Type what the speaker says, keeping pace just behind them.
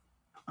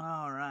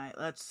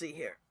let's see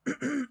here.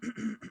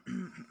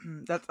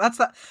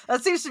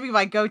 That seems to be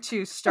my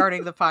go-to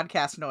starting the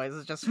podcast noise.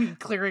 It's just me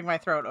clearing my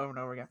throat over and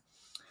over again.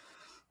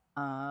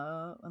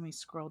 Let me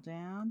scroll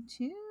down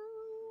to. Do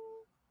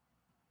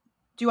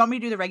you want me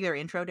to do the regular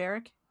intro,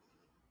 Derek?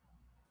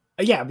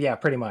 Yeah,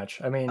 pretty much.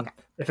 I mean, Okay.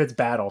 If it's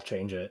bad, I'll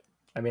change it.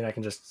 I mean, I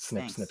can just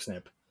snip.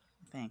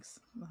 Thanks.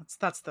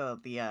 That's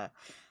the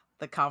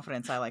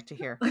confidence I like to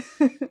hear.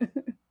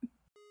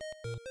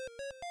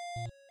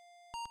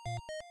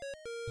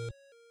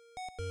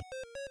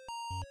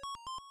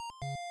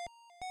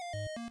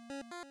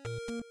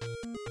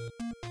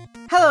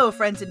 Hello,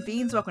 friends and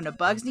fiends. Welcome to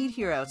Bugs Need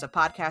Heroes, a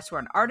podcast where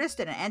an artist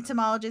and an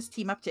entomologist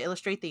team up to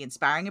illustrate the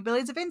inspiring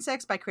abilities of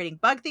insects by creating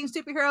bug-themed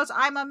superheroes.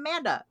 I'm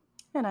Amanda.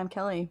 And I'm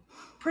Kelly.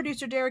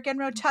 Producer Derek and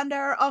Rotunda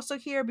are also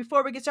here.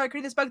 Before we get started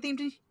creating this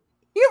bug-themed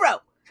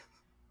hero,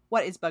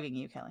 what is bugging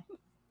you, Kelly?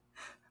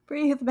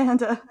 Breathe,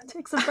 Amanda.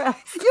 Take some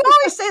breaths. You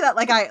always say that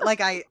like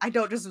I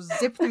don't just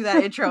zip through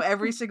that intro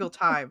every single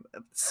time.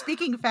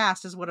 Speaking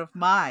fast is one of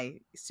my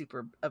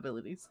super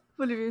abilities.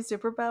 One of your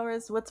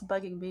superpowers? What's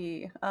bugging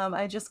me?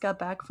 I just got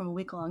back from a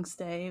week-long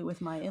stay with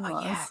my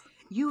in-laws. Oh, yeah.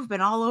 You've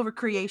been all over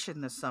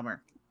creation this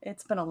summer.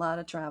 It's been a lot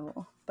of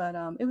travel, but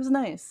it was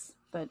nice.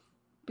 But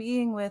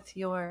being with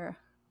your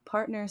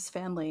partner's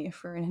family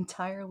for an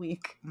entire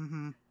week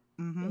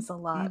is a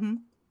lot. Mm-hmm.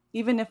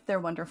 Even if they're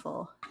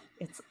wonderful,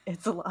 it's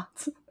a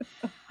lot.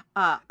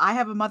 I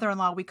have a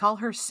mother-in-law. We call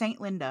her Saint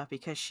Linda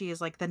because she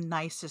is like the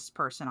nicest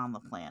person on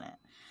the planet.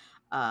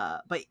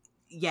 But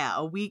yeah,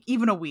 a week,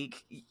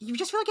 you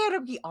just feel like you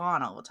have to be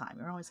on all the time.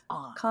 You're always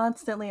on.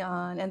 Constantly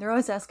on. And they're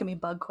always asking me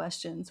bug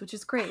questions, which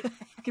is great.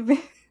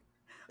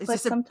 Is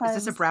this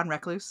a brown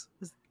recluse?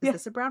 Is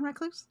this a brown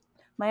recluse?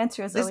 My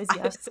answer is always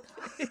yes.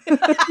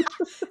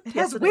 It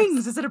has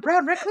wings. Is it a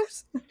brown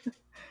recluse?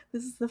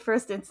 This is the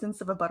first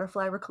instance of a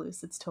butterfly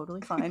recluse. It's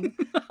totally fine.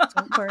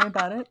 Don't worry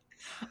about it.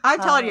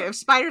 I'm telling you, if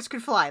spiders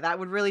could fly, that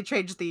would really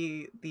change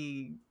the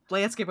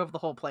landscape of the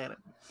whole planet.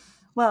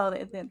 Well,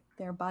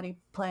 their body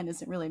plan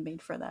isn't really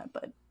made for that,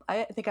 but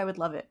I think I would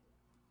love it.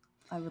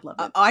 I would love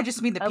it. I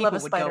just mean that people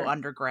would go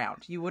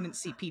underground. You wouldn't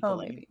see people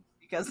maybe.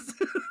 Because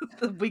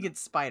the winged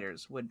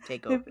spiders would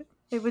take over.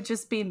 It would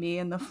just be me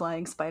and the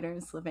flying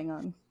spiders living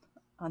on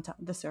top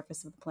of the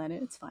surface of the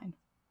planet. It's fine.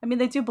 I mean,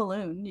 they do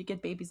balloon. You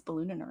get babies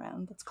ballooning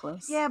around. That's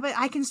close. Yeah, but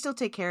I can still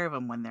take care of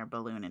them when they're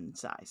balloon in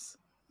size.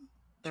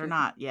 They're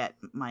not yet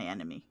my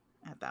enemy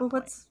at that point.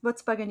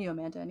 What's bugging you,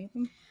 Amanda?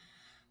 Anything?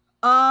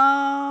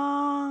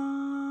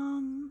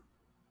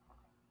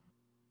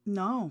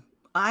 No.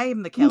 I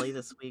am the Kelly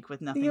this week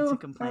with nothing to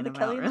complain about.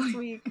 Kelly really. This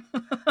week.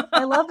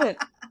 I love it.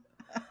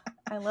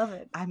 I love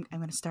it. I'm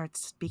going to start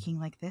speaking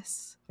like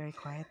this, very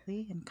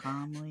quietly and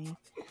calmly.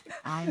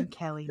 I'm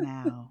Kelly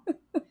now.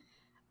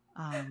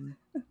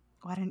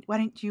 Why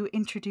don't you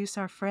introduce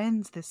our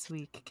friends this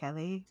week,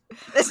 Kelly?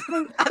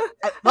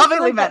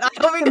 Lovingly met.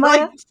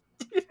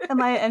 Am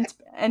I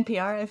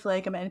NPR? I feel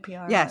like I'm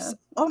NPR. Yes.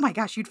 Oh my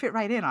gosh, you'd fit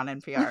right in on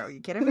NPR. Are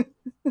you kidding me?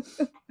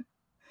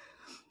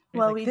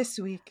 Well, this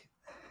week.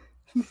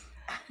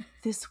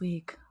 This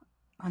week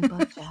on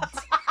Bug Chats.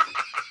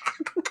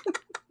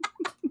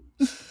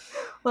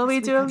 Well,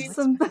 we do have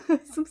some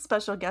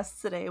special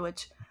guests today,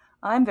 which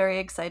I'm very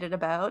excited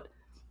about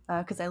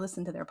because I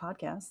listened to their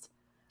podcast.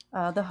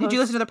 Did you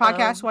listen to the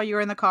podcast while you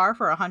were in the car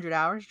for 100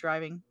 hours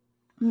driving?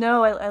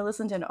 No, I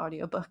listened to an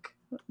audiobook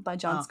by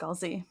John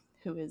Scalzi,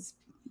 who is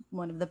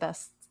one of the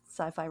best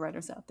sci-fi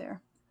writers out there.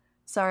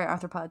 Sorry,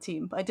 Arthro-Pod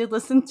team. I did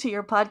listen to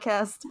your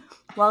podcast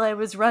while I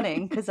was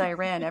running because I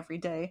ran every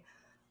day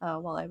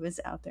while I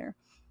was out there.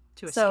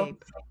 To escape. So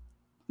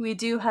we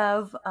do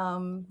have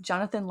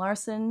Jonathan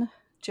Larson,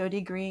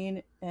 Jody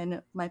Green,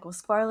 and Michael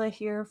Squarla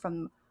here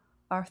from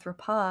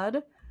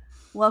Arthro-Pod.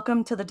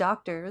 Welcome to the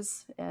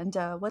doctors. And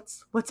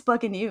what's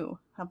bugging you?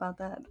 How about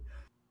that?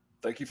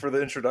 Thank you for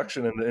the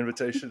introduction and the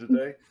invitation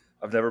today.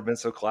 I've never been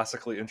so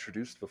classically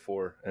introduced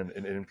before in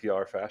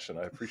NPR fashion.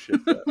 I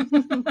appreciate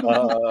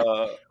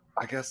that.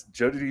 I guess,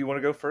 Jody, do you want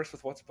to go first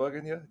with what's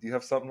bugging you? Do you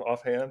have something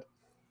offhand?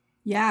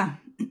 Yeah.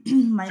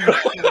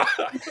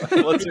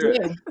 Let's hear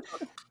it.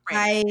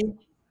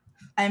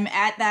 I'm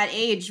at that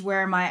age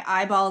where my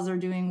eyeballs are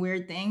doing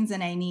weird things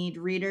and I need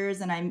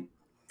readers and I'm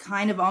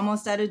kind of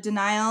almost out of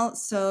denial.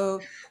 So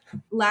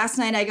last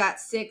night I got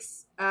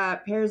 6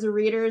 pairs of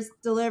readers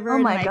delivered. Oh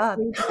my God.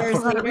 3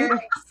 pairs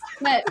later.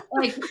 But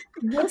like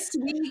this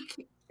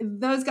week,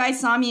 those guys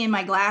saw me in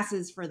my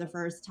glasses for the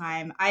first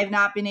time. I've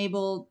not been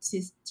able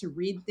to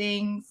read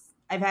things.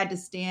 I've had to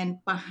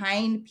stand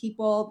behind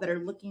people that are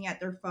looking at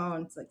their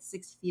phones like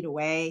 6 feet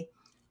away.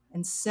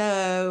 And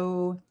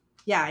so,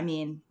 yeah, I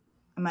mean,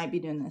 I might be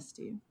doing this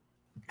too.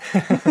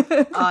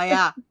 Oh,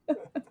 yeah.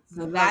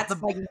 So that's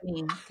bugging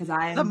me because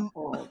I am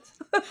old.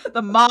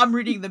 The mom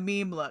reading the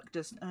meme look.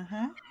 Just,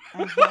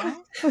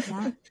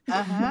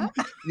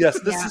 Yes,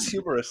 this is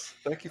humorous.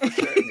 Thank you for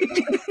sharing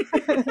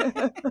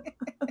it.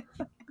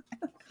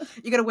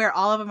 You got to wear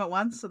all of them at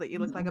once so that you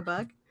look like a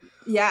bug?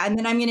 Yeah, and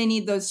then I'm going to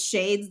need those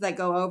shades that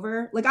go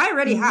over. Like, I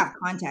already have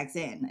contacts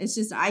in. It's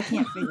just I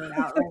can't figure it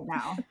out right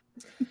now.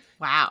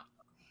 Wow.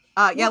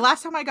 Yeah,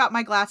 last time I got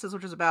my glasses,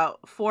 which was about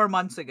 4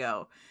 months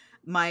ago,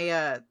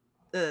 my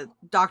the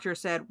doctor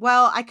said,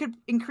 well, I could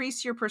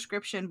increase your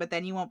prescription, but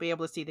then you won't be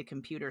able to see the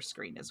computer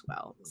screen as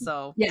well.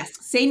 So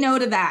yes, say no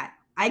to that.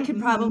 I could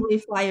probably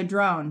fly a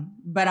drone,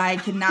 but I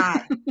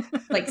cannot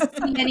like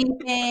see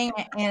anything.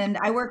 And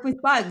I work with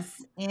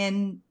bugs,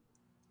 and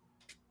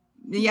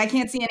I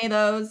can't see any of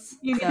those.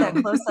 You need that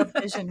close-up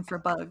vision for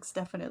bugs,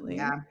 definitely.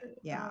 Yeah.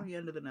 Oh, the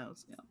end of the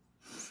nose. Yeah.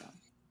 So.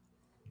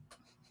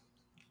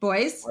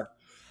 Boys,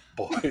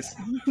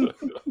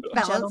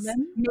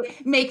 Gentlemen,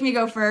 make me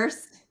go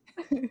first.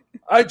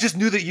 I just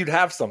knew that you'd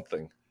have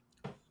something.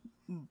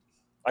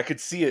 I could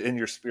see it in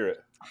your spirit.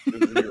 It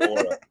was in your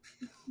aura.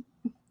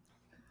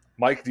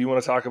 Mike, do you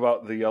want to talk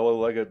about the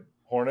yellow-legged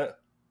hornet?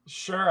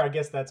 Sure, I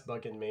guess that's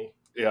bugging me.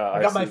 Yeah,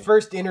 I got my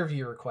first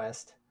interview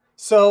request.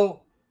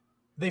 So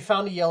they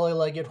found a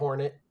yellow-legged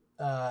hornet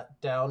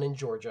down in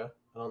Georgia.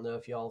 I don't know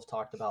if y'all have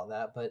talked about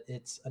that, but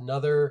it's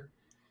another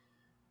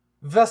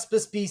Vespa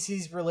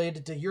species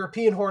related to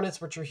European hornets,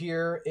 which are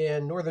here,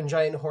 and northern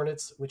giant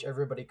hornets, which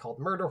everybody called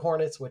murder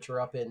hornets, which are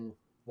up in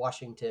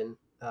Washington.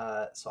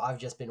 So I've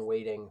just been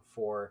waiting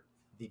for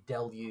the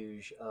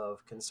deluge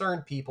of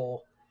concerned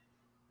people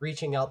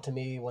reaching out to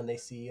me when they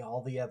see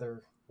all the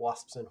other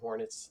wasps and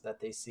hornets that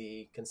they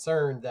see,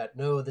 concerned that,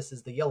 no, this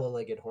is the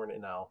yellow-legged hornet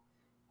now.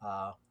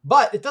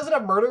 But it doesn't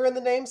have murder in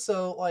the name,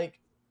 so like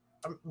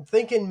I'm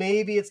thinking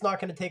maybe it's not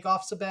going to take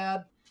off so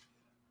bad.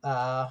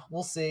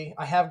 We'll see.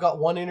 I have got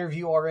one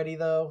interview already,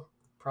 though.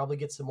 Probably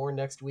get some more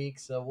next week.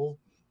 So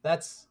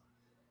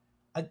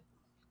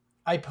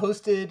I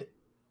posted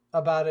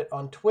about it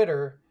on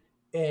Twitter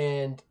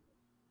and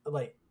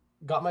like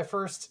got my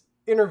first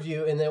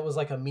interview, and it was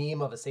like a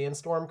meme of a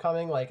sandstorm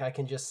coming. Like I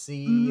can just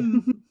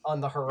see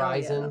on the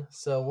horizon. Oh, yeah.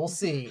 So we'll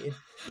see.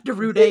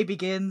 Derude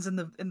begins in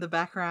the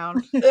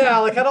background. Yeah,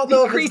 like I don't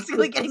know if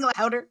increasingly getting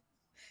louder.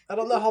 I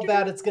don't know how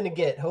bad it's going to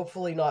get.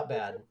 Hopefully not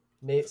bad.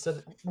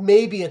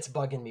 Maybe it's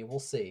bugging me. We'll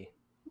see.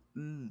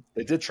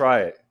 They did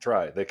try.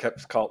 They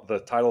kept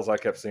the titles I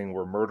kept seeing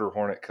were Murder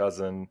Hornet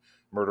Cousin,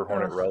 Murder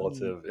Hornet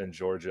Relative in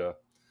Georgia.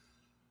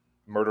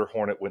 Murder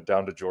Hornet went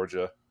down to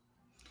Georgia.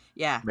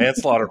 Yeah.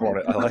 Manslaughter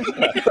Hornet. I like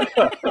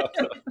that.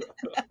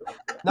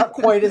 Not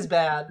quite as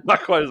bad.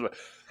 Not quite as bad.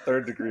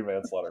 3rd degree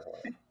manslaughter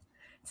Hornet.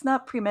 it's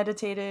not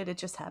premeditated. It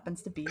just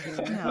happens to be here.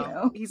 No, You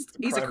know?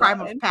 he's a crime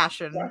of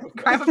passion.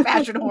 Crime of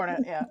passion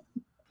hornet. Yeah.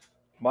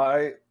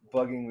 My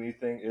bugging me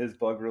thing is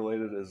bug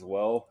related as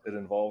well. It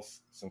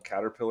involves some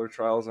caterpillar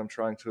trials I'm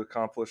trying to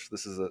accomplish.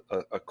 This is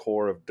a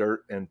core of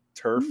dirt and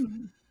turf.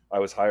 I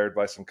was hired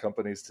by some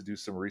companies to do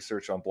some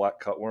research on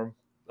black cutworm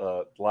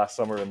last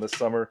summer and this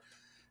summer,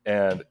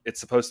 and it's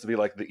supposed to be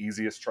like the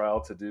easiest trial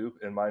to do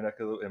in my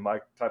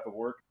type of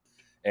work,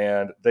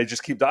 and they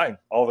just keep dying.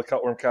 All the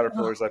cutworm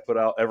caterpillars I put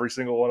out, every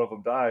single one of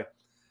them die.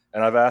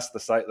 And I've asked the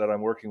site that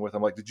I'm working with,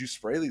 I'm like, did you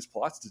spray these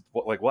plots?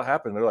 What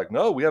happened? They're like,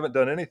 no, we haven't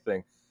done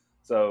anything.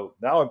 So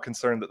now I'm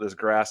concerned that this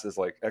grass is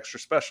like extra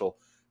special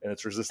and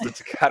it's resistant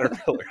to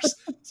caterpillars.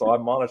 So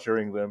I'm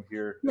monitoring them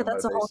here. Yeah,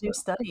 that's a whole new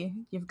study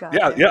you've got.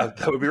 Yeah, there. yeah,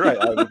 that would be right.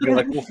 I would be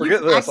like, well,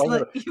 forget this.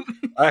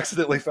 I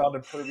accidentally found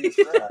impervious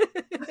grass.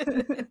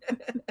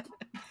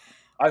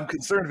 I'm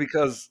concerned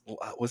because,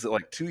 was it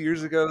like 2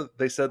 years ago?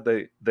 They said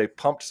they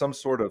pumped some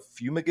sort of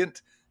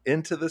fumigant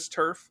into this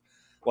turf.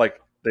 Like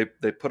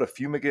they put a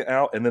fumigant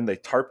out and then they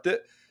tarped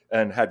it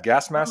and had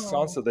gas masks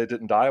on so they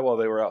didn't die while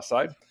they were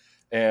outside.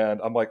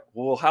 And I'm like,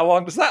 well, how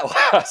long does that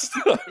last?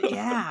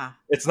 Yeah.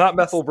 It's not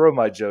methyl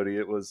bromide, Jody.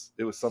 It was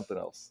something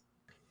else.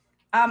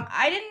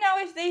 I didn't know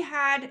if they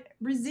had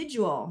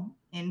residual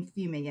in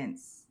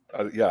fumigants.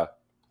 Yeah.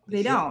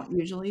 They don't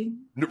usually.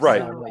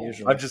 Right. Not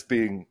usually. I'm just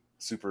being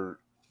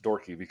super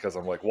dorky because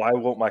I'm like, why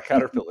won't my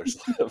caterpillars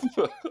live?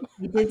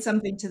 You did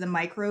something to the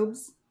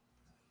microbes.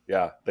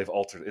 Yeah, they've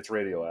altered. It's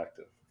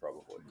radioactive,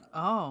 probably.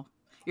 Oh,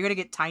 you're gonna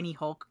get tiny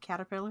Hulk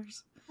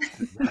caterpillars?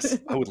 Yes,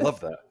 I would love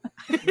that.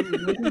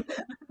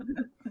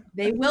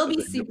 They will be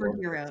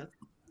superheroes.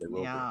 They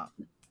will Yeah.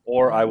 be.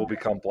 Or I will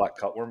become Black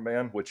Cutworm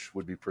Man, which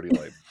would be pretty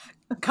lame.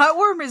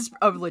 Cutworm is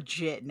a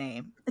legit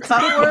name.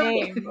 Cutworm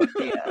name.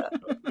 Yeah.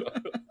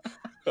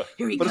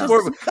 Here he But it's comes,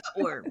 more of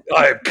Cutworm.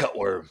 I am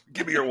Cutworm.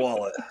 Give me your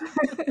wallet.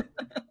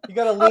 You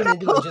gotta lean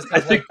into it. Just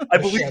I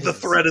believe the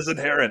threat is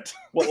inherent.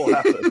 What will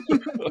happen?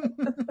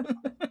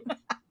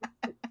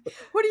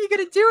 What are you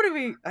gonna do to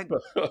me?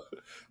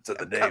 It's in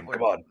the name.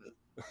 Come on.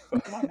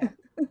 Come on, man.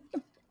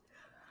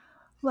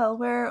 Well,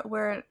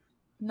 we're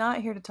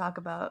not here to talk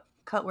about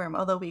cutworm,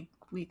 although we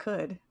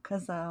could,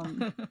 because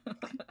I'm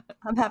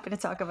happy to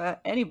talk about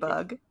any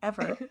bug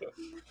ever.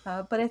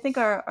 But I think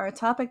our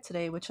topic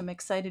today, which I'm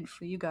excited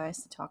for you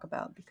guys to talk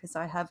about, because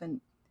I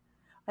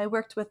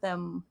worked with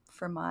them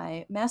for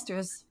my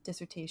master's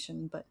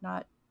dissertation, but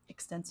not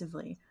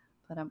extensively.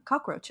 But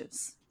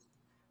cockroaches.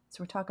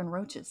 So we're talking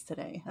roaches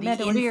today. The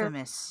Amanda,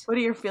 infamous. what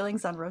are your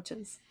feelings on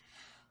roaches?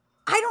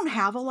 I don't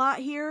have a lot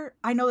here.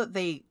 I know that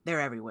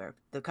they're everywhere.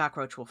 The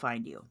cockroach will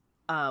find you.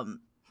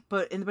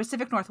 But in the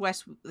Pacific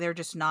Northwest, they're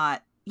just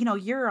not.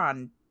 You're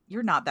on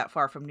you're not that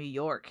far from New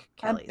York,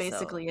 I'm Kelly.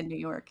 basically in New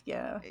York.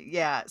 Yeah.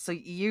 Yeah, so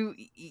you're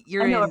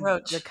I know a in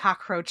roach. the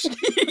cockroach.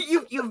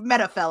 You've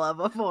met a fella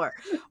before,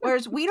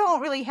 whereas we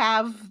don't really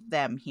have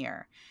them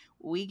here.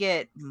 We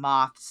get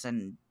moths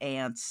and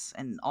ants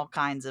and all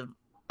kinds of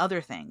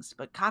other things,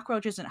 but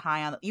cockroach isn't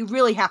high on. You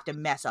really have to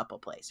mess up a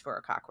place for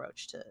a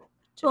cockroach to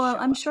Well, show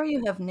I'm up. sure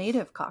you have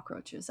native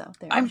cockroaches out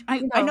there.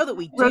 I know that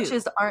we do.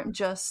 Roaches aren't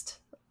just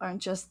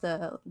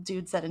the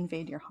dudes that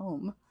invade your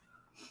home.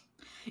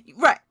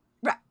 Right.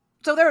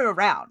 So they're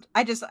around.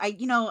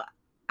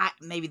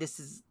 Maybe this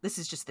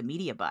is just the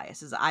media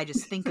bias. Is I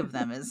just think of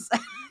them as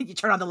you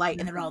turn on the light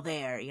and they're all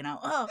there,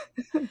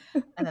 and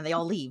then they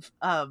all leave.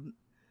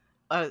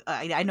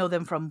 I know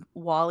them from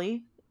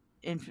WALL-E,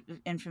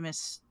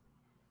 infamous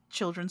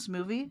children's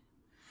movie.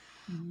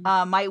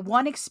 Mm-hmm. My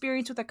one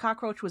experience with a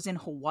cockroach was in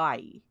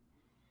Hawaii.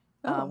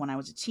 Oh. When I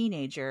was a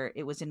teenager,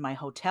 it was in my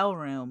hotel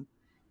room,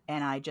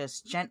 and I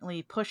just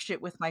gently pushed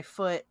it with my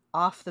foot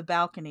off the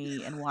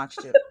balcony and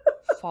watched it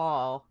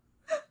fall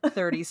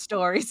 30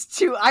 stories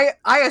to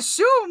I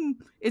assume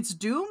it's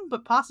doom,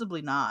 but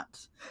possibly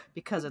not,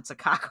 because it's a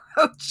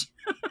cockroach.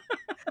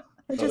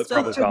 I Well, just it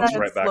probably picture bounced that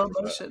in right back slow to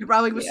that. motion. It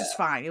probably was just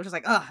fine. It was just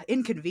like,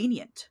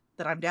 inconvenient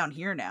that I'm down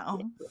here now.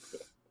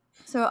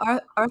 So,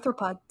 our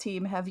Arthro-Pod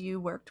team, have you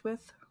worked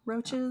with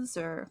roaches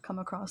or come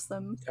across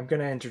them? I'm going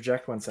to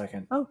interject 1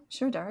 second. Oh,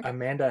 sure, Derek.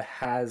 Amanda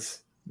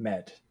has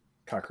met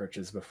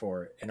cockroaches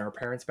before in our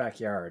parents'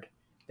 backyard.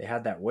 They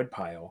had that wood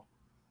pile.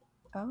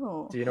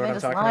 Oh, Do you know what I'm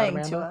Amanda's talking about, lying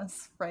Amanda? to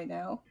us right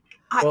now.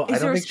 Well, I Is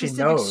there don't a think she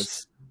specific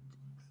knows.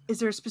 Is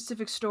there a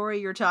specific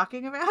story you're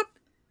talking about?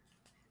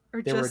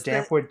 Or There were just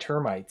damp wood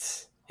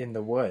termites in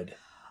the wood.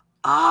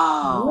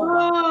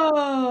 Oh.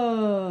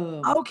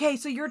 Whoa. Okay,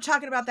 so you're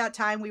talking about that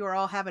time we were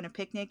all having a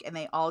picnic and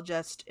they all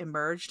just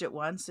emerged at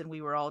once and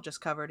we were all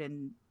just covered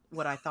in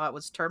what I thought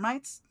was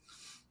termites?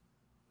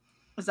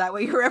 Is that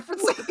what you're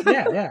referencing?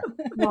 Yeah.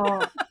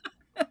 Well,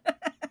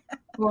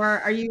 or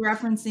are you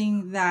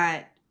referencing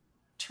that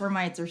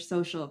termites are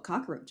social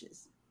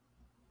cockroaches?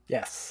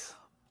 Yes.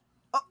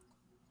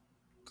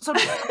 So,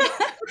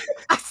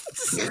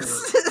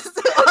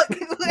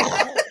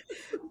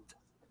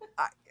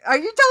 are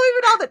you telling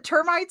me now that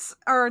termites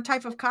are a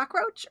type of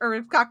cockroach, or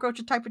a cockroach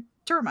a type of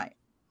termite?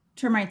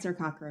 Termites are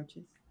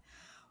cockroaches.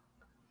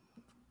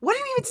 What are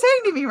you even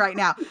saying to me right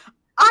now?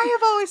 I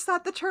have always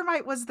thought the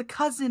termite was the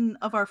cousin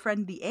of our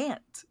friend the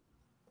ant.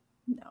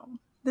 No.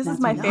 This That's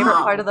is my no. favorite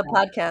part of the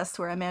podcast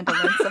where Amanda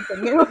learns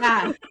something new.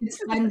 Yeah, it's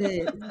fun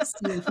to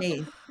see your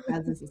face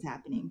as this is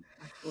happening.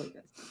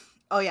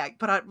 Oh yeah,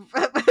 put on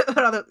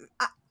the.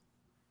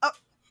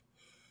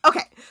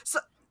 Okay, so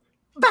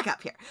back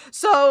up here.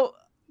 So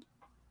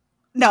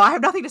no, I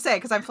have nothing to say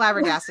because I'm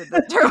flabbergasted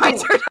that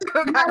termites are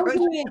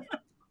cockroaches.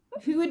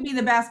 Who would be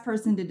the best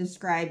person to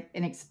describe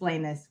and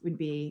explain this? Would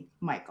be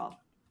Michael.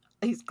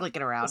 He's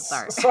clicking around.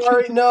 Sorry.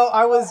 Sorry, no,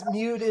 I was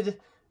muted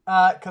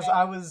because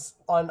I was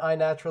on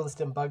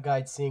iNaturalist and Bug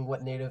Guide seeing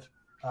what native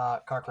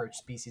cockroach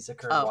species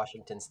occur in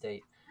Washington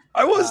State.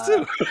 I was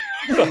too.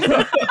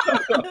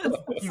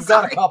 You've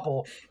got a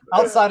couple.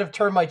 Outside of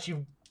termites,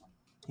 you've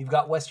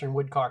got western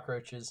wood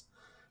cockroaches,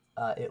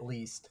 at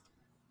least,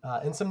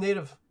 and some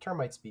native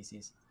termite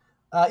species.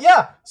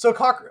 So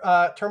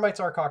termites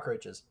are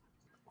cockroaches.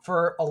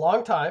 For a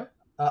long time,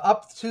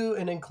 up to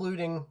and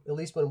including, at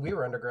least when we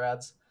were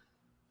undergrads,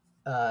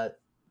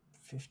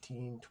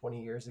 15,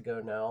 20 years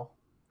ago now.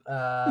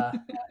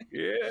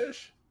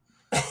 Yes.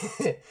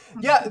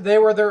 Yeah, they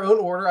were their own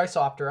order,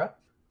 Isoptera.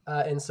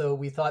 And so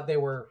we thought they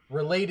were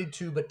related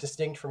to but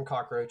distinct from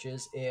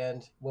cockroaches.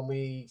 And when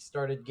we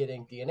started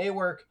getting DNA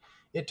work,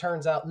 it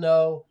turns out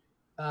no,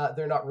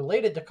 they're not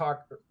related to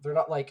they're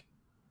not like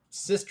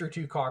sister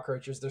to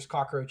cockroaches. There's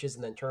cockroaches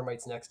and then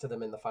termites next to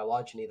them in the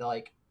phylogeny. They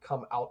like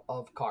come out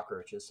of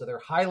cockroaches. So they're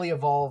highly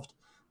evolved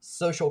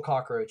social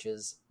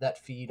cockroaches that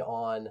feed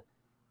on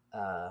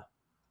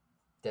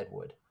dead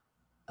wood.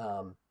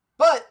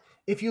 But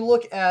if you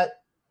look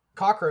at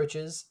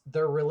cockroaches,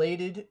 they're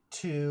related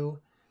to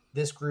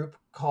this group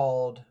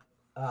called,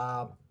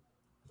 now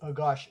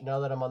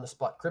that I'm on the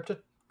spot,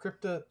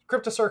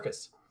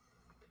 Cryptocercus,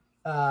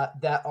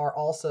 that are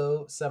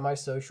also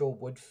semi-social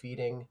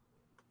wood-feeding,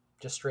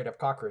 just straight-up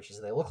cockroaches.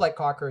 They look like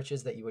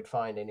cockroaches that you would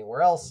find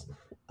anywhere else,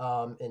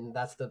 and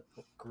that's the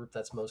group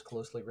that's most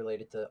closely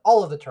related to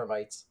all of the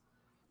termites.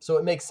 So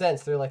it makes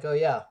sense. They're like, oh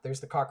yeah, there's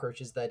the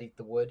cockroaches that eat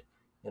the wood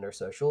and are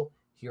social.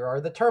 Here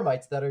are the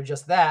termites that are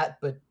just that,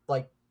 but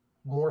like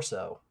more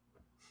so.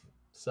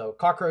 So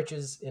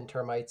cockroaches and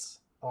termites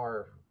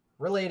are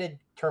related.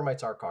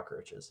 Termites are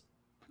cockroaches.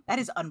 That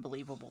is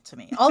unbelievable to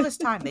me. All this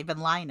time, they've been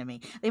lying to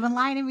me. They've been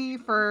lying to me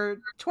for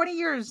 20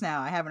 years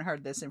now. I haven't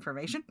heard this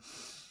information.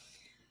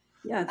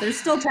 Yeah, there's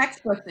still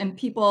textbooks and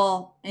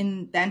people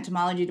in the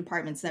entomology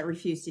departments that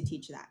refuse to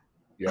teach that.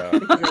 Yeah,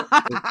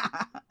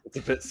 it's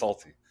a bit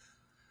salty.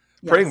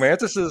 Yes. Praying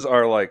mantises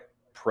are like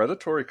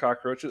predatory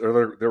cockroaches,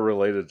 or they're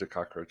related to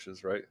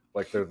cockroaches, right?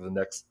 Like they're the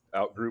next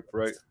out group,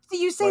 right? So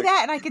you say Like- that,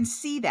 and I can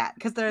see that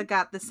because they've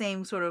got the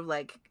same sort of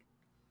like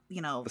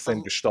The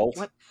same gestalt.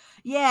 What?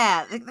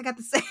 Yeah, they got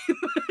the same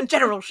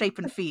general shape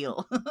and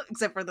feel,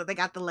 except for that they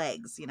got the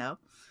legs.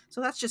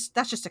 So that's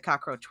just a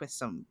cockroach with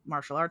some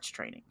martial arts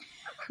training,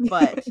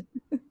 but.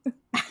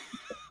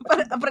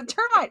 But a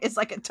termite is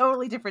like a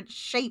totally different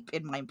shape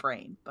in my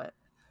brain, but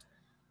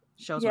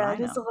shows what I it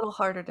know. is a little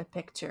harder to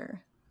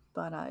picture,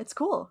 but it's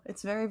cool.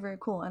 It's very, very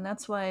cool, and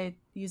that's why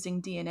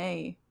using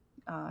DNA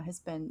has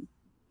been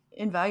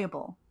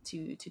invaluable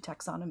to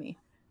taxonomy.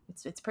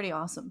 It's pretty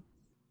awesome.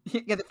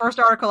 Yeah, the first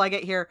article I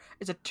get here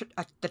is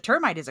the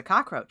termite is a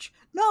cockroach.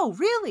 No,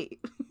 really,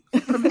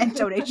 from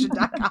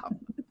entonation.com.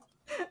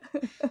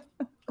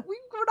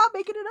 We're not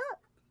making it up.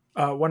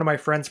 One of my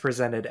friends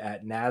presented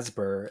at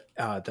NASBR,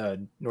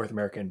 the North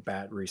American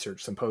Bat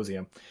Research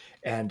Symposium,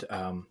 and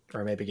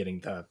or maybe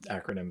getting the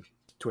acronym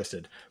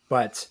twisted,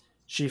 but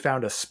she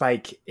found a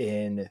spike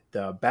in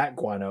the bat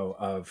guano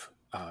of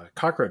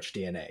cockroach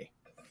DNA,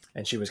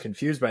 and she was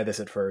confused by this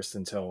at first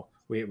until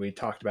we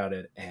talked about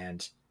it,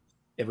 and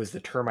it was the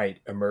termite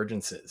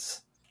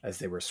emergences as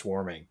they were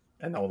swarming,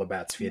 and all the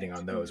bats feeding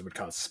on those would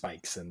cause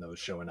spikes and those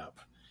showing up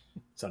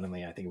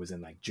suddenly. I think it was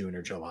in like June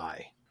or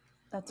July.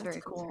 That's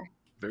very cool.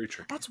 Very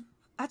tricky. That's.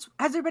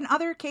 Has there been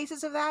other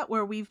cases of that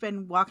where we've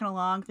been walking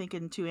along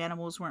thinking two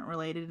animals weren't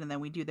related, and then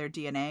we do their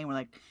DNA and we're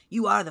like,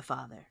 "You are the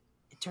father."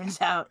 It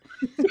turns out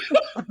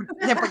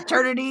the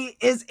paternity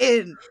is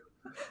in.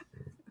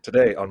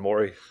 Today on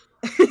Maury,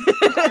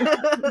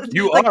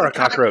 you Like are the a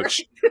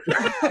cockroach.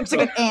 It's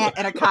like an ant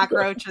and a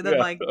cockroach, and then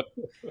like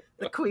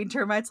the queen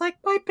termite's like,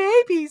 "My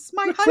babies,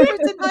 my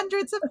hundreds and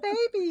hundreds of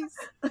babies,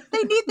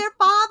 they need their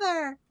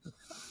father."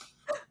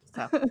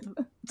 So,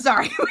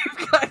 sorry,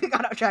 we've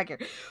got off track here.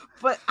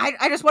 But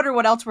I just wonder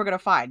what else we're going to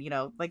find.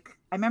 Like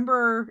I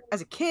remember as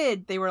a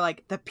kid, they were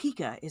like, the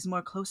pika is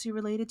more closely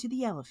related to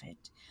the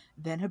elephant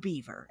than a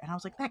beaver. And I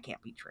was like, that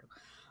can't be true.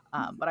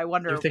 But I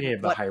wonder. You're thinking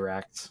of the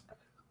hyrax.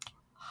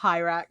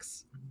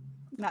 Hyrax.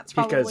 That's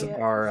Pikas probably it.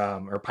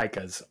 or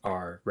pikas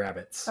are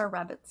rabbits. Are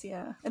rabbits,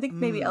 yeah. I think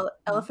maybe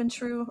elephant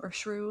shrew or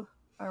shrew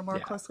are more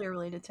closely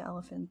related to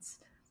elephants.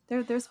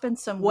 There's been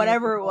some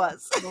whatever it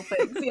was. Little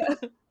things, yeah.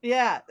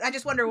 Yeah, I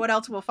just wonder what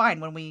else we'll find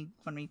when we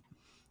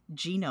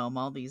genome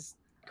all these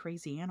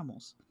crazy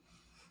animals.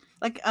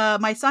 Like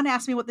my son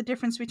asked me what the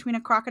difference between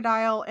a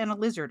crocodile and a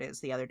lizard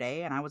is the other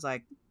day, and I was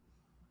like,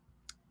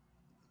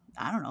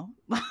 I don't know.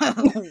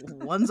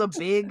 One's a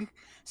big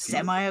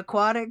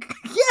semi-aquatic.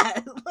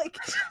 Yeah, like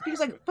he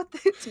was like, but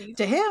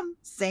to him,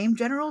 same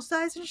general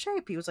size and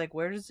shape. He was like,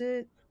 where's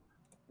the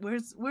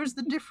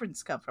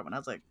difference come from? And I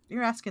was like,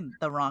 you're asking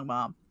the wrong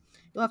mom.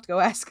 You'll have to go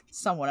ask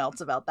someone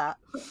else about that.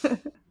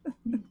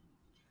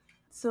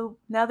 So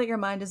now that your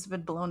mind has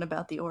been blown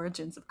about the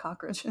origins of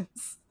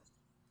cockroaches,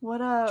 what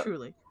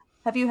truly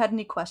have you had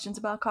any questions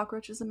about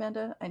cockroaches,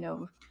 Amanda? I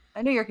know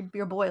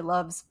your boy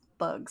loves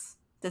bugs.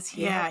 Does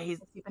he? Yeah, he's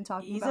been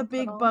talking. He's about a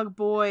big bug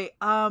boy.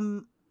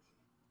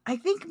 I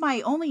think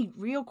my only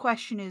real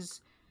question is,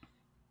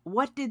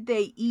 what did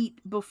they eat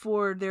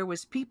before there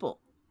was people?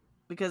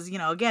 Because,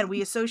 again,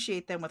 we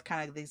associate them with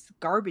kind of these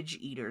garbage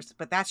eaters,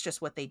 but that's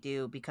just what they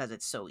do because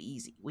it's so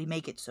easy. We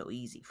make it so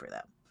easy for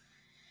them.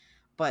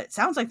 But it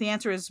sounds like the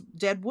answer is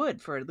dead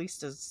wood for at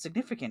least a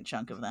significant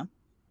chunk of them.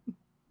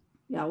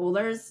 Yeah, well,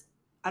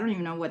 I don't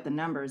even know what the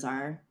numbers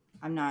are.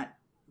 I'm not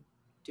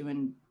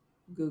doing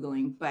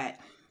Googling, but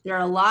there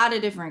are a lot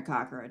of different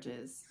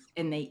cockroaches,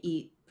 and they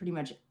eat pretty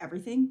much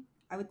everything,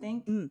 I would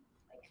think.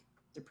 Like,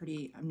 they're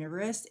pretty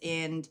omnivorous.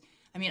 And,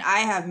 I mean,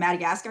 I have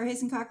Madagascar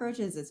hissing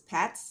cockroaches as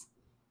pets.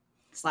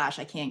 /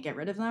 I can't get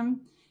rid of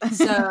them.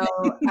 So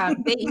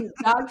they eat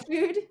dog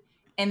food,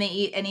 and they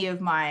eat any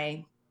of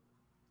my,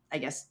 I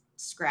guess,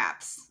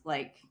 scraps,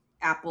 like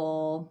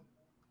apple,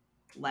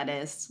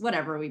 lettuce,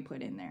 whatever we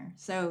put in there.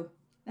 So,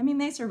 I mean,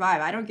 they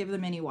survive. I don't give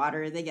them any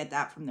water. They get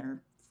that from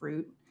their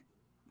fruit.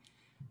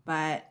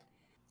 But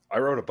I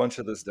wrote a bunch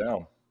of this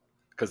down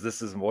because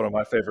this is one of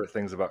my favorite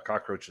things about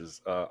cockroaches.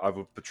 I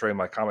would betray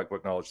my comic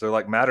book knowledge. They're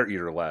like matter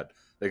eater, lad.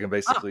 They can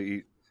basically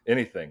eat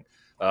anything.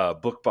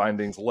 Book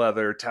bindings,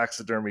 leather,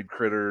 taxidermied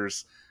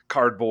critters,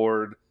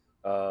 cardboard.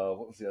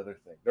 What was the other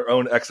thing? Their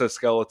own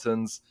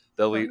exoskeletons.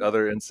 They'll eat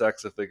other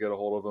insects if they get a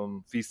hold of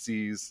them.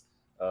 Feces.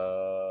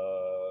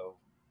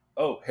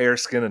 Hair,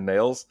 skin, and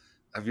nails.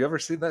 Have you ever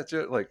seen that,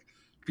 Joe? Like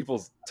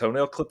people's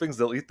toenail clippings,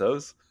 they'll eat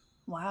those.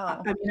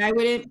 Wow. I mean, I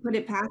wouldn't put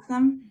it past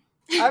them.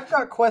 I've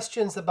got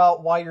questions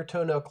about why your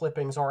toenail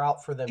clippings are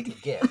out for them to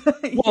get.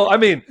 Well, I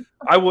mean,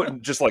 I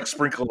wouldn't just like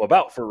sprinkle them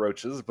about for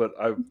roaches, but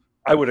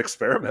I would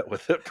experiment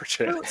with it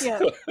perchance. Yeah.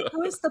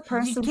 Who is the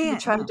person who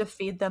can't, tried to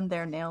feed them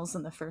their nails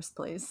in the first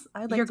place?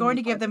 You're going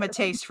to give them a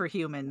taste for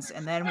humans,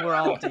 and then we're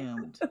all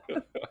doomed.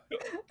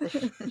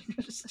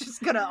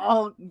 just gonna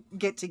all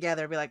get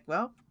together and be like,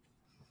 well,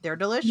 they're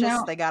delicious.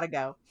 No. They gotta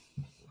go.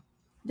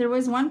 There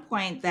was one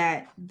point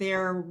that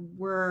there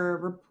were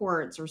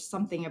reports or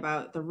something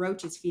about the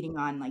roaches feeding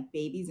on like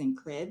babies in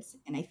cribs.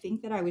 And I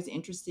think that I was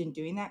interested in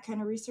doing that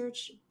kind of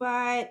research,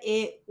 but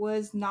it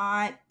was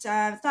not, it's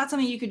not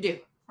something you could do.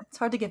 It's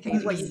hard to get I think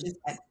babies. what you just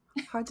said.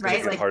 Hard to Right? get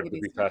It's Like hard to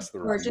babies. be past the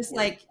Or room. just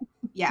like,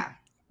 yeah,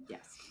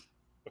 yes.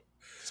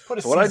 Put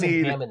a So what I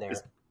seasoned need ham in there.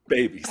 is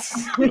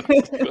babies.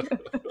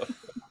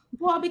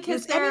 Well,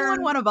 because Does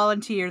anyone want to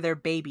volunteer their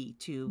baby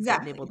to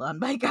Exactly. get nibbled on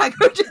by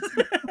cockroaches?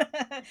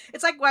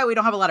 It's like why we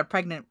don't have a lot of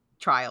pregnant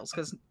trials,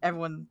 because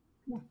everyone,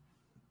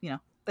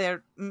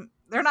 they're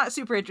not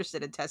super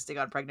interested in testing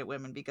on pregnant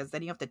women, because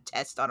then you have to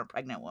test on a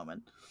pregnant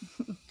woman.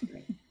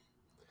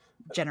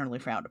 Generally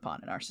frowned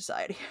upon in our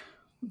society.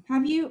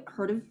 Have you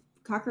heard of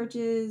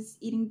cockroaches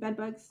eating bed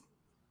bugs?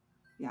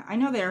 Yeah, I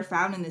know they are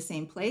found in the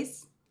same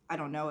place. I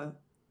don't know.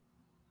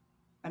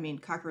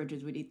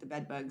 Cockroaches would eat the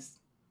bed bugs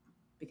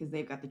because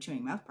they've got the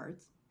chewing mouth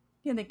parts.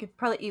 Yeah, they could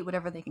probably eat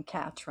whatever they can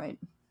catch, right?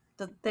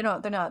 They're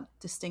not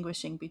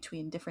distinguishing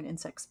between different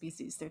insect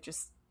species. They're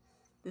just,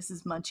 this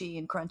is munchy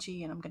and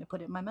crunchy, and I'm going to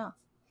put it in my mouth.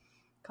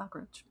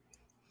 Cockroach.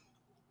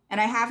 And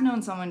I have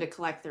known someone to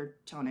collect their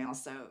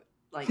toenails, so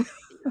like,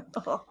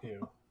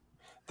 Ew.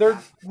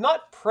 They're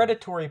not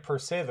predatory per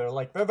se.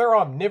 They're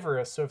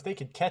omnivorous, so if they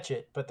could catch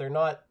it, but they're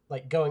not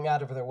like going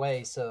out of their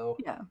way. So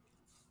Yeah.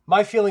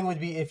 my feeling would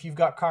be if you've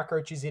got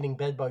cockroaches eating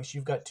bed bugs,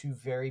 you've got two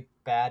very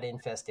bad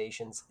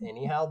infestations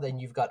anyhow, then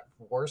you've got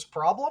worse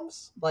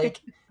problems.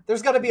 Like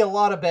there's got to be a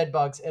lot of bed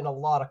bugs and a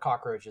lot of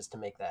cockroaches to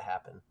make that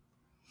happen.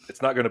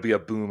 It's not going to be a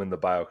boom in the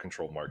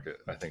biocontrol market,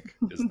 I think,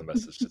 is the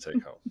message to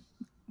take home.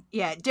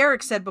 Yeah,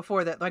 Derek said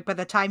before that like by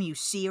the time you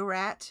see a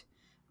rat,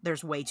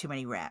 there's way too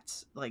many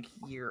rats. Like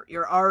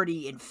you're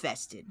already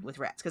infested with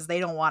rats because they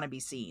don't want to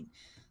be seen.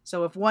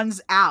 So if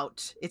one's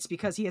out, it's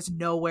because he has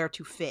nowhere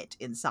to fit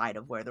inside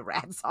of where the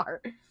rats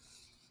are.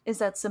 Is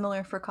that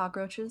similar for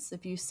cockroaches?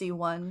 If you see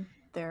one,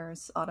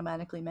 there's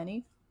automatically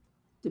many?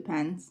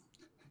 depends.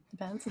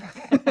 Depends.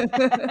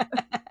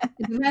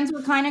 It depends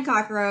what kind of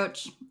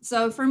cockroach.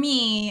 So for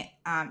me,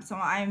 so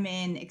I'm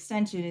in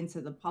extension, and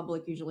so the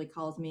public usually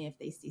calls me if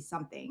they see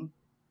something.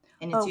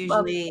 And it's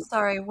usually...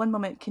 sorry, one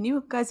moment. Can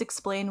you guys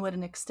explain what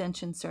an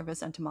extension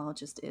service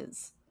entomologist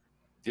is?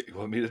 You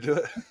want me to do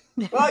it?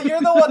 Well, you're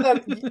the one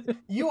that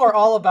you are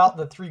all about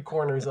the three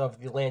corners of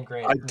the land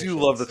grant. I do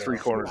love the three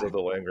corners of the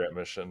land grant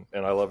mission,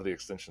 and I love the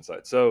extension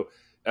side. So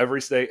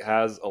every state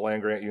has a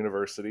land grant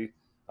university.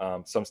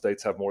 Some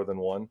states have more than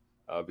one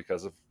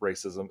because of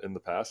racism in the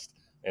past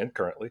and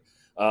currently.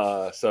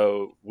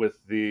 So with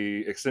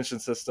the extension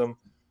system,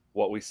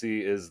 what we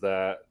see is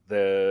that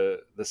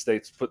the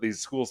states put these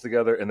schools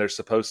together, and there's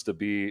supposed to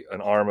be an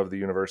arm of the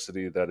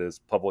university that is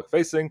public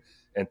facing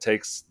and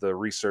takes the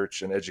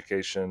research and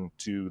education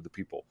to the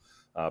people.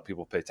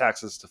 People pay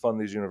taxes to fund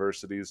these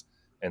universities,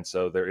 and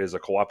so there is a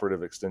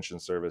cooperative extension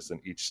service in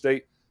each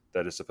state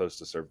that is supposed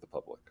to serve the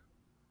public.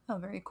 Oh,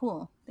 very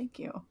cool. Thank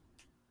you.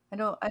 I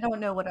don't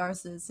know what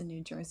ours is in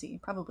New Jersey.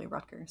 Probably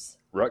Rutgers.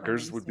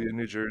 Rutgers would be in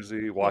New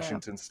Jersey,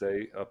 Washington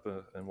State up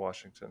in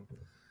Washington.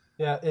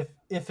 Yeah,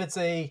 if it's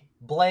a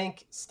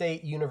blank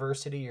state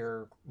university,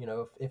 or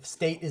if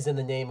state is in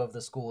the name of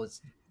the school,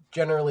 it's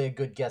generally a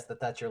good guess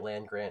that that's your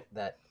land grant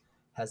that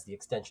has the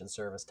extension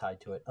service tied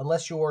to it,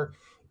 unless you're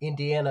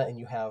Indiana and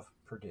you have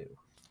Purdue.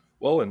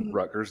 Well, and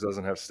Rutgers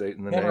doesn't have state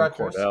in the name.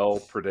 Rutgers. Cornell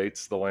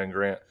predates the land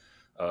grant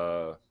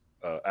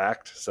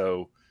act,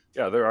 so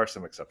yeah, there are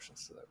some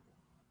exceptions to that.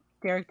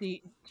 Derek, do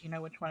you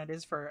know which one it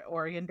is for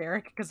Oregon,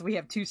 Derek? Because we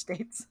have two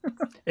states.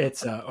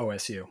 It's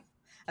OSU.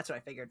 That's what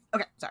I figured.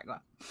 Okay, sorry, go on.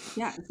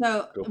 Yeah.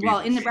 So, Go well,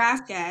 in Beavers.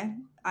 Nebraska,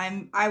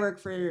 I work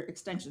for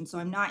extension, so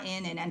I'm not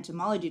in an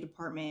entomology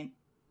department,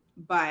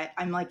 but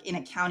I'm like in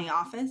a county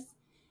office,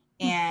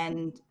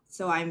 and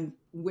so I'm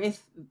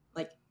with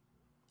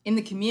in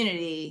the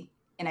community,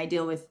 and I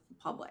deal with the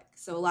public.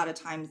 So a lot of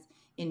times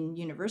in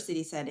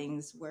university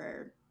settings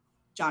where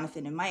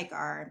Jonathan and Mike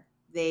are,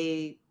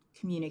 they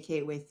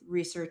communicate with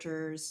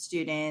researchers,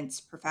 students,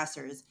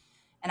 professors,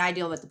 and I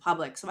deal with the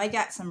public. So I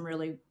get some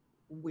really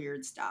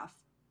weird stuff.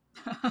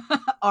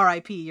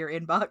 R.I.P. your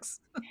inbox.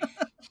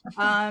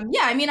 Yeah,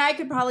 I mean, I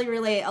could probably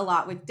relate a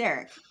lot with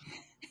Derek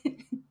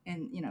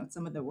and,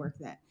 some of the work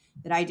that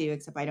I do,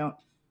 except I don't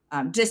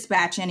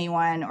dispatch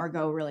anyone or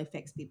go really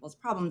fix people's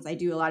problems. I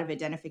do a lot of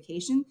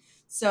identification.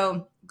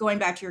 So going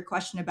back to your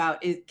question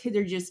about, could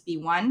there just be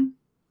one?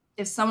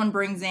 If someone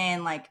brings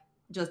in,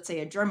 just say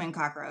a German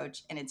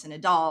cockroach, and it's an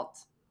adult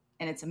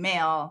and it's a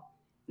male,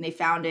 and they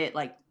found it,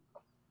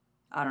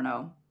 I don't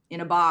know,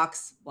 in a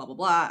box, blah, blah,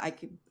 blah,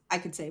 I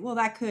could say, well,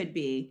 that could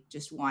be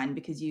just one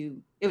because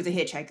it was a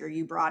hitchhiker,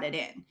 you brought it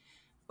in.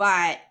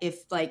 But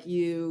if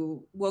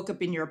you woke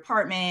up in your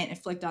apartment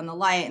and flicked on the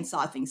light and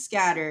saw things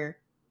scatter,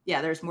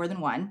 yeah, there's more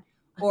than one.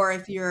 Or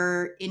if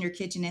you're in your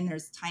kitchen and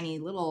there's tiny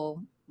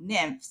little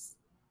nymphs,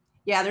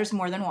 yeah, there's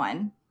more than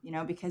one,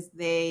 because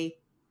the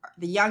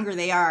younger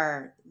they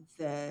are,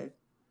 the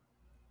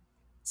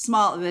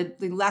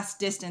less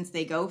distance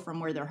they go from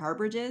where their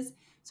harborage is.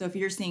 So if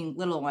you're seeing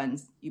little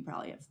ones, you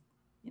probably have,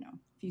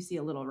 if you see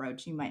a little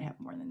roach, you might have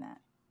more than that.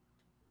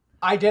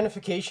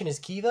 Identification is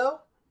key,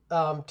 though.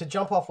 To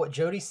jump off what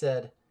Jody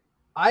said,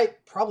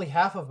 probably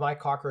half of my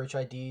cockroach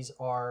IDs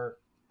are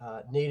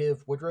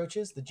native wood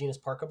roaches, the genus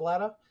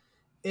Parkablata.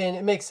 And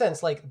it makes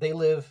sense. They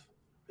live,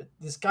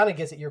 this kind of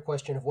gets at your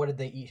question of what did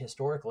they eat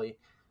historically.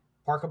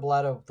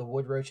 Parkablata, the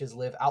wood roaches,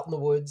 live out in the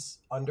woods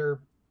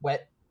under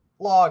wet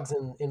logs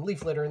and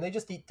leaf litter, and they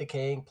just eat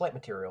decaying plant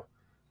material.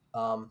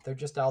 They're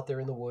just out there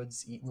in the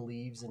woods eating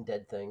leaves and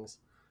dead things.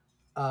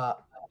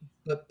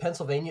 But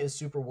Pennsylvania is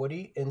super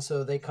woody, and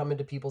so they come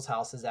into people's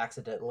houses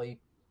accidentally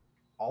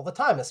all the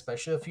time,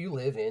 especially if you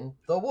live in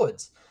the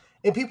woods.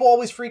 And people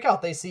always freak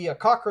out. They see a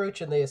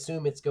cockroach and they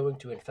assume it's going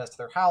to infest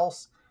their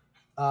house.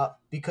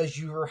 Because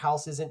your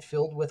house isn't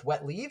filled with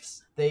wet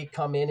leaves, they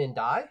come in and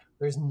die.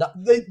 There's no,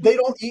 they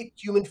don't eat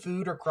human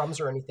food or crumbs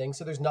or anything,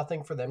 so there's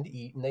nothing for them to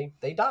eat, and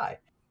they die.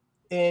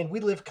 And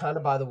we live kind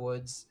of by the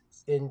woods,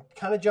 and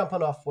kind of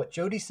jumping off what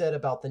Jody said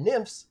about the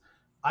nymphs,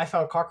 I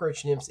found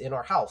cockroach nymphs in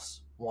our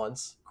house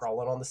once,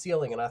 crawling on the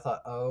ceiling, and I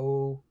thought,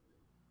 oh,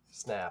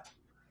 snap.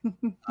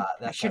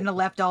 I shouldn't have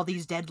left all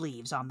these dead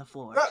leaves on the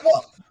floor.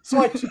 Well,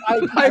 so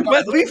My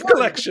wet leaf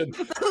collection.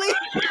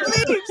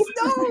 Leaves,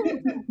 no!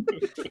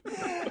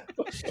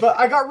 But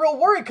I got real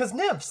worried because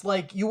nymphs,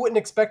 like, you wouldn't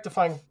expect to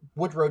find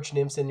wood roach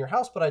nymphs in your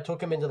house, but I took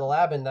them into the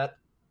lab, and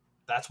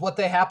that's what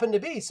they happen to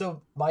be.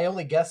 So my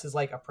only guess is,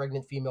 like, a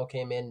pregnant female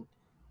came in,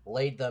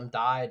 laid them,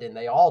 died, and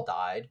they all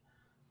died.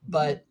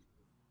 But,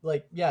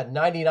 like, yeah,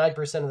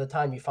 99% of the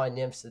time you find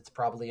nymphs, it's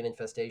probably an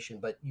infestation,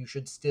 but you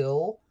should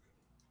still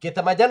get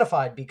them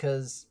identified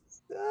because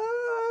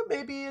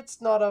maybe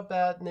it's not a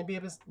bad, maybe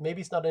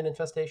it's not an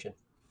infestation.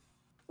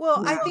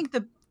 Well, I think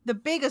the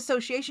big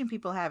association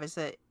people have is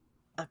that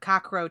a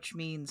cockroach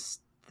means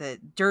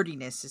that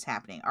dirtiness is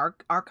happening.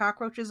 Are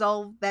cockroaches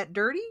all that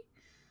dirty?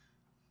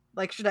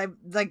 Like, should I,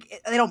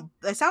 like, they don't,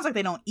 it sounds like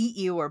they don't eat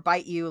you or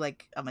bite you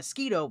like a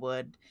mosquito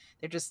would.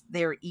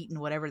 They're eating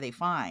whatever they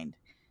find.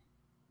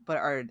 But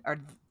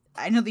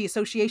I know the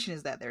association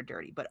is that they're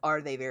dirty, but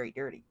are they very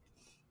dirty?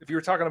 If you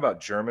were talking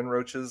about German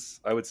roaches,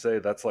 I would say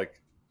that's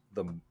like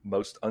the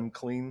most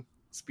unclean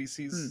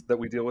species that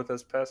we deal with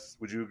as pests.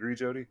 Would you agree,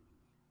 Jody?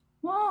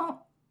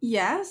 Well,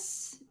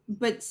 yes,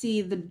 but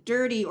see, the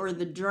dirty or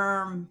the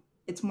germ,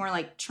 it's more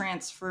like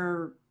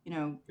transfer,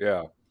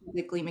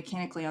 physically,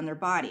 mechanically on their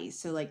bodies.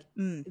 So like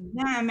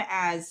them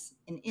as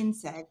an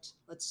insect,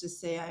 let's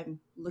just say I'm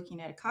looking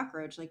at a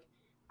cockroach, like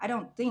I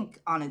don't think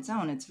on its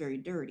own it's very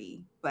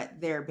dirty, but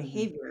their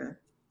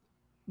behavior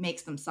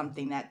makes them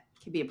something that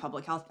could be a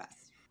public health pest.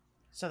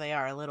 So they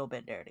are a little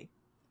bit dirty.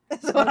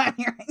 That's what I'm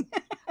hearing.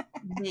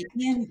 They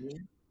can be.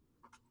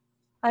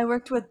 I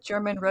worked with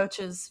German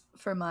roaches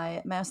for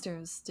my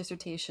master's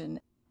dissertation.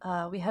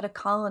 We had a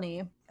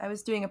colony. I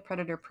was doing a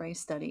predator-prey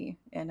study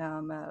and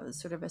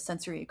sort of a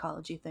sensory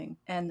ecology thing.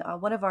 And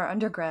one of our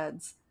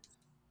undergrads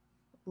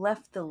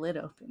left the lid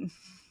open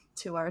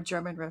to our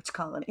German roach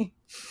colony.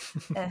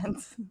 And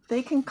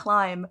they can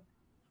climb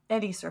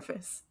any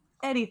surface,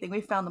 anything.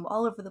 We found them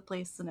all over the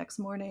place the next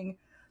morning.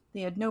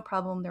 They had no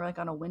problem. They're like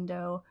on a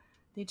window.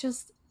 They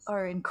just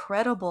are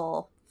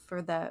incredible for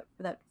that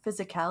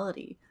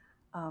physicality.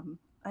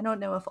 I don't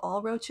know if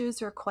all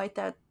roaches are quite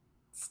that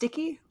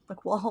sticky,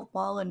 like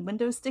wall and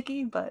window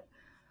sticky, but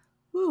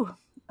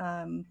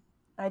I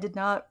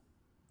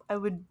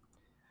would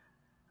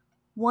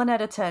 1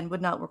 out of 10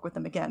 would not work with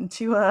them again.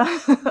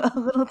 A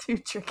little too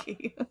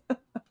tricky.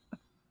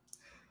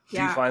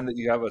 Do you find that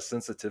you have a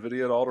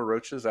sensitivity at all to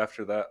roaches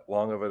after that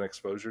long of an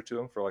exposure to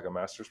them for like a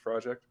master's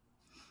project?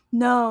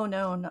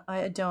 No,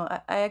 I don't.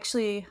 I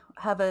actually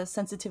have a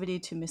sensitivity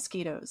to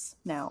mosquitoes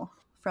now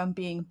from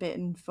being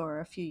bitten for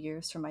a few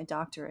years for my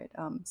doctorate,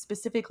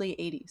 specifically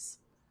Aedes.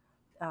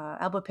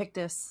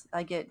 Albopictus,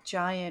 I get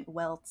giant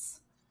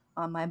welts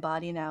on my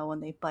body now when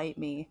they bite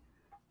me.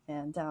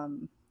 And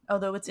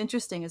although what's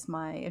interesting is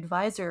my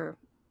advisor,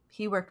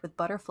 he worked with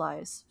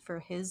butterflies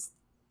for his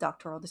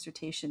doctoral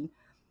dissertation,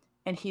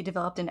 and he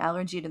developed an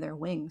allergy to their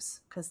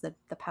wings because the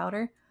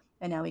powder,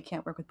 and now he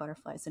can't work with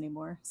butterflies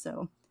anymore.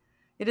 So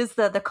it is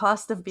the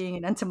cost of being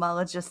an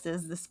entomologist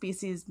is the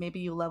species maybe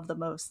you love the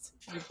most.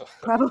 You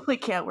probably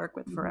can't work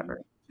with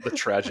forever. The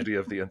tragedy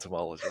of the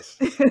entomologist.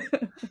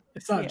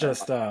 It's not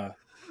just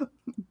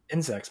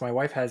insects. My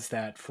wife has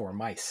that for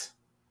mice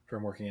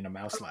from working in a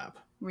mouse lab.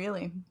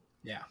 Really?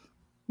 Yeah.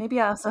 Maybe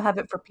I also have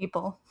it for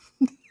people.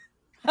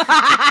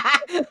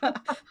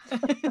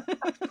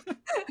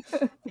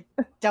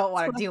 Don't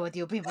want to deal with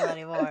you people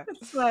anymore.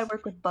 That's why I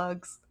work with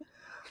bugs.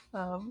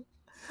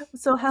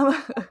 So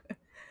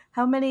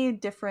how many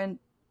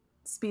different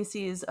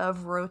species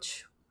of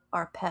roach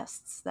are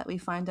pests that we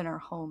find in our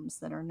homes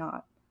that are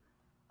not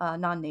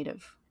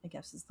non-native, I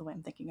guess is the way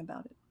I'm thinking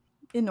about it,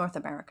 in North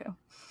America?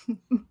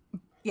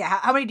 Yeah,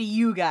 how many do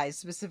you guys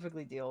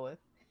specifically deal with?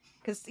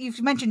 Because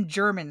you've mentioned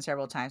German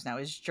several times now.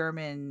 Is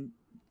German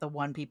the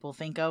one people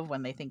think of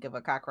when they think of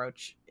a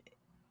cockroach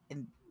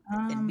in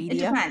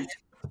media? It depends.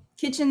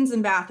 Kitchens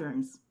and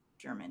bathrooms,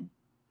 German.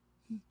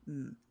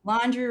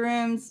 Laundry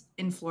rooms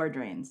and floor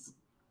drains,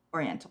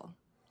 Oriental.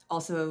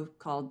 Also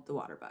called the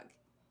water bug.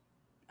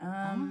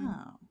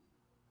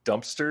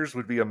 Dumpsters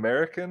would be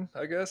American,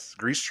 I guess.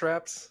 Grease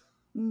traps.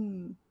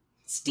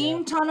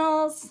 Steam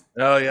tunnels.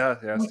 Oh, yeah.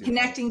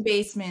 Connecting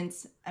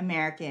basements,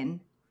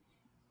 American.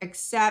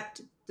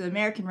 Except the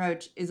American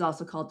roach is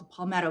also called the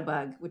palmetto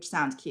bug, which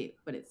sounds cute,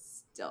 but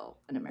it's still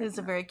an American It's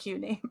a very cute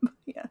name.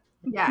 Yeah.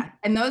 Yeah.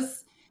 And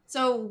those,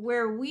 So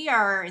where we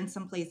are in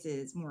some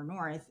places more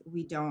north,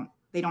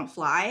 they don't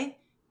fly,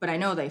 but I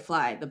know they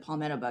fly. The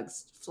palmetto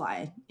bugs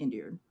fly into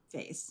your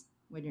face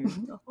when you're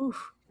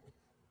Oof.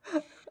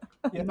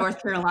 Yeah.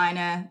 North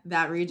Carolina,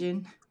 that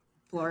region,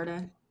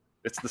 Florida.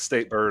 It's the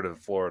state bird of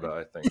Florida,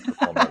 I think. The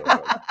palmetto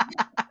bug.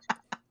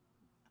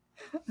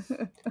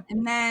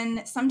 And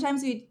then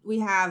sometimes we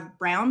have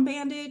brown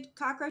banded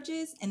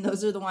cockroaches, and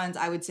those are the ones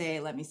I would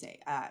say,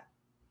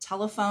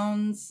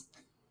 telephones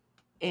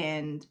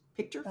and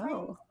picture frames.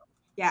 Oh.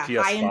 Yeah,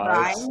 PS5s. high and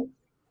dry.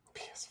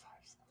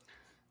 PS5s.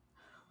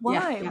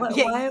 Why? Yeah.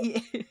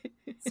 Why?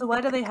 So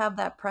why do they have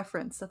that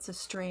preference? That's a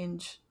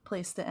strange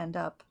place to end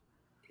up.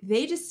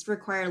 They just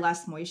require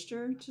less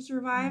moisture to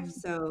survive. Mm.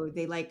 So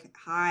they like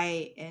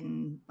high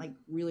and like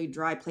really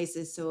dry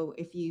places. So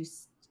if you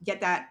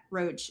get that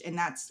roach and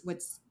that's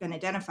what's been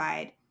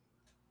identified,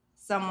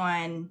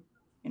 someone,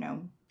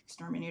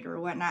 exterminator or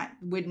whatnot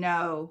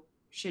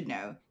should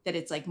know that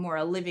it's like more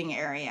a living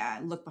area,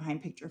 look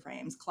behind picture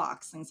frames,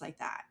 clocks, things like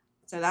that.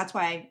 So that's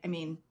why,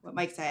 what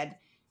Mike said,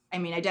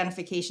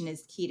 identification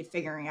is key to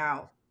figuring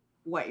out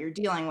what you're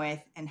dealing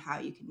with and how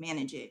you can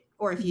manage it,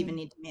 or if you even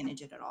need to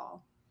manage it at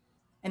all.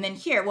 And then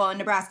here, in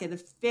Nebraska, the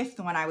fifth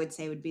one I would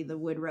say would be the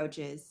wood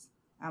roaches.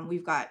 I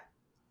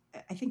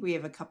think we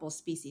have a couple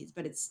species,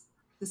 but it's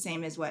the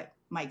same as what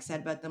Mike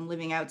said about them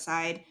living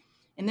outside.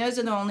 And those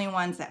are the only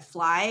ones that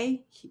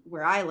fly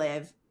where I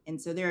live. And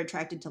so they're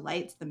attracted to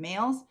lights, the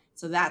males.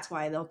 So that's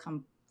why they'll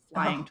come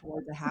flying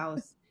toward the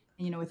house.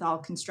 And, with all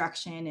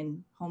construction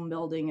and home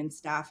building and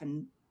stuff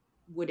and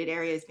wooded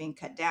areas being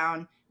cut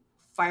down,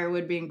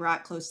 firewood being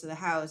brought close to the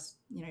house,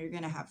 you're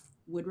going to have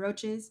wood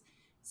roaches.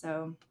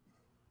 So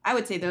I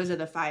would say those are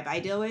the 5 I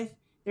deal with.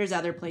 There's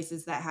other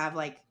places that have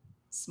like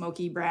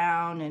smoky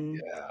brown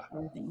and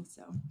everything.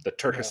 So the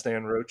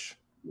Turkestan roach.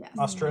 Yes.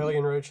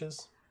 Australian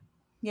roaches.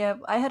 Yeah,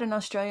 I had an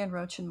Australian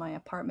roach in my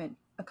apartment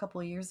a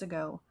couple of years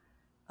ago.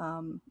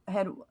 I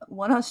had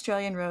 1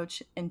 Australian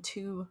roach and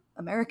 2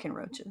 American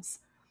roaches,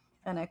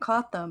 and I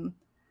caught them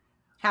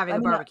Having a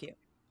barbecue.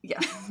 Yeah,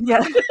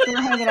 they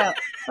were hanging out.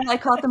 And I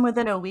caught them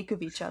within a week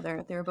of each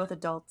other. They were both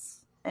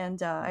adults,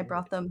 and I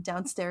brought them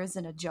downstairs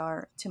in a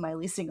jar to my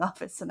leasing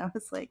office, and I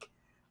was like,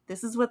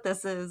 "This is what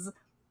this is.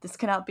 This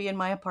cannot be in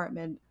my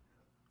apartment.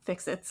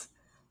 Fix it."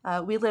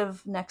 We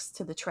live next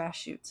to the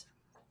trash chute,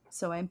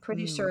 so I'm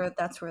pretty sure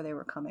that's where they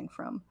were coming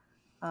from.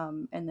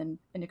 And then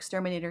an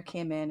exterminator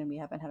came in, and we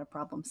haven't had a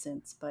problem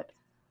since. But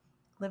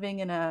living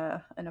in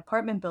an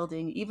apartment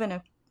building, even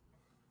a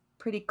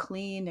pretty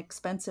clean,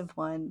 expensive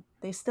one,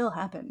 they still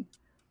happen.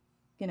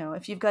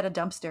 If you've got a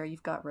dumpster,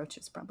 you've got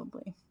roaches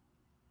probably,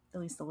 at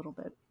least a little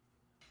bit.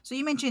 So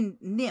you mentioned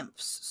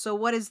nymphs. So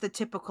what is the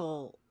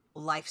typical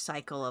life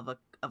cycle of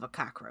a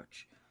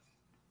cockroach?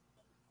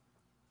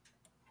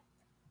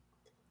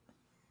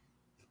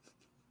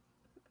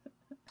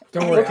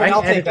 Don't worry, Okay,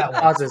 I'll take that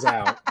one. pauses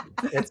out.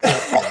 It's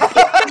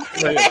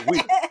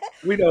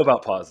we know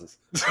about pauses.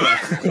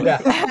 Yeah.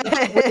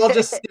 We'll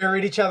just stare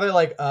at each other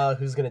like,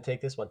 who's going to take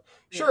this one?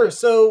 Sure.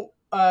 So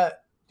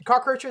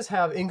cockroaches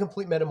have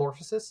incomplete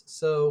metamorphosis.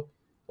 So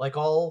like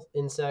all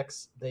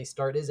insects, they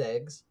start as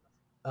eggs.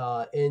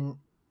 And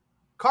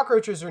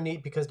cockroaches are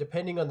neat because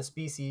depending on the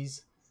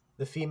species,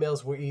 the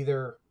females will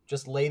either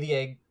just lay the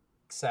egg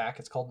sac.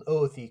 It's called an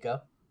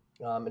ootheca.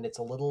 And it's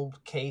a little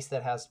case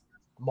that has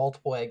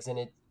multiple eggs in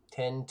it,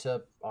 10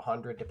 to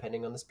 100,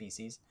 depending on the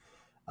species.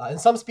 And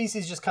some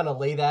species just kind of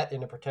lay that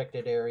in a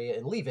protected area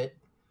and leave it.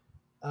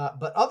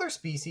 But other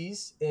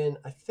species, and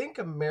I think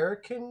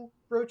American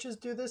roaches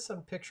do this.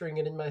 I'm picturing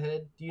it in my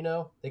head. Do you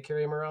know? They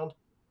carry them around?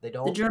 They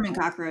don't? The German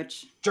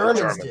cockroach.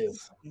 Germans do.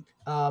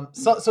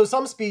 So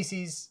some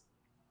species,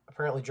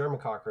 apparently German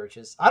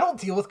cockroaches. I don't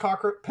deal with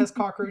pest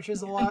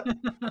cockroaches a lot.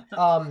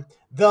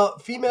 The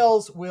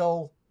females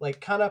will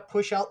like kind of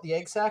push out the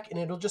egg sac, and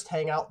it'll just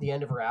hang out the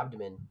end of her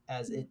abdomen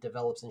as it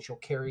develops, and she'll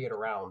carry it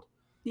around.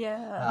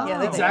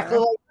 Yeah, exactly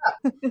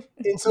like that.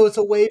 And so it's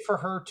a way for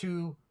her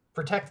to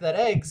protect that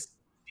eggs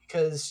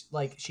because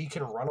like she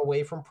can run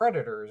away from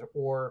predators,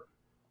 or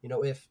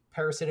if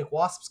parasitic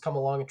wasps come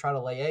along and try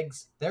to lay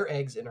eggs, their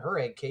eggs in her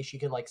egg case, she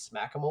can like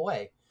smack them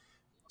away.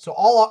 So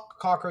all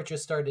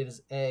cockroaches started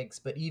as eggs,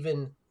 but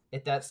even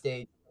at that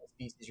stage,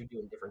 species are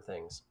doing different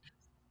things.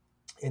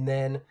 And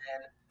then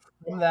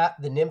from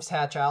that, the nymphs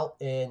hatch out,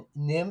 and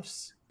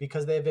nymphs,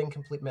 because they have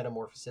incomplete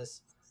metamorphosis,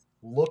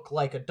 look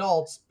like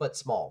adults but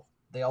small.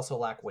 They also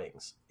lack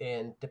wings,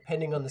 and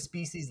depending on the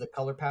species, the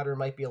color pattern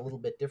might be a little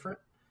bit different.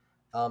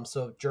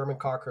 So German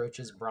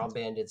cockroaches, brown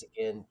bandits,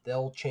 again,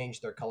 they'll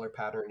change their color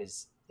pattern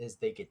as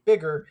they get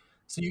bigger.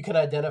 So you can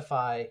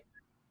identify,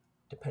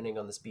 depending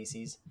on the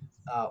species,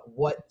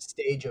 what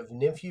stage of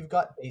nymph you've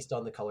got based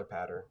on the color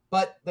pattern.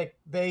 But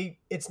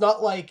it's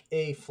not like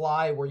a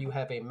fly where you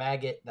have a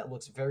maggot that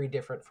looks very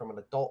different from an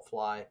adult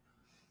fly.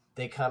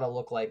 They kind of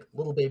look like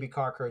little baby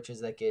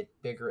cockroaches that get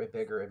bigger and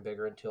bigger and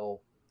bigger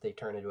until they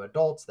turn into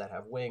adults that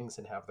have wings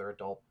and have their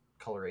adult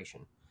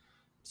coloration.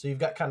 So you've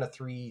got kind of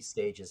 3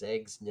 stages: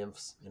 eggs,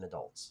 nymphs, and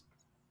adults.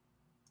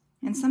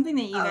 And something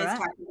that you guys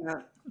talked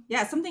about.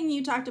 Yeah, something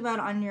you talked about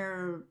on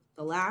your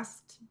the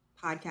last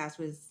podcast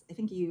was, I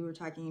think you were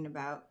talking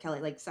about, Kelly,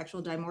 like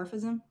sexual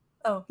dimorphism.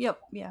 Oh, yep.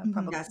 Yeah,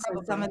 probably. Yeah,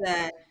 so some of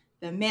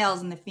the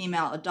males and the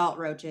female adult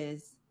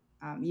roaches,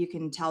 you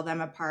can tell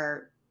them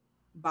apart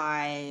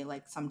by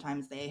like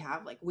sometimes they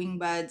have like wing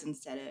buds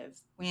instead of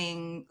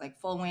like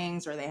full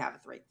wings, or they have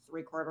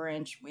three-quarter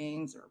inch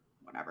wings or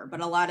whatever.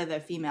 But a lot of the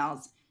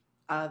females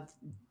of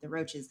the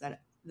roaches that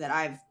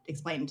I've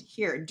explained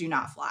here do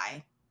not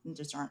fly and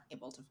just aren't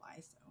able to fly.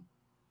 So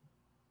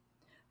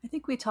I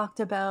think we talked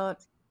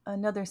about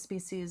another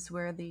species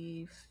where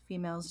the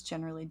females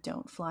generally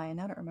don't fly,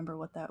 and I don't remember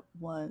what that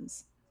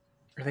was.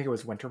 I think it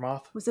was winter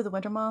moth. Was it the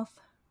winter moth?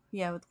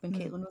 Yeah, when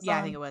Caitlin was Yeah, on?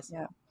 I think it was.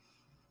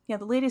 Yeah,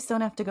 the ladies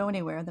don't have to go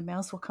anywhere. The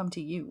males will come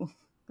to you.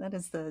 That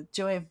is the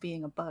joy of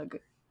being a bug.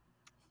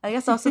 I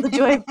guess also the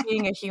joy of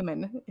being a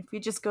human. If you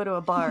just go to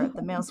a bar,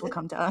 the males will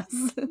come to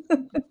us.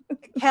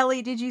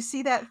 Kelly, did you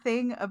see that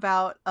thing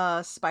about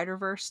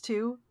Spider-Verse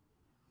 2?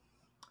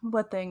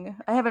 What thing?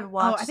 I haven't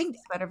watched I think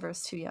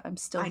Spider-Verse 2 yet. I'm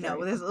still I know.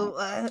 very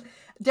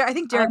I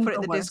think Derek I'm put it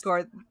in the the worst.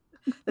 Discord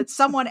that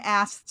someone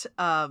asked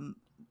Lord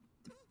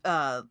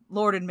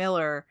and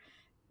Miller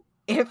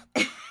if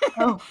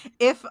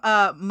if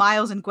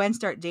Miles and Gwen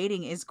start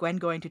dating, is Gwen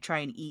going to try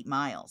and eat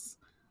Miles?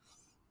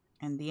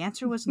 And the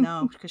answer was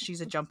no, because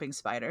she's a jumping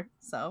spider.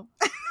 So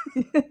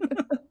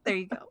there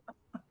you go.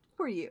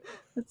 For you.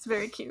 It's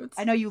very cute.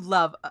 I know you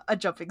love a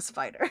jumping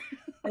spider.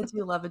 I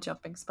do love a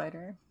jumping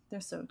spider.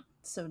 They're so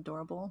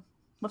adorable.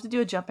 We'll have to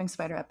do a jumping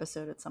spider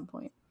episode at some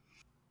point.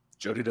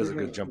 Jody does a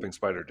good jumping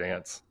spider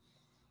dance.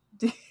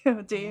 Do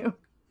you?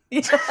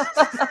 Yeah,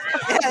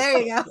 there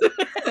you go.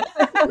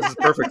 This is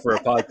perfect for a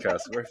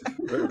podcast.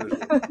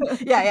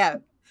 Yeah.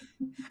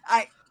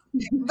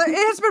 But it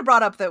has been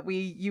brought up that we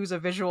use a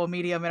visual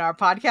medium in our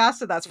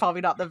podcast, and that's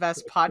probably not the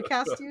best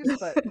podcast use,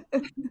 but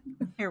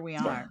here we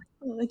are.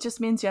 Well, it just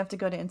means you have to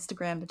go to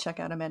Instagram to check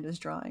out Amanda's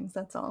drawings.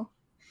 That's all,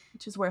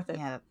 which is worth it.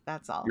 Yeah,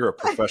 that's all. You're a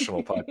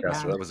professional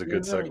podcaster. That was a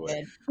good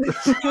segue.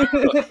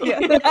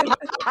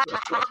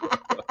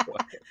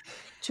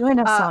 Join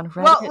us on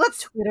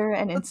Reddit, Twitter,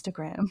 and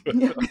Instagram.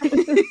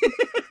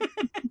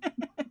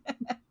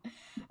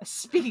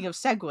 Speaking of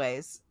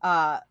segues,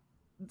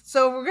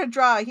 so we're going to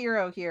draw a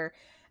hero here.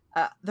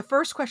 The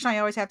first question I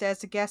always have to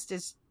ask a guest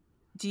is,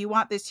 do you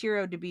want this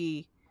hero to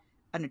be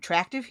an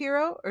attractive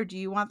hero, or do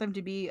you want them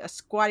to be a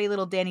squatty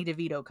little Danny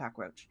DeVito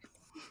cockroach?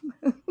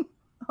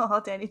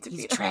 Oh, Danny DeVito.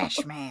 He's a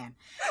trash man.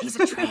 He's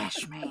a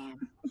trash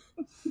man.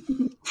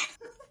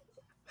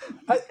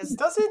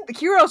 The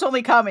heroes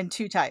only come in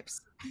two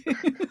types.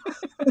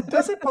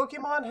 Doesn't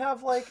Pokemon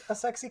have like a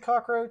sexy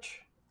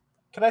cockroach?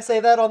 Can I say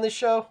that on this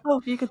show?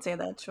 Oh, you could say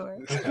that, sure.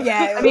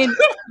 Yeah, I mean,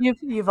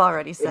 you've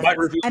already said it. Might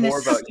reveal more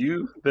about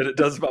you than it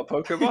does about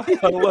Pokemon. I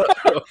don't know.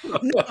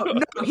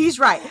 No, he's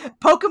right.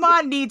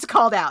 Pokemon needs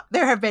called out.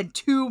 There have been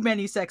too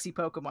many sexy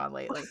Pokemon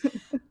lately.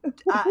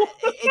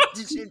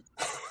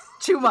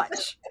 Too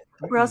much.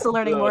 We're also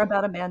learning more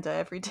about Amanda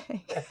every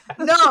day.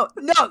 No.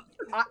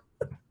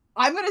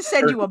 I'm going to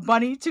send you a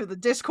bunny to the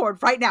Discord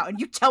right now, and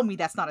you tell me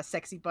that's not a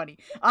sexy bunny.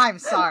 I'm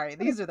sorry.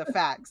 These are the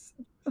facts.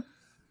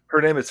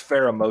 Her name is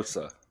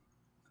Pheromosa.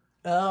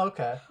 Oh,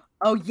 okay.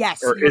 Oh,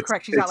 yes. You're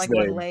correct. She's got like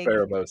one leg.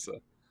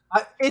 Pheromosa.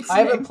 I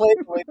haven't played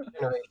the latest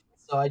generation,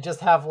 so I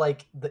just have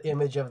like the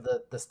image of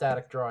the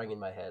static drawing in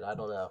my head. I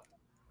don't know.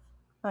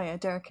 Oh, yeah.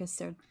 Derek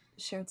has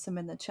shared some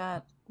in the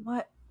chat.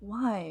 What?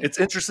 Why? It's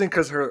interesting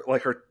because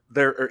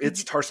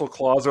its tarsal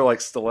claws are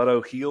like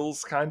stiletto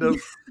heels, kind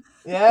of.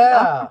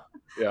 Yeah.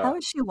 Yeah. How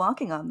is she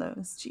walking on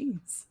those?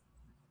 Jeez.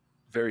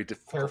 Very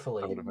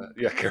carefully. I would imagine.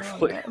 Yeah,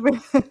 carefully.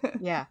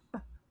 Yeah.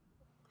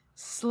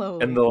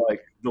 Slowly. And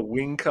the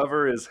wing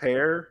cover is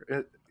hair,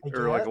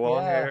 or like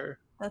long hair.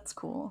 That's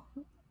cool.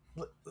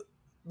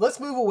 Let's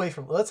move away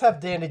from. Let's have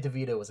Danny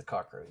DeVito as a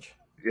cockroach.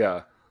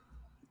 Yeah.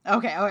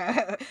 Okay.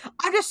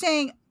 I'm just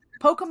saying,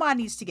 Pokemon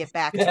needs to get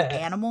back to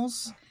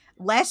animals,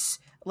 less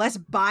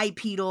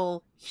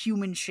bipedal,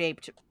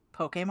 human-shaped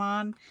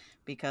Pokemon.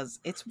 Because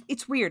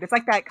it's weird. It's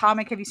like that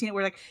comic. Have you seen it?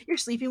 Where like you're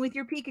sleeping with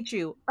your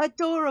Pikachu,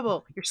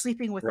 adorable. You're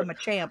sleeping with a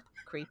Machamp,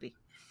 creepy.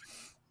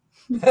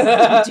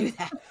 Don't do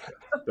that.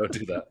 Don't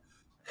do that.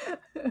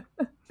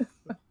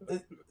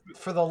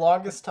 For the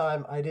longest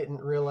time, I didn't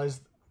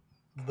realize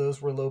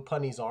those were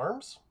Lopunny's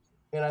arms,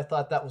 and I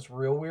thought that was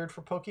real weird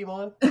for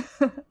Pokemon.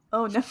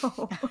 Oh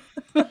no!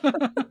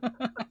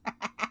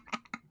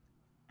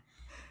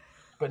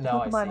 But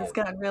now Pokemon has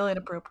gotten real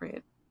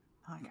inappropriate.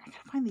 Oh, I gotta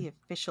find the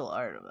official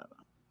art of it.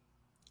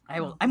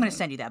 I'm going to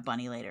send you that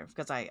bunny later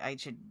because I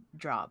should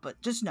draw.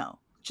 But just know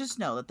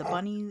that the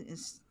bunny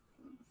is.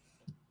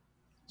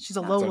 She's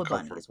a Lola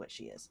bunny, is what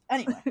she is.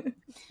 Anyway,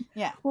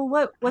 yeah. Well,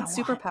 what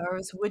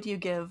superpowers would you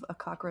give a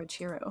cockroach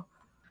hero?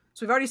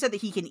 So we've already said that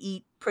he can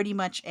eat pretty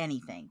much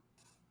anything.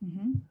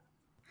 Mm-hmm.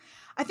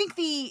 I think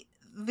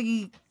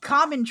the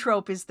common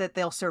trope is that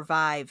they'll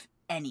survive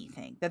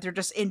anything, that they're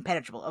just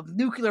impenetrable. A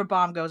nuclear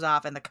bomb goes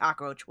off and the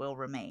cockroach will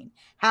remain.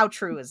 How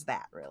true is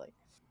that, really?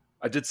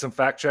 I did some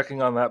fact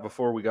checking on that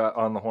before we got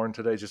on the horn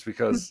today, just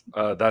because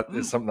that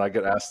is something I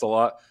get asked a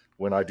lot.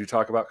 when I do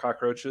talk about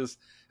cockroaches.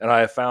 And I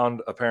have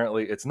found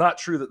apparently it's not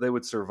true that they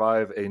would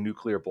survive a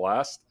nuclear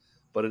blast,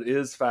 but it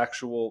is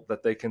factual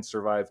that they can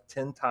survive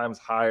 10 times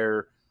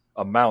higher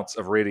amounts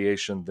of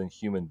radiation than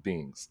human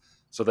beings.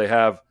 So they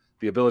have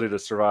the ability to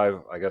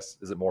survive, I guess,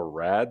 is it more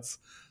rads?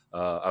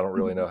 I don't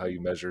really know how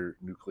you measure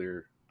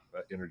nuclear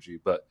energy,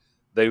 but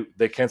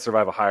they can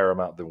survive a higher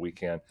amount than we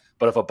can.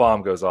 But if a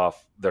bomb goes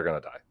off, they're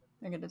going to die.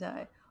 They're going to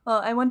die.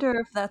 Well, I wonder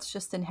if that's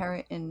just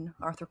inherent in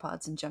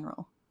arthropods in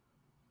general.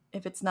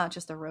 If it's not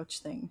just a roach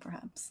thing,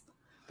 perhaps.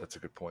 That's a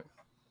good point.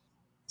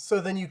 So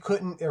then you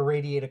couldn't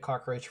irradiate a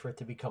cockroach for it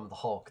to become the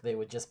Hulk. They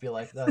would just be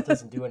like, that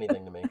doesn't do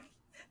anything to me.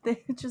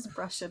 They just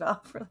brush it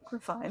off. We're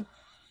fine.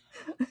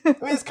 I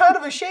mean, it's kind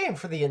of a shame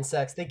for the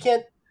insects. They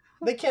can't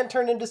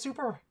turn into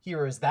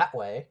superheroes that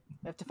way.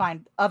 We have to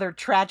find other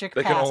tragic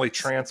They pasts. can only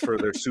transfer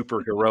their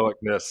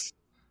superheroicness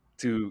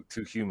to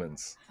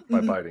humans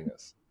by biting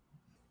us.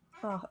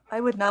 Oh, I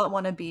would not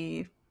want to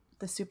be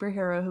the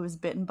superhero who is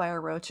bitten by a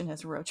roach and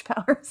has roach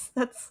powers.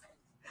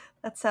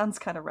 That sounds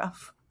kind of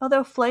rough.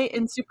 Although flight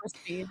and super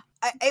speed.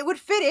 It would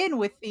fit in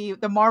with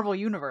the Marvel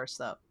universe,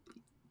 though.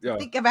 Yeah.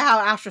 Think about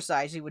how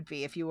ostracized you would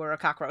be if you were a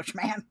cockroach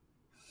man.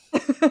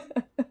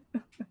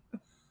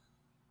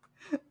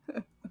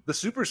 The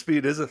super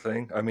speed is a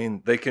thing. I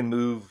mean, they can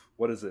move,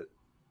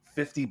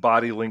 50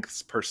 body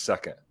lengths per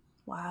second.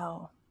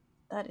 Wow.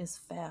 That is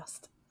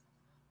fast.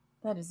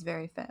 That is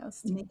very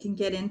fast. And they can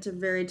get into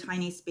very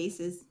tiny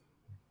spaces.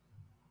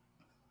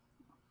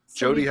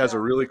 Jody has a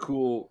really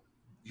cool,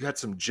 you had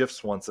some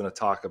GIFs once in a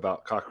talk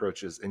about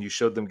cockroaches, and you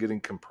showed them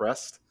getting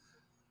compressed.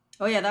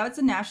 Oh yeah, that was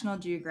a National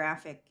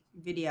Geographic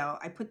video.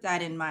 I put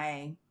that in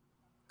my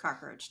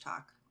cockroach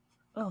talk.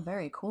 Oh,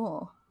 very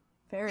cool.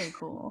 Very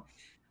cool.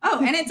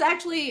 Oh, and it's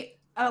actually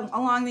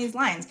along these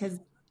lines because,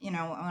 when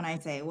I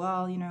say,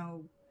 well,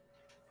 you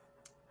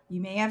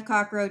may have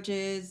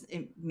cockroaches,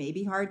 it may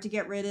be hard to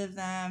get rid of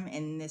them,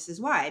 and this is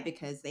why,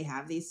 because they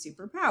have these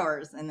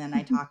superpowers. And then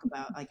I talk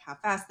about like how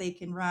fast they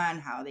can run,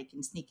 how they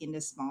can sneak into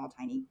small,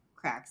 tiny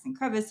cracks and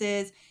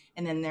crevices.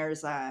 And then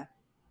there's the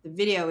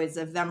video is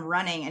of them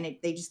running, and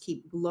they just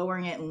keep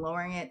lowering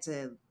it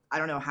to I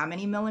don't know how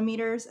many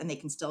millimeters, and they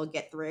can still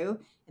get through.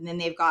 And then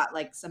they've got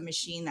like some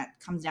machine that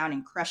comes down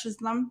and crushes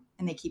them,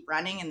 and they keep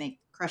running, and they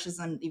crushes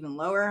them even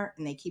lower,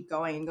 and they keep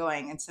going and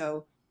going. And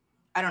so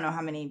I don't know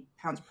how many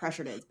pounds of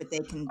pressure it is, but they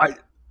can.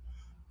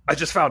 I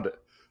just found it,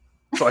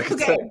 so I can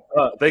say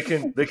they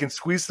can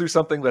squeeze through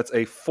something that's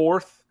a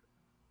fourth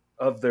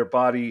of their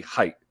body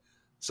height.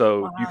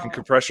 So you can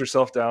compress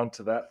yourself down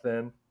to that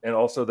thin, and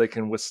also they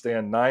can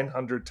withstand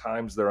 900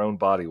 times their own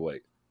body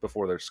weight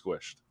before they're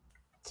squished.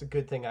 It's a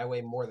good thing I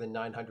weigh more than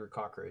 900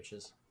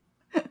 cockroaches.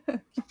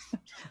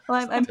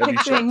 Well, I'm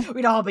picturing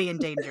We'd all be in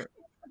danger.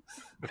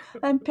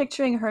 I'm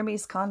picturing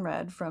Hermes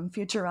Conrad from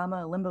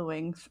Futurama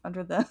Limbo-wing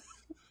under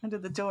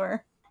the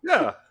door.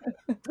 Yeah,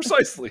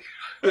 precisely.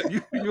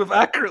 You have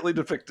accurately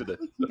depicted it.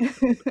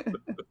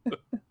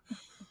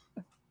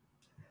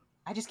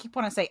 I just keep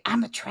wanting to say,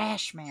 I'm a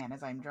trash man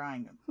as I'm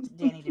drawing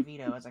Danny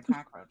DeVito as a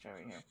cockroach over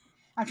here.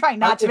 I'm trying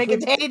not to make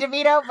it Danny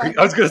DeVito, but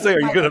I was going to say, are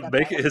you going to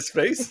make it his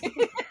face?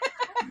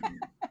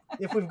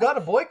 If we've got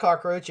a boy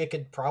cockroach, it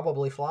could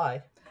probably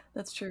fly.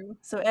 That's true.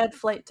 So add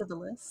flight to the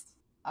list.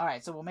 All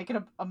right, so we'll make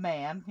it a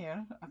man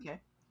here.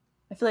 Okay.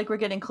 I feel like we're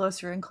getting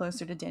closer and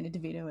closer to Danny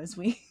DeVito as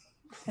we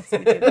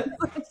do this.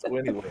 So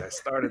anyway, I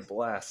started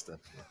blasting.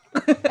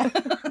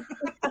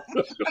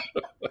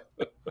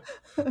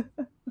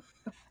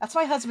 That's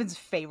my husband's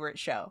favorite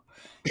show.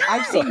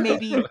 I've seen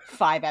maybe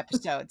 5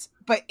 episodes,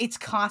 but it's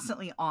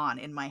constantly on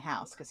in my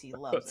house because he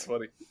loves That's it.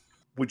 funny.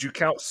 Would you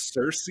count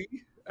Cersei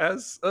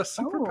as a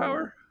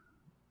superpower?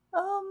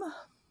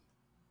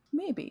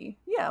 Maybe.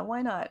 Yeah,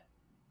 why not?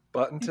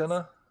 Butt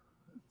antenna?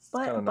 It's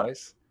kind of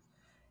nice.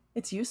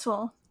 It's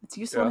useful. It's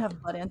useful to have a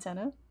butt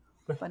antenna.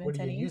 What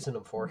are you using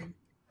them for?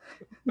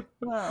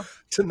 Well,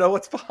 To know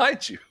what's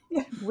behind you.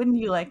 wouldn't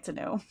you like to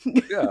know?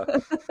 Yeah.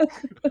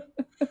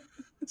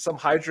 Some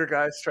Hydra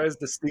guys tries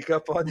to sneak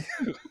up on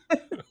you.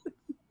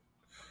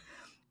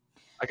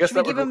 I guess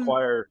that would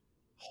require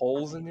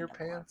holes in your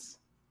pants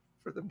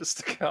for them to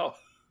stick out.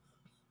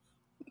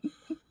 Do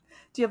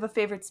you have a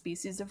favorite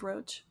species of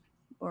roach?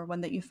 Or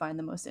one that you find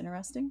the most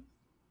interesting?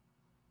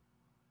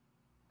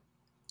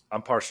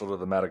 I'm partial to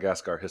the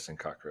Madagascar hissing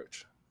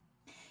cockroach.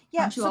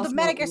 Yeah, Aren't you so the also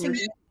Madagascar,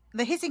 allergic?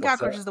 the hissing What's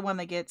cockroach that? is the one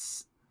that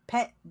gets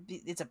pet.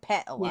 It's a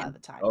pet a lot of the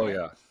time. Oh,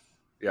 right?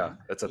 yeah.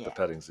 It's at the Yeah.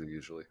 petting zoo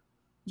usually.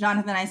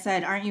 Jonathan, I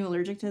said, aren't you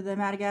allergic to the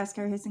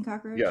Madagascar hissing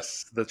cockroach?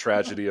 Yes, the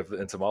tragedy of the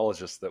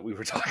entomologist that we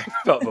were talking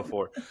about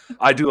before.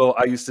 I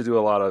used to do a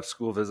lot of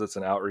school visits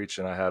and outreach,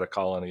 and I had a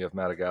colony of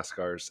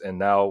Madagascars. And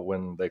now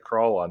when they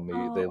crawl on me,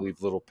 they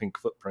leave little pink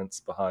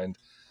footprints behind.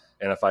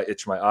 And if I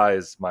itch my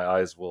eyes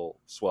will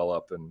swell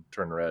up and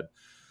turn red.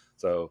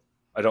 So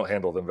I don't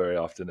handle them very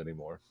often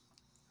anymore.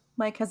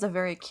 Mike has a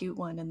very cute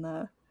one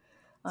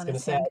on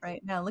his hand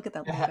right now. Look at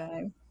that little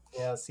guy.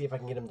 Yeah, see if I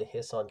can get him to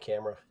hiss on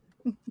camera.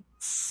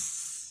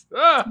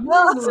 Ah!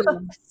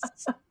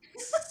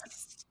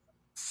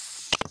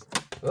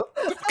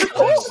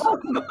 Oh.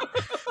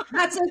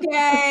 That's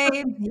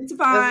okay. It's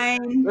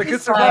fine. They can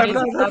It's survive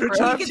fine. 900 It's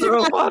times fine. their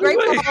own body Great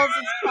weight. balls,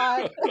 it's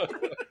fine.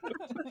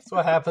 That's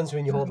what happens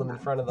when you hold them in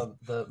front of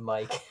the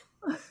mic.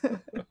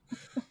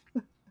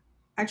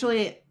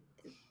 Actually,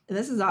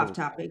 this is off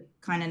topic,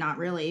 kind of not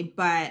really,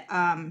 but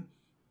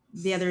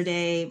the other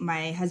day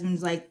my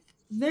husband's like,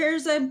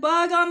 there's a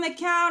bug on the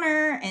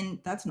counter, and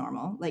that's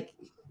normal. Like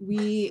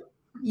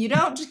you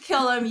don't just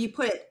kill them, you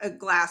put a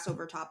glass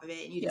over top of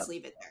it and you just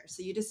leave it there.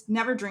 So you just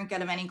never drink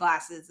out of any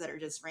glasses that are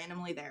just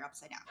randomly there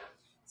upside down.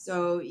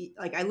 So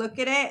like I look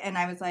at it and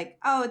I was like,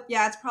 oh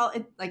yeah, it's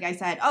probably, like I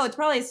said, oh, it's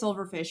probably a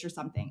silverfish or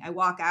something. I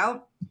walk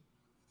out,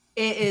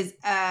 it is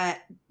a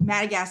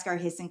Madagascar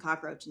hissing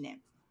cockroach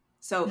nymph.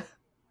 So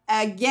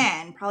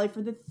again, probably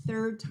for the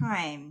third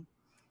time,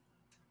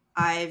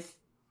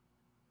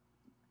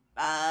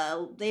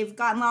 they've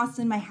gotten lost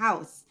in my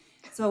house.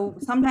 So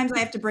sometimes I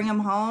have to bring them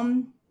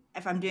home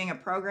if I'm doing a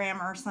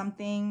program or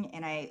something,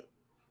 and I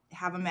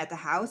have them at the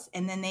house,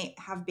 and then they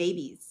have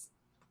babies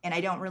and I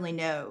don't really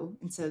know.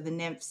 And so the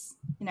nymphs,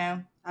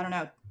 I don't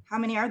know. How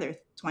many are there?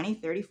 20,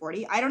 30,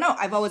 40? I don't know.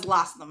 I've always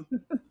lost them.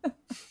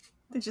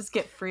 They just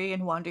get free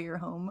and wander your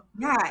home.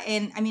 Yeah.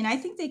 And I mean, I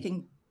think they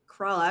can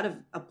crawl out of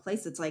a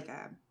place that's like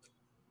at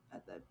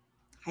the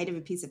height of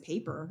a piece of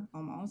paper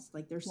almost.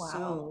 Like they're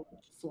so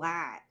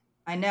flat.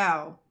 I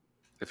know.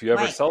 If you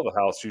ever sell the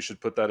house, you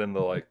should put that in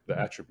the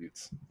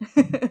attributes.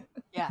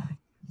 Yeah.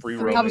 Free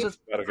Comes roaming with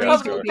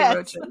Madagascar.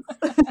 pets.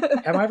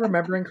 Am I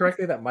remembering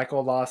correctly that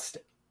Michael lost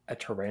a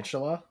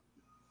tarantula?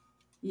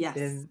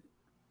 Yes.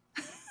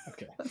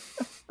 Okay.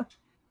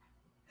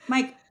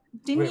 Mike,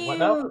 did you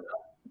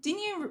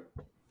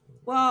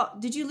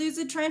lose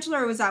a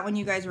tarantula, or was that when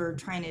you guys were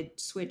trying to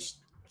switch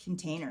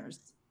containers?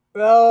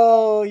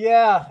 Oh,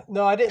 yeah.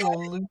 No, I didn't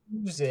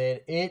lose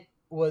it. It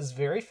was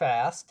very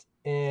fast,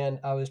 and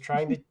I was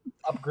trying to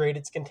upgrade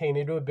its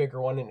container to a bigger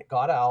one, and it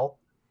got out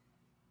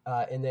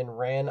and then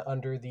ran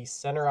under the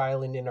center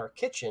island in our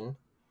kitchen.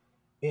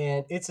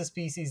 And it's a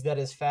species that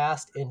is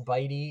fast and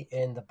bitey,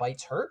 and the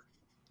bites hurt.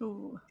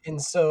 Ooh. And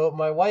so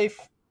my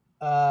wife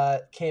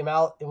came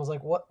out and was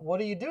like,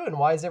 what are you doing?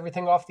 Why is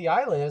everything off the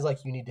island? I was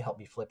like, you need to help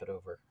me flip it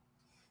over.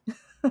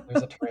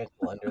 There's a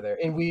tarantula under there.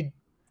 And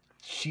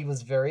she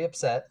was very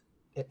upset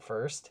at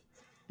first.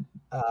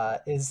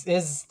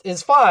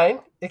 Is fine,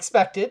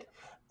 expected.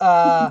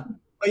 But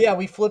yeah,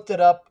 we flipped it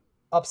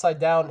upside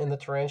down, and the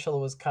tarantula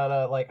was kind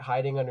of like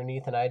hiding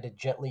underneath, and I had to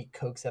gently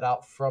coax it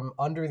out from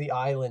under the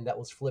island that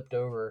was flipped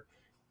over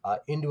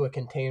into a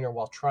container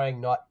while trying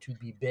not to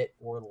be bit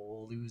or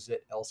lose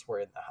it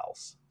elsewhere in the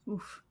house.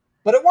 Oof.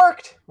 But it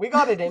worked. We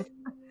got it in.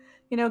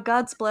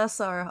 God's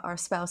bless our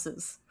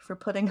spouses for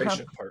putting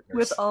Patient up partners.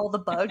 with all the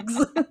bugs.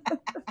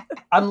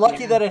 I'm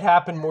lucky that it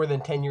happened more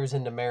than 10 years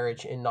into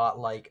marriage and not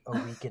like a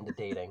week into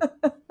dating.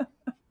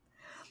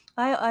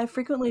 I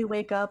frequently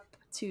wake up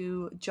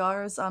to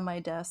jars on my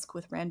desk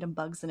with random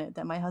bugs in it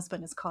that my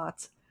husband has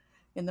caught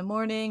in the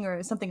morning,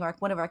 or something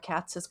like one of our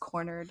cats is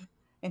cornered,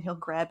 and he'll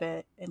grab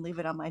it and leave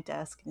it on my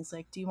desk. And he's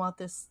like, do you want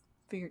this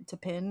to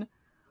pin?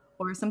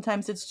 Or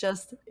sometimes it's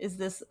just, is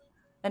this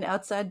an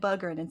outside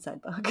bug or an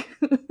inside bug?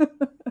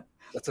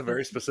 That's a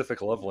very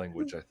specific love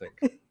language, I think.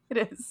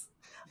 It is.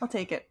 I'll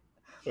take it.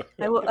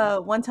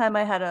 One time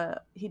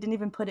he didn't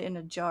even put it in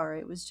a jar.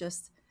 It was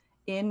just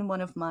in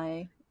one of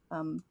my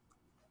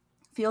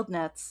field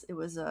nets. It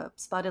was a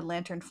spotted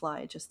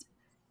lanternfly just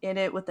in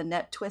it with the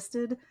net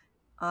twisted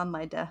on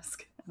my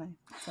desk. And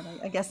I said,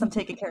 I guess I'm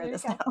taking care of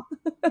this now.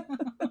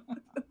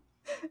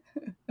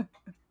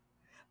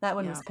 That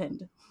one was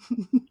pinned.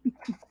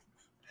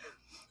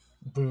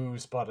 Boo,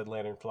 spotted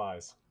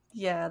lanternflies.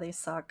 Yeah, they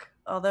suck.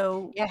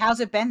 Although, Yeah, how's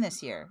it been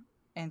this year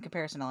in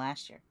comparison to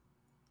last year?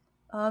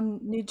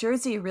 New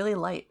Jersey really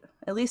light,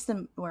 at least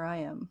where I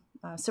am.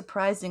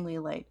 Surprisingly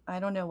light. I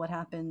don't know what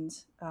happened.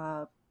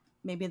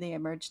 Maybe they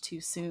emerged too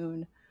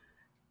soon,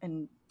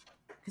 and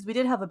because we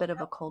did have a bit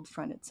of a cold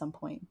front at some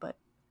point,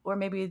 or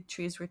maybe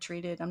trees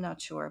retreated. I'm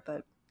not sure,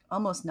 but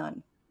almost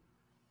none.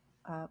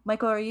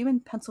 Michael, are you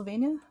in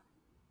Pennsylvania?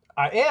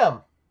 I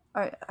am.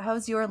 All right,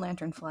 how's your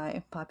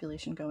lanternfly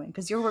population going?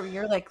 Because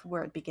you're like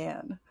where it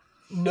began.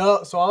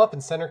 No, so I'm up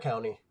in Center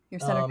County. You're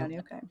Center County,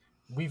 okay.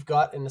 We've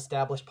got an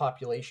established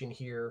population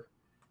here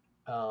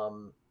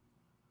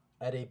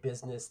at a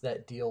business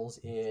that deals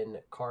in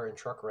car and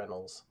truck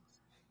rentals,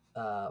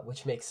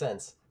 which makes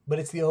sense. But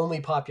it's the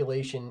only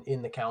population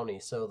in the county,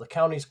 so the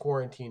county's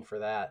quarantined for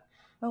that.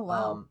 Oh,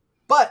 wow.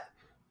 But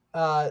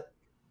I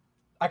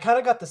kind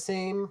of got the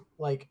same,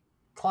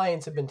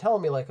 clients have been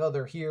telling me, oh,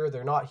 they're here,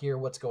 they're not here,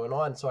 what's going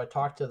on? So I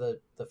talked to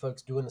the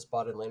folks doing the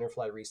spotted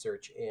lanternfly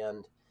research,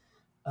 and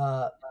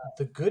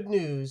the good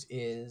news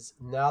is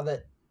now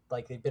that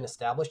they've been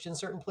established in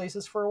certain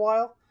places for a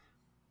while,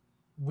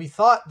 we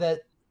thought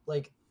that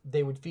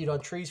they would feed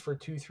on trees for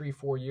 2, 3,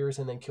 4 years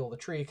and then kill the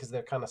tree because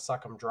they're kind of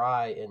suck them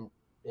dry,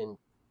 and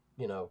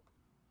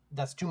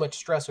that's too much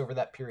stress over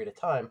that period of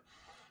time.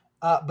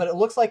 But it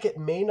looks like it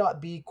may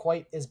not be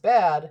quite as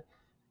bad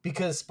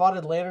because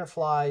spotted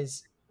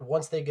lanternflies,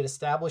 once they get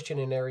established in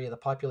an area, the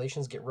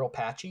populations get real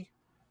patchy.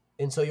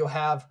 And so you'll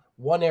have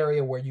one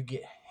area where you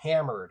get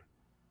hammered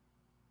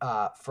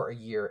for a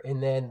year,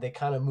 and then they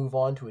kind of move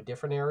on to a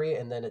different area,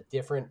 and then a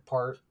different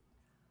part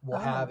will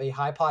have a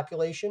high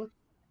population.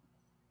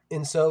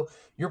 And so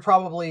you're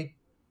probably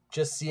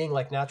just seeing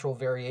like natural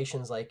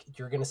variations, like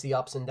you're going to see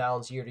ups and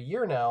downs year to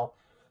year now.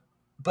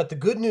 But the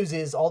good news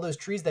is all those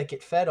trees that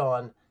get fed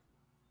on,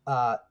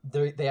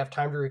 they have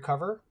time to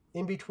recover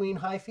in between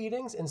high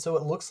feedings. And so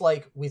it looks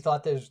like we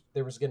thought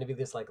there was going to be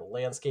this like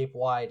landscape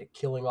wide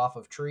killing off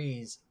of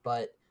trees,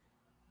 but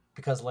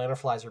because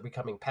lanternflies are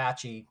becoming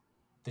patchy,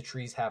 the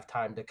trees have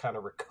time to kind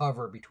of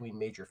recover between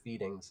major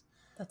feedings.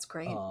 That's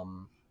great.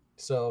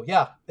 So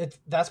yeah,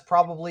 that's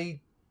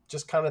probably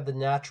just kind of the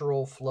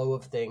natural flow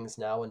of things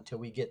now until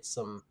we get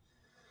some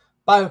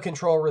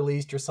biocontrol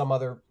released or some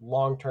other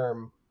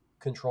long-term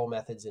control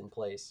methods in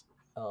place.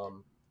 But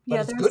yeah,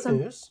 it's there's good some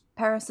news.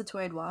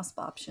 Parasitoid wasp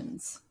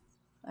options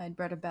I'd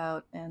read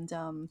about,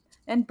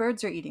 and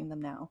birds are eating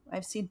them now.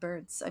 I've seen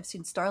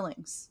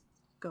starlings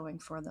going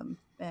for them,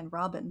 and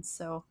robins.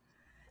 So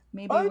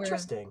maybe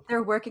interesting.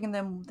 They're working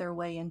their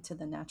way into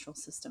the natural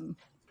system,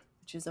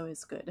 which is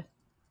always good.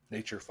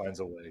 Nature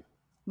finds a way.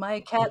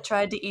 My cat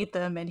tried to eat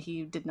them, and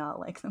he did not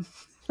like them.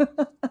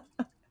 I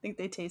think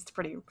they taste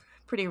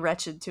pretty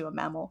wretched to a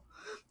mammal.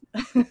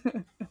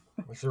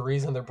 Which is the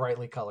reason they're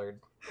brightly colored.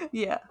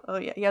 Yeah. Oh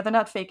yeah. Yeah. They're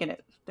not faking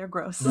it. They're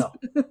gross. No.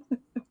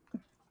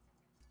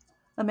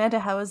 Amanda,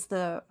 how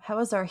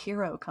is our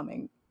hero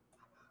coming?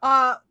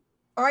 Right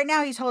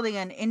now he's holding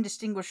an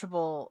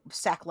indistinguishable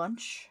sack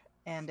lunch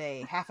and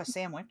a half a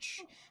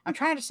sandwich. I'm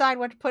trying to decide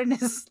what to put in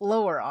his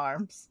lower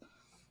arms.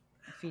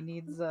 If he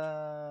needs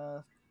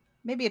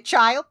maybe a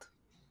child,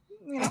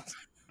 you know.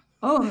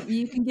 Oh,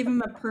 you can give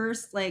him a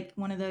purse, like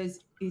one of those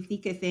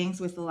Uthika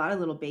things with a lot of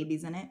little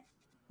babies in it.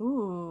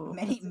 Ooh,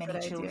 many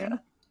children.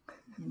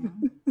 You know?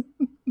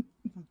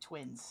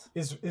 Twins.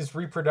 Is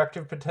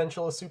reproductive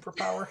potential a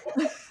superpower?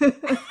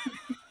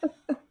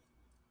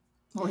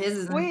 Well, his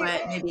isn't,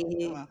 but maybe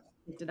he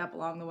picked it up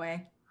along the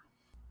way.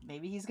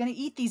 Maybe he's gonna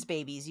eat these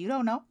babies. You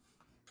don't know.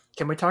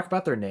 Can we talk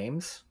about their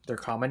names? Their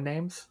common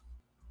names?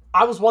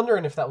 I was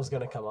wondering if that was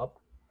going to come up.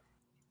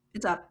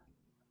 It's up.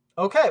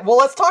 Okay, well,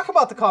 let's talk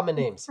about the common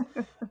names.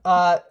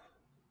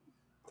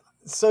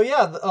 So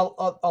yeah,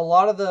 a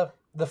lot of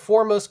the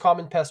four most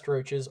common pest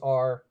roaches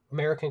are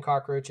American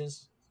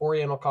cockroaches,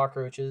 Oriental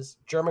cockroaches,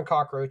 German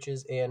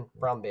cockroaches, and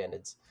brown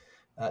bandeds.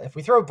 If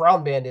we throw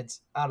brown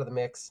bandeds out of the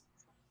mix,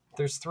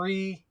 there's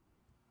 3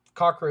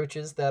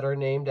 cockroaches that are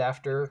named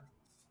after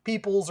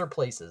peoples or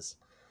places.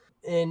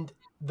 And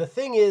the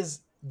thing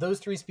is, those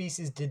 3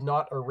 species did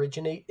not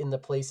originate in the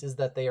places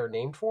that they are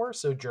named for.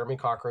 So German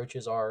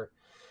cockroaches are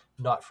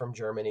not from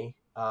Germany.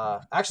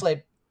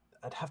 Actually,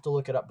 I'd have to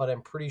look it up, but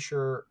I'm pretty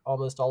sure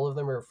almost all of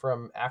them are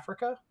from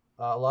Africa.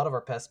 A lot of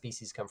our pest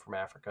species come from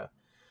Africa.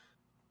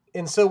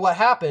 And so what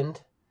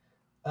happened,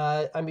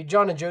 I mean,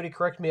 John and Jody,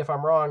 correct me if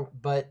I'm wrong,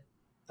 but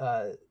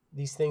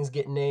these things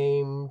get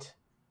named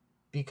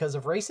because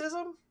of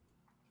racism,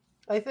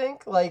 I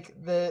think. Like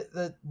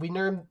we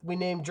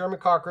named German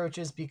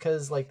cockroaches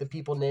because like the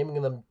people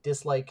naming them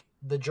dislike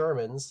the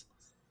Germans,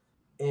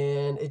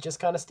 and it just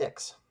kind of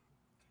sticks.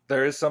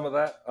 There is some of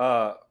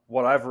that.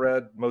 What I've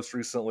read most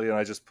recently, and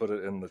I just put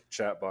it in the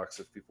chat box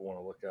if people want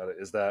to look at it,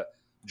 is that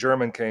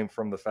German came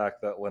from the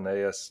fact that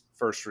Linnaeus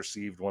first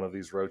received one of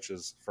these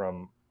roaches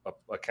from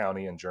a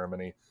county in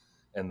Germany,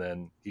 and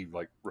then he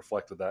like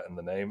reflected that in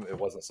the name. It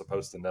wasn't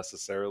supposed to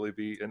necessarily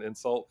be an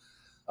insult,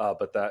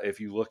 but that if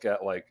you look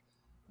at like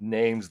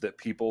names that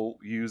people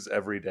use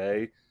every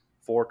day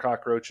for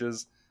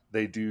cockroaches,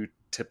 they do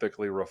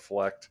typically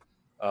reflect,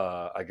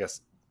 I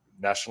guess,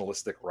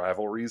 nationalistic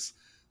rivalries.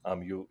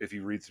 If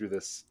you read through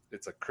this,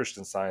 it's a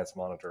Christian Science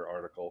Monitor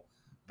article,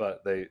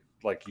 but they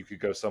like you could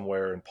go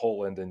somewhere in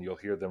Poland and you'll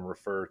hear them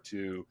refer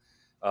to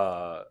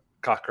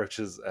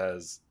cockroaches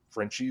as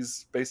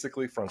Frenchies,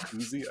 basically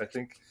Francuzi. I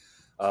think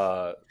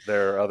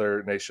there are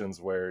other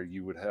nations where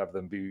you would have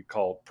them be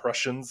called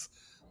Prussians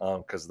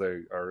because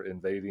they are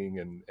invading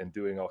and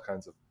doing all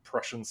kinds of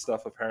Prussian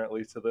stuff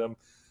apparently to them.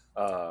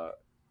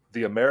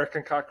 The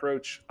American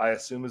cockroach, I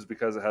assume, is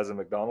because it has a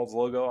McDonald's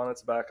logo on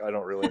its back. I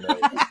don't really know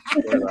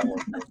where that one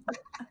came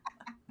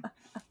from.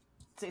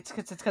 It's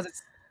because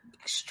it's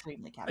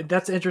extremely capital.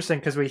 That's interesting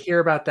because we hear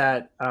about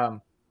that.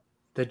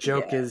 The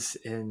joke is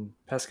in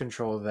pest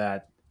control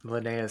that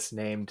Linnaeus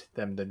named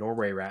them the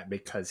Norway rat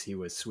because he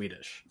was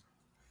Swedish.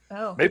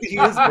 Oh, maybe he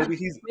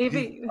is.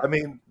 Maybe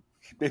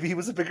maybe he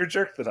was a bigger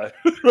jerk than I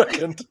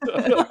reckoned.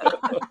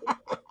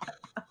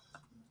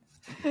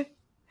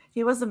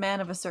 He was a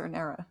man of a certain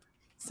era.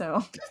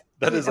 So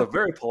that is a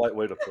very polite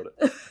way to put it.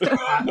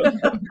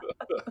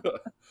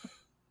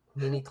 I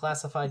mean, he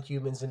classified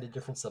humans into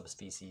different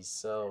subspecies,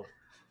 so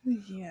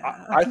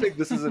yeah. I think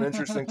this is an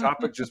interesting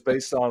topic just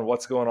based on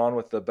what's going on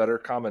with the Better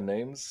Common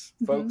Names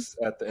folks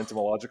at the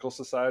Entomological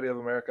Society of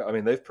America. I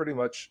mean, they've pretty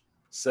much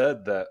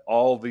said that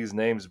all these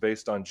names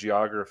based on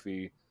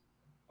geography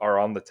are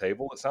on the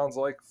table, it sounds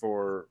like,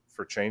 for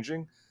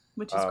changing.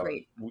 Which is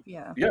great.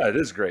 Yeah. Yeah, it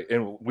is great.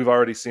 And we've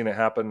already seen it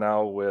happen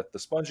now with the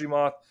spongy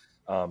moth.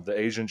 The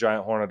Asian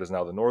giant hornet is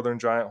now the northern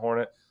giant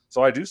hornet.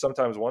 So I do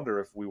sometimes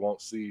wonder if we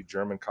won't see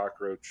German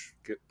cockroach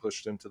get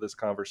pushed into this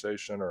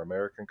conversation, or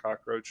American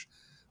cockroach.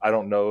 I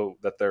don't know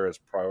that they're as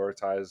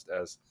prioritized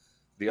as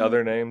the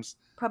other names.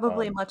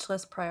 Probably much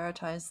less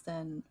prioritized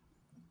than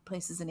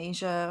places in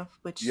Asia,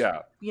 which,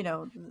 Yeah. you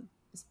know,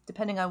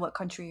 depending on what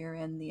country you're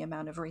in, the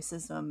amount of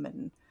racism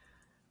and,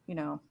 you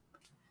know,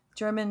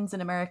 Germans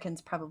and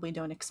Americans probably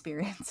don't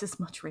experience as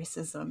much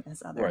racism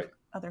as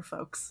other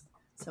folks.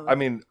 So I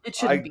mean, it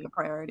shouldn't be a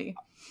priority.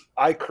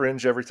 I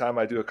cringe every time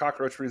I do a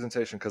cockroach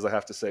presentation because I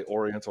have to say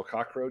Oriental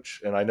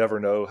cockroach, and I never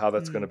know how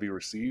that's going to be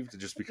received,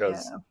 just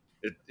because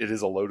it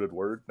is a loaded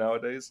word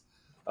nowadays.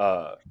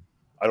 I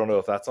don't know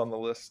if that's on the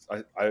list.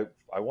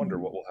 I wonder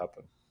what will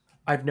happen.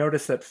 I've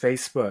noticed that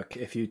Facebook,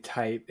 if you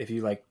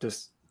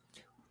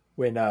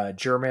when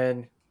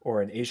German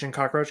or an Asian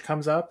cockroach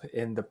comes up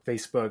in the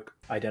Facebook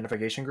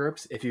identification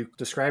groups, if you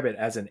describe it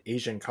as an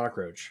Asian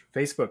cockroach,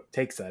 Facebook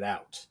takes that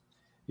out.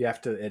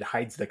 It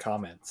hides the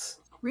comments.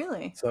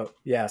 Really? So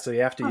you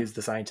have to use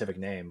the scientific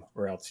name,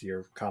 or else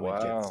your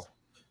comment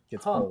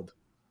gets pulled.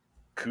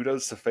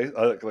 Kudos to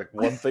Facebook. Like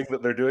one thing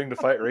that they're doing to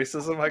fight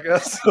racism, I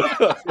guess.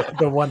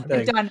 The one thing.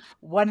 They've done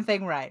one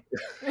thing right.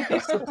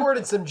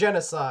 Supported some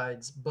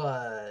genocides,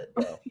 but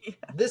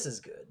this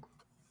is good.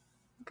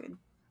 Good.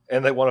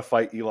 And they want to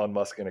fight Elon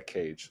Musk in a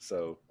cage.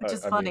 So which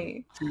is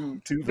funny.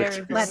 Mean, two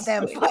Very victories. Let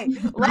them fight.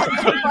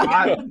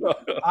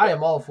 I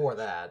am all for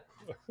that.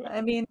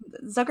 I mean,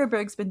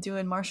 Zuckerberg's been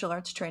doing martial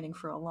arts training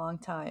for a long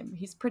time.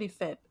 He's pretty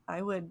fit.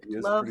 I would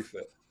love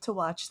to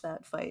watch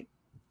that fight.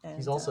 And,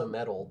 he's also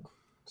metal.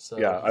 So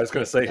yeah, I was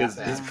going to say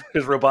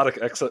his robotic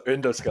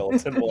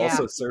endoskeleton will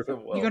also serve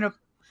him well. You're going to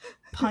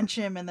punch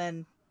him and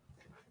then,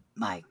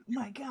 my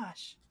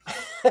gosh.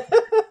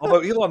 Although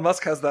Elon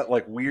Musk has that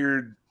like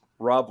weird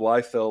Rob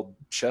Liefeld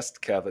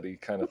chest cavity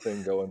kind of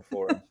thing going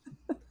for him.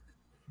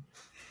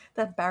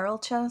 That barrel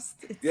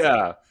chest.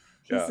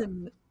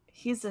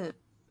 He's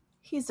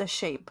a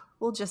shape.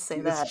 We'll just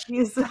say that.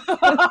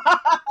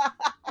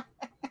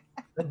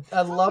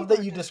 I love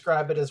that you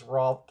describe it as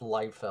Rob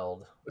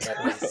Liefeld.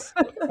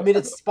 I mean,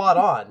 it's spot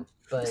on,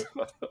 but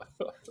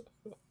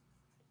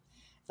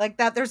like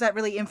that. There's that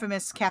really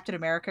infamous Captain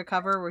America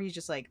cover where he's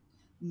just like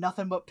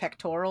nothing but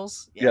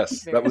pectorals. Yeah,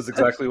 yes, that was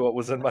exactly what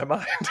was in my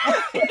mind.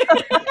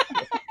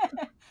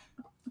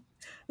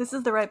 This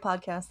is the right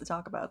podcast to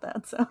talk about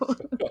that. So,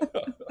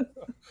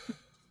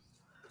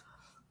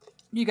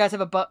 you guys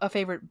have a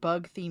favorite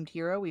bug-themed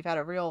hero? We've had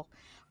a real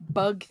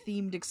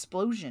bug-themed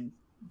explosion.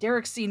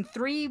 Derek's seen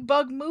 3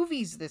 bug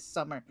movies this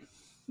summer.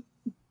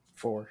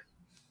 4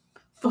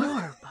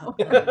 bug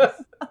movies.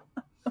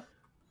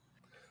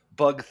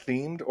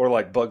 Bug-themed or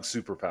like bug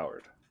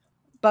superpowered?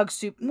 Bug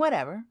soup,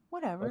 whatever.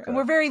 Okay. And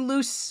we're very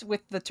loose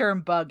with the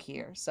term bug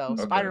here. So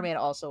Spider-Man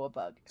also a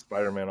bug.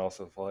 Spider-Man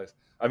also flies.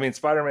 I mean,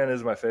 Spider-Man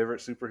is my favorite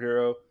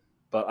superhero,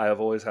 but I have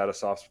always had a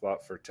soft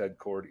spot for Ted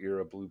Kord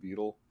era Blue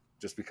Beetle,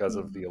 just because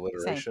of the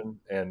alliteration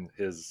and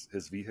his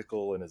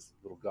vehicle and his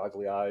little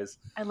goggly eyes.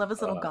 I love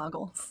his little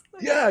goggles.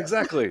 Yeah,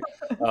 exactly.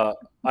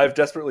 I've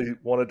desperately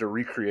wanted to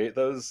recreate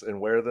those and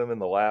wear them in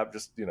the lab,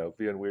 just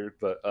being weird.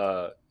 But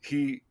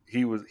he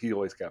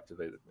always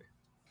captivated me.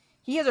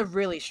 He has a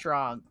really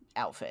strong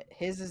outfit.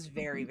 His is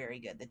very, very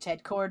good. The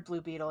Ted Kord Blue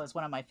Beetle is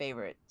one of my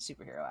favorite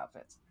superhero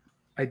outfits.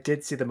 I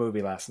did see the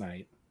movie last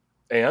night.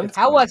 And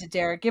how was it,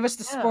 Derek? Give us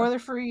the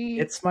spoiler-free.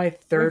 It's my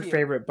third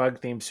favorite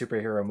bug-themed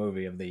superhero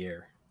movie of the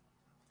year.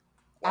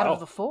 Out of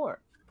the 4.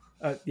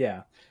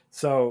 Yeah.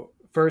 So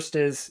first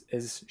is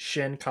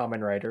Shin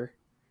Kamen Rider,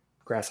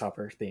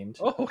 Grasshopper themed.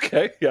 Oh,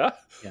 okay. Yeah.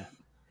 Yeah.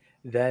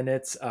 Then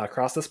it's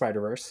Across the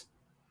Spider-Verse,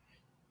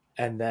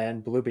 and then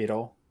Blue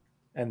Beetle,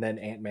 and then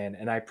Ant-Man,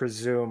 and I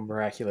presume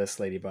Miraculous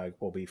Ladybug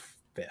will be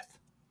 5th.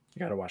 You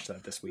got to watch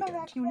that this weekend.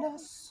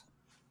 Miraculous.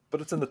 But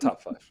it's in the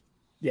top 5.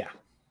 Yeah.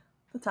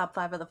 The top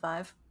 5 of the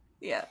 5.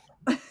 Yeah.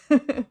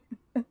 Yeah.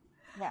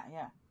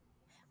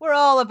 We're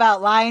all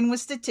about lying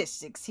with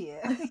statistics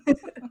here.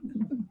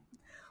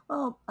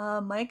 Well,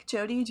 Mike,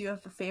 Jody, do you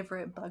have a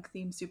favorite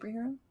bug-themed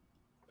superhero?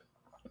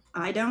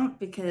 I don't,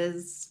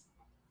 because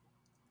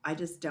I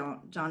just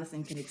don't.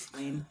 Jonathan can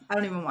explain. I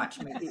don't even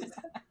watch movies.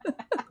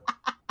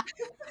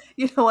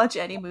 You don't watch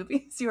any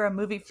movies? You're a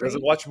movie freak.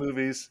 Doesn't watch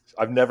movies.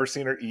 I've never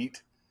seen her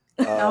eat.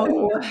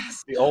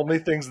 The only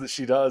things that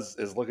she does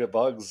is look at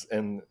bugs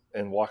and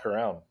walk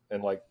around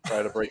and like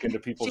try to break into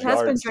people's yards.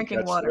 She has been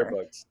drinking water.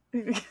 Bugs.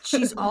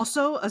 She's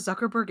also a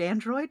Zuckerberg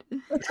android. Give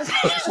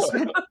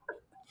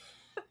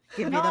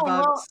me the bugs.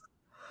 Well,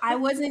 I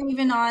wasn't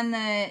even on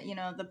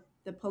the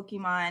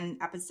Pokemon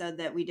episode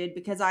that we did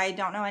because I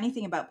don't know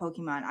anything about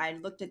Pokemon. I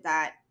looked at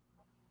that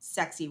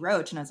sexy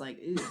roach and I was like,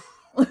 ooh.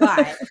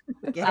 But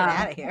get it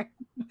out of here.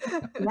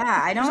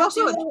 Yeah, I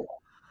don't.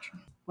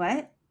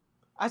 What?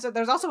 I said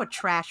there's also a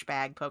trash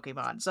bag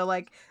Pokemon. So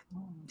like,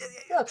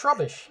 yeah, it's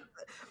rubbish.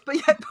 But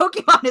yet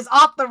Pokemon is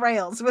off the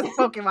rails with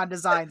Pokemon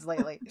designs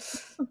lately.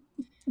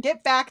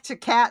 Get back to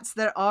cats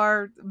that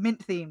are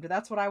mint themed.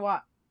 That's what I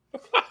want.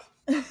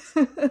 I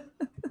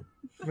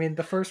mean,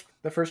 the first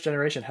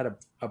generation had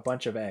a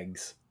bunch of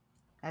eggs.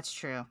 That's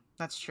true.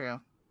 That's true.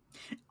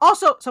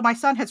 Also, so my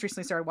son has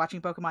recently started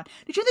watching Pokemon.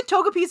 Did you think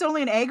Togepi's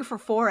only an egg for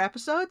 4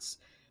 episodes?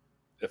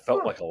 It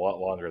felt like a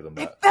lot longer than It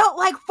that. felt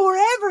like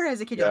forever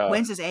as a kid. You're Yeah. like,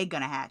 when's this egg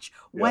gonna hatch?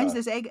 When's Yeah.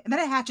 this egg? And then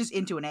it hatches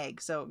into an egg,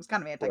 so it was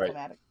kind of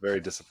anticlimactic. Very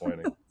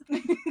disappointing.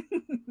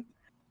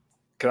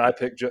 Can I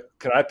pick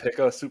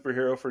a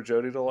superhero for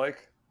Jody to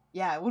like?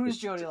 Yeah, what was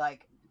Jody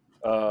like?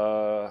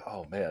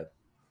 Oh man,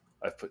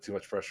 I've put too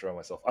much pressure on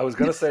myself. I was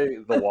gonna say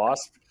the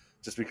Wasp,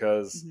 just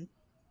because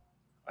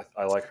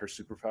I like her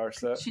superpower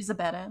set. She's a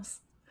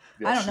badass.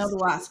 Yeah, I don't know the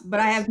Wasp, but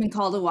I have been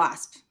called a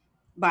Wasp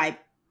by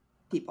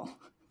people.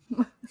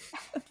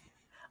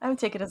 I would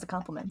take it as a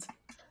compliment.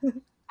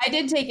 I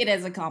did take it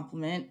as a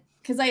compliment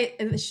because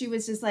she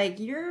was just like,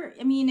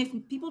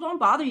 if people don't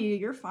bother you,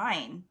 you're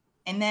fine.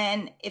 And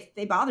then if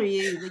they bother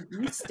you, like,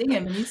 you sting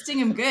them and you sting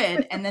them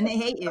good, and then they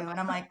hate you. And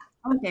I'm like,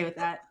 I'm okay with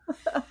that.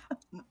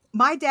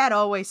 My dad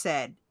always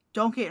said,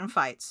 don't get in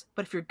fights,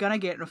 but if you're gonna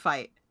get in a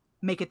fight,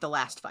 make it the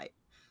last fight.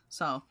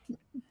 So,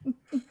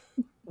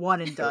 one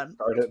and done.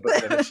 Start it,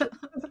 but finish it.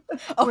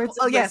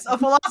 Oh yes, a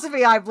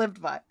philosophy I've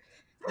lived by.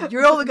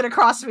 You're only gonna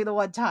cross me the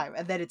one time,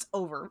 and then it's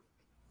over.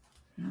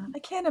 I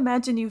can't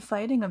imagine you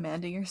fighting,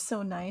 Amanda. You're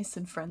so nice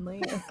and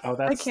friendly. Oh,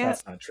 that's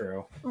not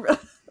true.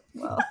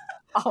 Well,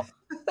 Oh,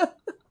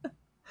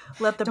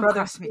 let the don't brother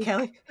cross me,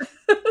 Kelly.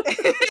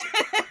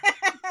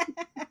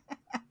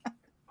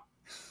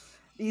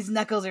 These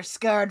knuckles are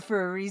scarred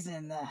for a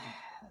reason.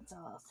 That's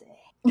all I'll say.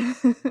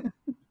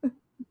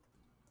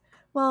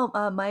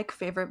 Well, Mike,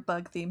 favorite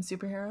bug-themed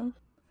superhero?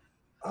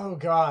 Oh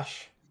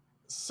gosh.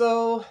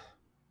 So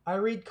I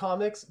read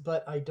comics,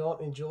 but I don't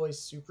enjoy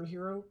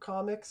superhero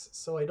comics,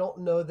 so I don't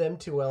know them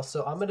too well.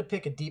 So I'm going to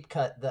pick a deep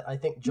cut that I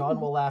think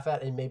John will laugh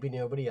at and maybe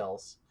nobody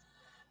else.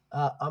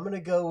 I'm going to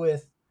go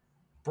with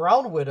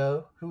Brown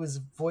Widow, who is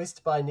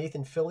voiced by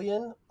Nathan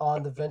Fillion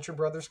on the Venture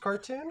Brothers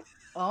cartoon.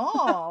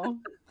 Oh.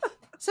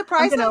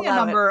 Surprisingly, a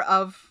number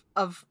of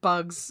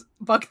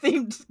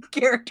bug-themed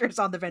characters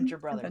on the Venture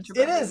Brothers.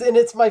 It is, and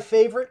it's my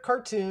favorite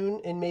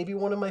cartoon and maybe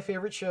one of my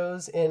favorite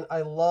shows, and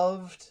I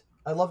loved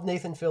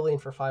Nathan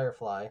Fillion for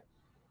Firefly.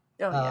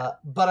 Oh, yeah.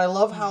 But I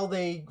love how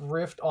they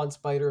riffed on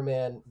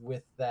Spider-Man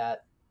with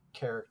that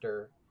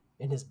character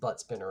in his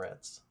butt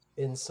spinnerets.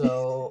 And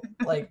so,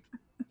 like,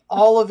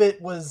 all of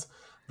it was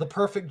the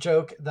perfect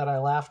joke that I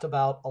laughed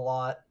about a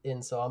lot,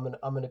 and so I'm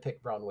gonna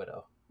pick Brown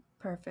Widow.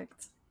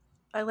 Perfect.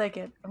 I like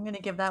it. I'm going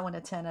to give that one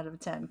a 10 out of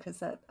 10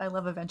 because I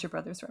love a Venture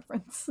Brothers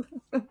reference.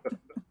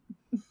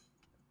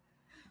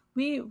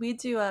 We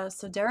do,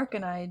 so Derek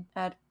and I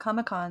at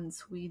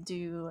Comic-Cons, we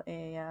do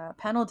a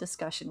panel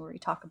discussion where we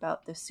talk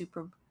about the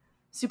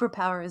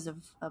superpowers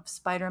of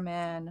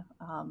Spider-Man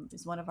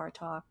is one of our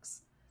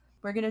talks.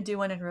 We're going to do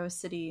one in Rose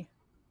City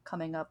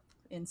coming up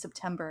in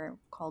September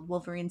called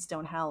Wolverines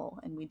Don't Howl,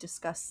 and we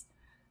discuss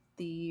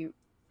the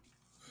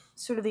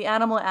sort of the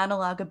animal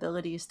analog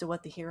abilities to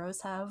what the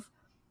heroes have.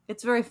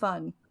 It's very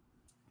fun.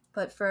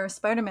 But for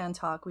Spider-Man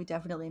talk, we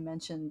definitely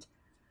mentioned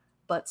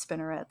butt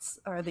spinnerets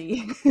are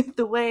the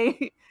the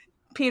way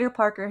Peter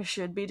Parker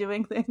should be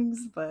doing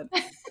things, but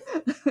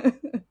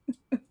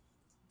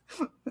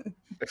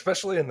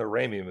Especially in the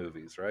Raimi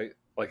movies, right?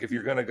 Like if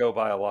you're going to go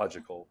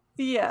biological,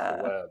 yeah,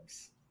 with the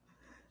webs,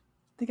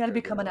 they got to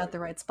be coming out the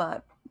right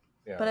spot.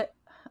 Yeah. But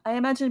I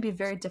imagine it'd be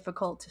very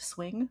difficult to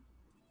swing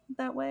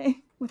that way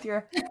with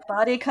your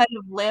body kind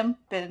of limp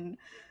and,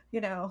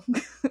 you know.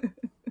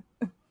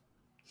 A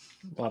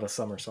lot of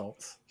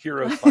somersaults.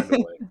 Heroes find a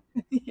way.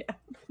 Yeah.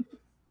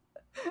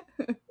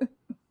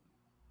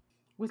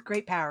 With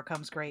great power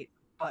comes great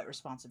butt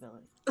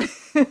responsibility.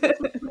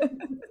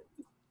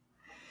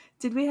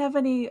 Did we have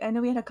any? I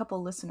know we had a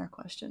couple listener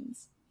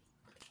questions.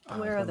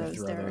 Where are Let me those?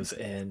 throw Derek? those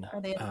in. Are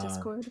they in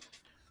Discord?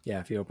 Yeah,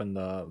 if you open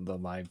the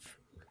live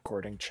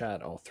recording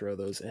chat, I'll throw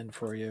those in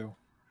for you.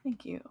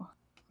 Thank you.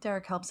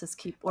 Derek helps us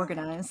keep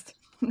organized.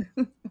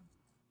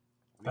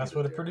 That's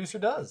what a producer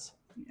does.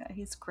 Yeah,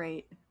 he's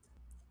great.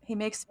 He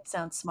makes me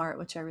sound smart,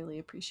 which I really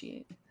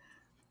appreciate.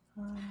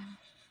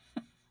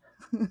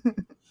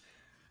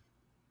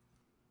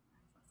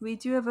 We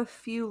do have a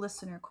few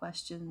listener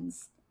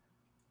questions.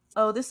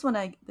 Oh, this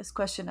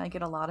question I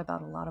get a lot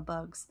about a lot of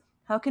bugs.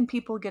 How can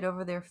people get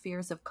over their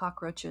fears of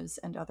cockroaches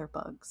and other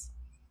bugs?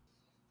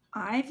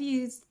 I've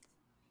used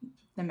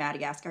the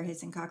Madagascar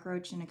hissing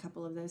cockroach in a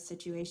couple of those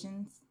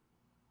situations.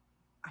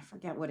 I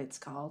forget what it's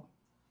called.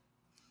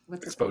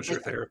 What's Exposure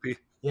therapy.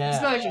 Yeah.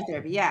 Exposure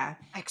therapy, yeah.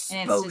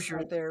 Exposure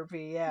like-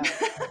 therapy, yeah.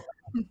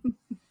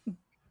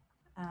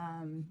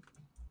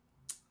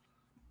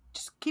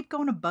 Just keep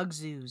going to bug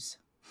zoos.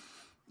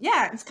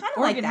 Yeah, it's kind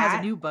of like Oregon that. has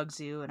a new bug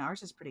zoo, and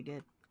ours is pretty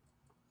good.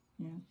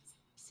 You know,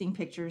 seeing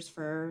pictures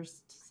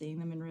first, seeing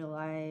them in real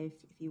life,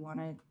 if you want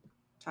to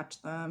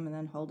touch them, and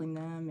then holding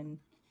them, and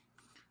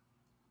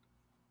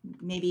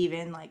maybe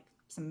even like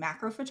some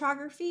macro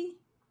photography.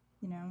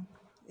 You know,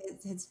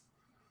 it's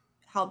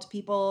helped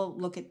people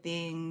look at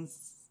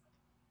things,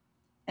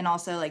 and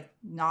also like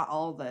not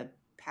all the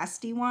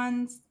pesty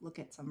ones. Look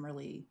at some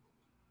really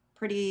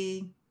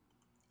pretty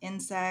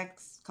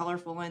insects,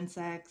 colorful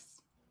insects.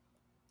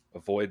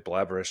 Avoid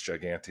Blabberus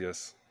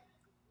giganteus.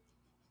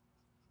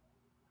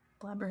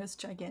 Blabberus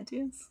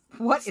giganteus.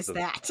 What is So-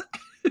 that?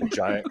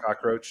 Giant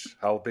cockroach.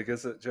 How big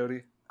is it,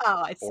 Jody?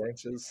 Oh, I see. 4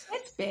 inches.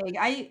 It's big.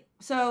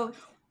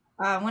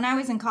 When I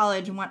was in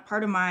college, one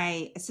part of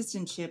my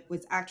assistantship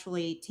was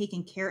actually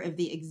taking care of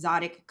the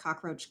exotic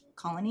cockroach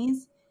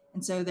colonies.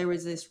 And so there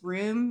was this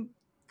room,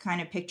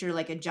 kind of picture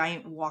like a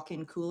giant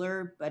walk-in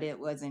cooler, but it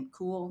wasn't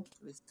cool.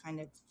 It was kind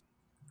of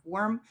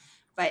warm.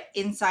 But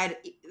inside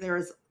there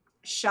was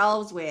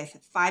shelves with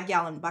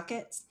 5-gallon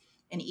buckets,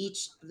 and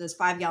each of those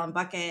 5-gallon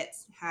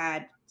buckets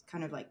had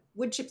kind of like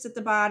wood chips at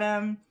the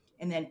bottom,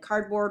 and then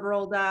cardboard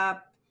rolled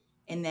up,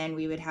 and then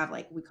we would have,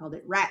 like, we called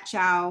it rat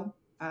chow,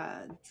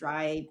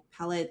 dry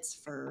pellets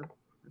for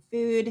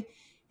food,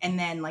 and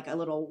then like a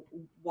little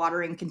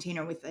watering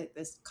container with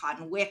this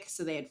cotton wick,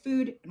 so they had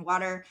food and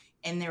water,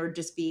 and there would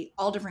just be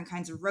all different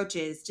kinds of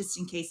roaches, just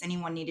in case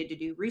anyone needed to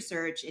do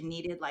research and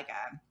needed like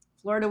a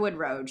Florida wood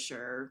roach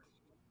or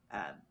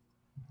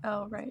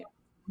Oh, right.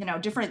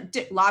 different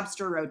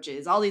lobster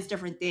roaches, all these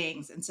different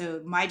things. And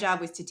so my job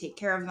was to take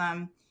care of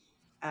them,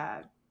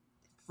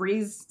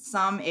 freeze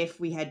some if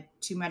we had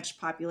too much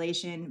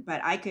population,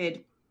 but I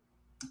could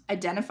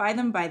identify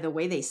them by the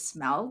way they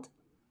smelled.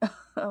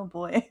 Oh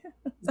boy.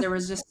 There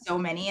was just so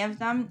many of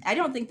them. I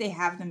don't think they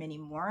have them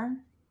anymore,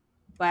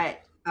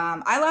 but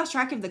I lost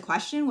track of the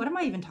question. What am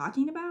I even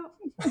talking about?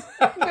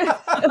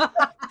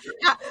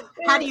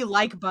 How do you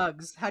like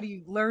bugs? How do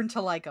you learn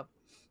to like them?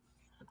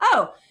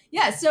 Oh,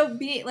 yeah. So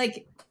Be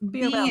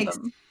being around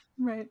them.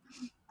 Right.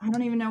 I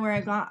don't even know where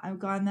I've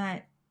gone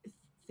that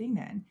thing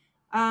then.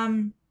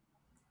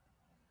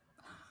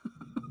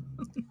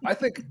 I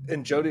think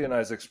in Jody and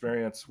I's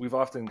experience, we've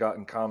often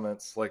gotten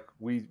comments like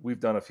we've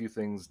done a few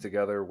things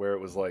together where it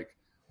was like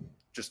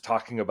just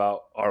talking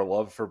about our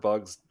love for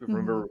bugs.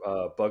 Remember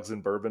Bugs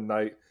and Bourbon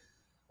Night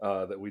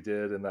that we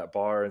did in that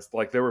bar? It's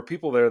like there were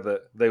people there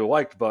that they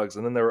liked bugs,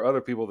 and then there were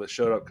other people that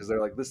showed up because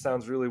they're like, this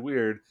sounds really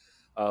weird.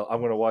 I'm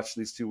going to watch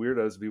these two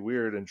weirdos be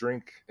weird and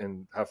drink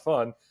and have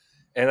fun.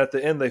 And at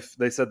the end,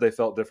 they said they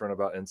felt different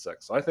about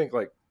insects. So I think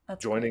like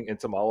That's joining great.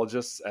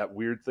 entomologists at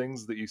weird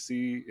things that you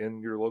see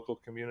in your local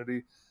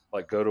community,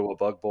 like go to a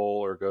bug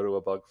bowl or go to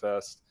a bug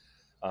fest.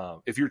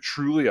 If you're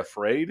truly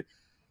afraid,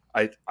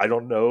 I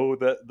don't know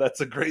that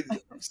that's a great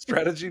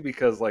strategy,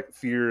 because like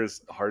fear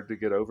is hard to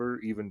get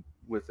over even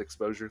with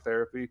exposure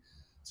therapy.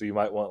 So you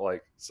might want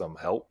like some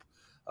help,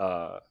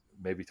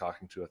 maybe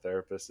talking to a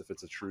therapist if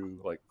it's a true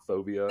like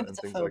phobia If and it's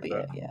a things phobia,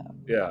 like that. yeah.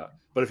 Yeah.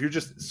 But if you're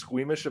just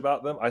squeamish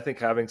about them, I think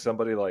having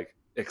somebody like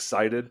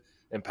excited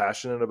and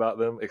passionate about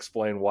them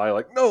explain why,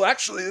 like, no,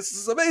 actually this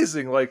is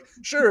amazing. Like,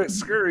 sure, it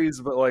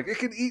scurries, but like it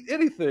can eat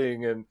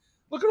anything, and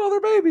look at all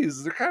their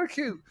babies. They're kind of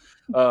cute.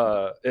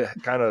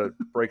 It kind of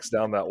breaks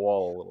down that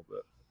wall a little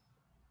bit.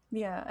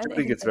 Yeah. I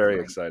think it's very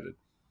excited.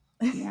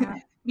 Yeah.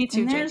 Me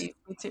too, And there's- JD.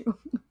 Me too.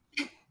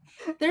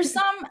 There's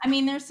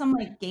some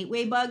like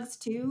gateway bugs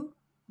too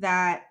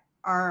that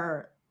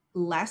are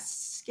less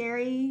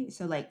scary.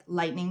 So like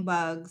lightning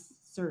bugs,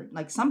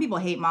 like some people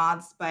hate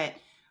moths, but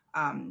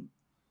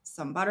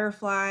some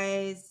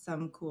butterflies,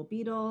 some cool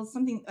beetles,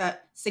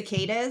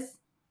 cicadas.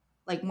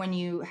 Like when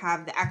you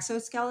have the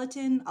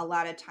exoskeleton, a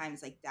lot of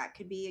times like that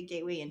could be a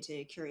gateway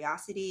into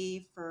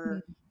curiosity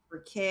for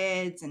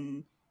kids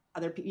and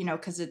other people,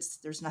 because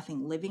there's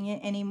nothing living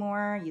it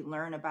anymore. You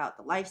learn about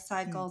the life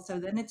cycle, so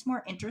then it's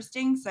more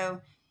interesting.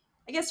 So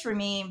I guess for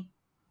me,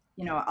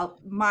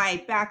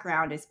 my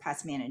background is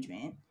pest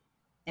management,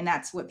 and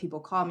that's what people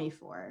call me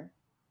for.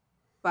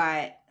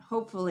 But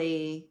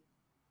hopefully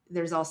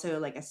there's also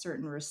like a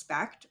certain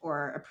respect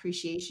or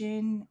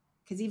appreciation,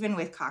 because even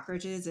with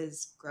cockroaches,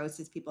 as gross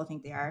as people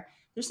think they are,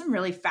 there's some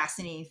really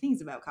fascinating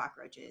things about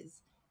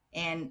cockroaches.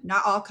 And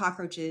not all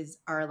cockroaches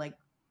are like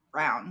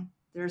brown.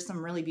 There are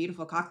some really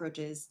beautiful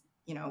cockroaches,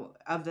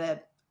 of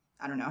the,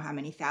 I don't know how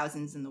many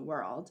thousands in the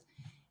world.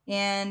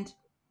 And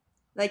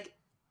like,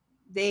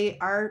 they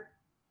are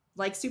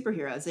like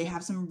superheroes. They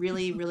have some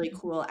really, really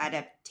cool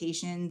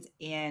adaptations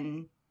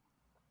and,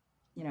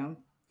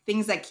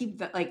 things that keep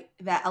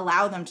that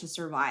allow them to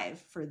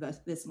survive for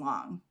this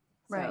long.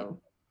 Right.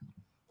 So,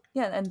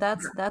 Yeah, and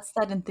that's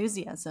that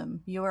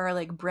enthusiasm. You are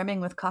like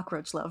brimming with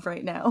cockroach love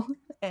right now,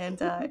 and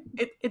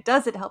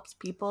it helps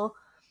people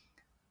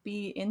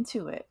be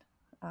into it.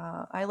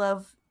 I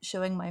love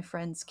showing my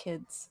friends'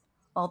 kids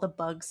all the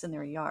bugs in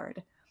their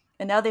yard,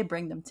 and now they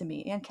bring them to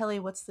me. Aunt Kelly,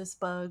 what's this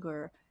bug?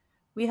 Or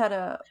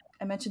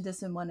I mentioned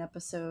this in one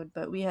episode,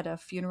 but we had a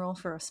funeral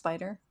for a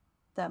spider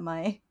that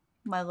my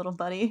little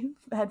buddy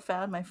had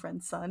found, my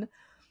friend's son,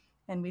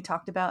 and we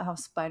talked about how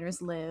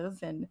spiders live,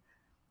 and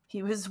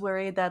he was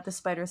worried that the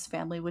spider's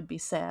family would be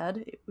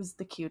sad. It was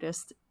the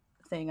cutest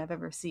thing I've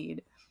ever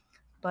seen.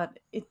 But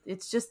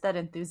it's just that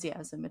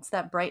enthusiasm. It's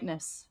that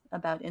brightness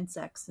about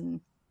insects. And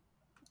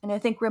I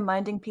think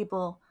reminding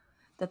people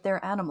that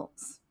they're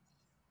animals.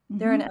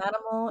 They're an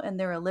animal, and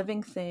they're a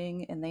living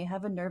thing, and they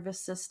have a nervous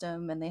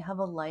system, and they have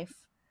a life.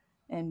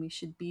 And we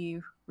should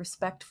be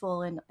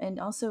respectful and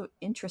also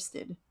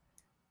interested,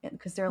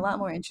 because they're a lot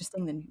more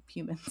interesting than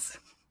humans.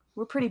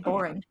 We're pretty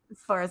boring as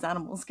far as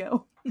animals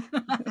go.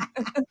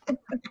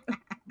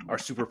 our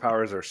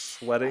superpowers are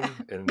sweating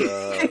and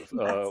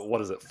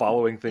what is it?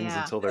 Following things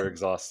Yeah. until they're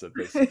exhausted,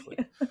 basically.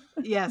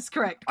 Yes,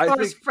 correct. I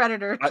Forest think-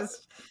 predator.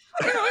 Just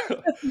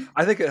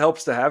I think it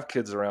helps to have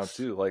kids around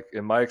too. Like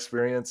in my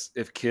experience,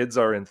 if kids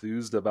are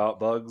enthused about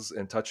bugs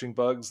and touching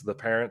bugs, the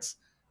parents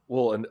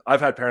will, and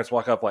I've had parents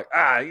walk up like,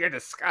 you're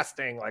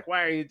disgusting. Like,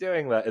 why are you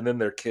doing that? And then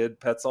their kid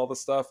pets all the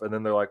stuff. And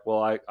then they're like,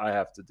 well, I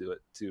have to do it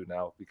too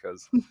now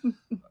because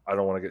I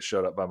don't want to get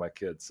showed up by my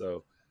kid.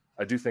 So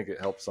I do think it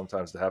helps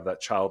sometimes to have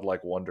that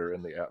childlike wonder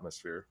in the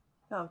atmosphere.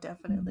 Oh,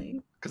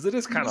 definitely. Because it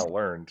is kind of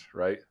learned,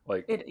 right?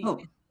 Like, Oh,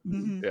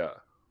 Mhm. yeah.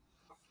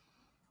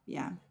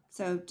 yeah.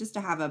 So just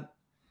to have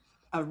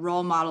a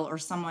role model or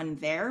someone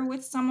there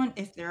with someone,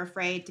 if they're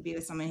afraid, to be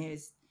with someone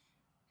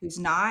who's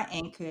not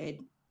and could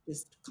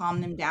just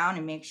calm them down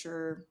and make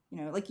sure,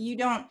 like we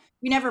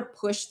never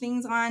push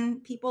things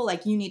on people.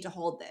 Like, you need to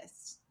hold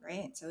this,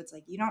 right? So it's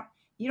like, you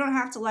don't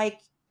have to like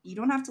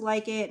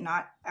it.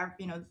 Not,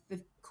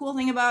 the cool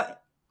thing about,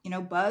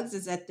 bugs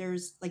is that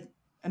there's like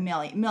a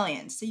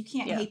million. So you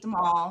can't hate them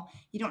all.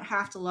 You don't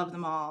have to love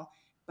them all,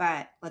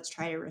 but let's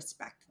try to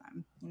respect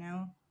them,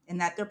 and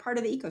that they're part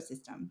of the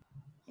ecosystem.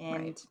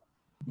 And,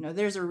 Right.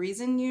 There's a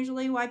reason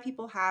usually why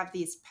people have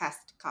these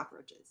pest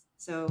cockroaches.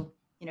 So,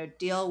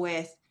 deal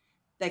with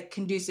the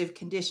conducive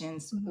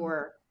conditions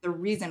or the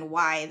reason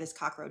why this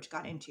cockroach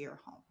got into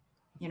your home.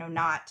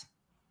 Not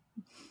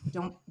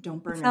don't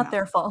burn It's them not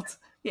their fault.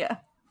 Yeah.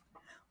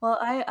 Well,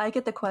 I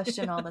get the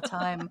question all the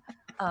time.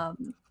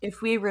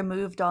 If we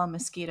removed all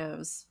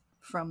mosquitoes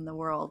from the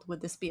world,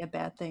 would this be a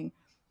bad thing?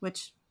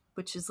 Which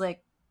is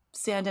like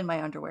sand in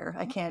my underwear.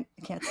 I can't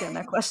stand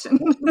that question.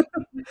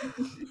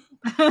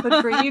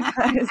 But for you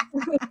guys,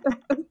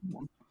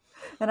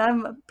 and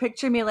I'm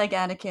picture me like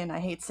Anakin. I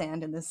hate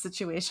sand in this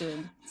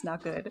situation. It's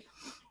not good.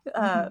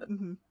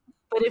 Mhm.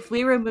 But if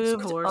we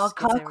removed Spores all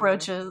gets everywhere.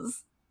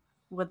 cockroaches,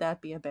 would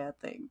that be a bad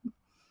thing?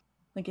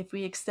 Like if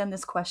we extend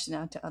this question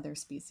out to other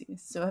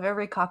species. So if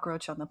every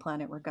cockroach on the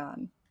planet were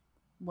gone,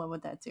 what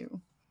would that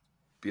do?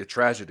 Be a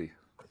tragedy.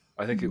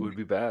 I think it would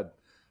be bad.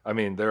 I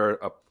mean, they're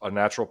a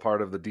natural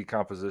part of the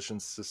decomposition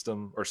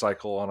system or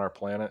cycle on our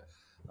planet.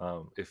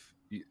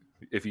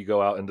 If you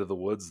go out into the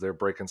woods, they're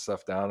breaking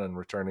stuff down and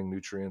returning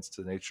nutrients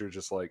to nature,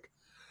 just like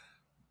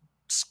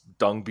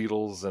dung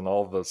beetles and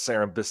all the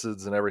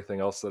cerambicids and everything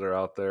else that are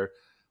out there.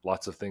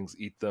 Lots of things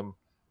eat them.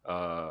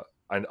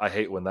 I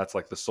hate when that's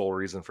like the sole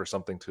reason for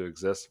something to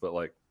exist, but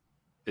like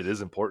it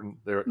is important.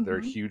 They're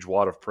a huge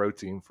wad of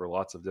protein for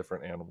lots of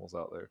different animals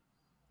out there.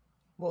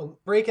 Well,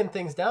 breaking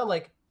things down,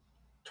 like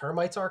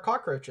termites are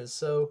cockroaches.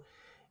 So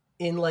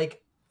in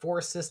like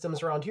forest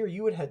systems around here,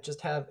 you would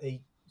just have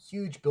a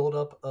huge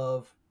buildup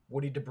of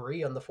woody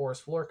debris on the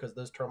forest floor because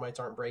those termites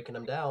aren't breaking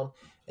them down.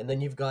 And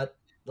then you've got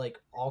like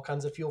all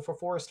kinds of fuel for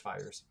forest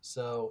fires.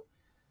 So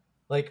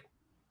like,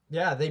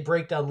 yeah, they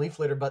break down leaf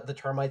litter, but the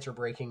termites are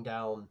breaking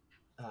down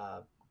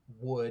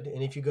wood.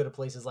 And if you go to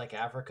places like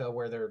Africa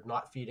where they're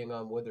not feeding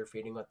on wood, they're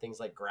feeding on things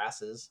like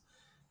grasses,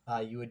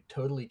 you would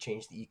totally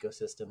change the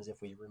ecosystems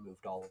if we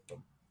removed all of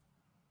them.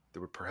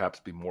 There would perhaps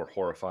be more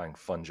horrifying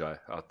fungi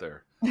out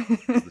there.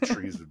 The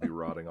trees would be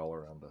rotting all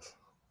around us.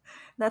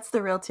 That's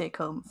the real take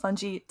home.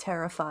 Fungi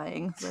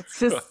terrifying. Let's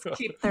just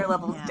keep their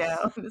levels Yeah.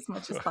 down as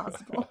much as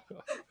possible.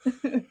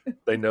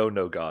 They know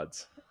no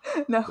gods.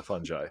 No, The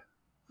fungi.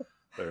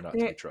 They're not to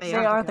be they trusted.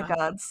 are the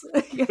gods.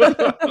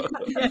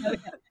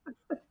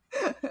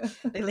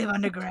 They live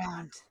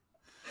underground.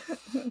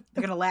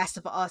 They're gonna last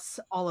of us,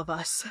 all of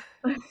us,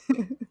 at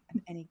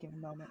any given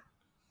moment.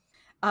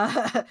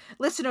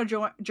 Listener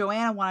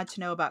Joanna wanted to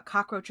know about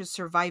cockroaches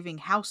surviving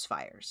house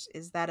fires.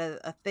 Is that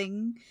a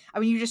thing? I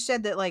mean, you just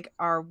said that like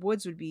our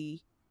woods would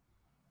be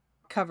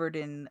covered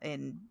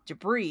in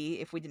debris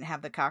if we didn't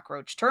have the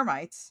cockroach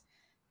termites.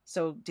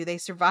 So do they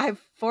survive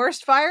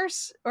forest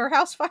fires or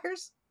house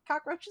fires?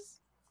 Cockroaches?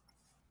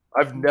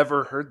 I've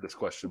never heard this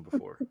question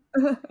before.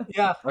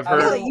 Yeah, I've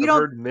heard, Really? You I've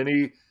don't- heard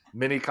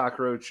many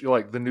cockroach,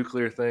 like the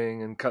nuclear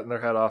thing and cutting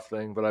their head off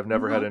thing, but I've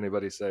never had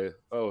anybody say,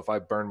 "Oh, if I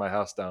burn my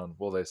house down,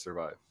 will they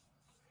survive?"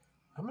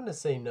 I'm gonna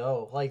say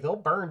no. Like they'll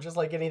burn just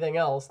like anything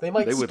else. They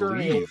might They would scurry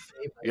leave.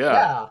 away, but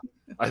Yeah.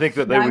 I think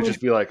that they Yeah, I would would-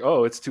 just be like,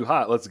 "Oh, it's too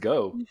hot. Let's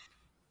go."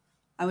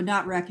 I would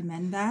not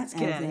recommend that Let's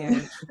get as outta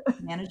a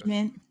here.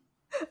 management.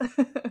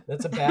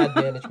 That's a bad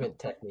management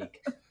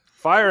technique.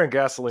 Fire and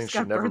gasoline Just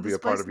gotta should never burn be this a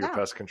part place of your down.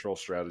 pest control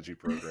strategy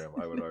program,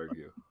 I would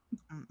argue.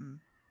 Mm-mm.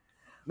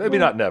 Maybe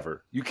not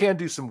never. You can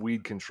do some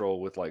weed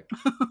control with like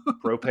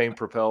propane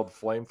propelled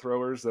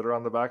flamethrowers that are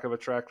on the back of a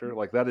tractor.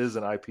 Like that is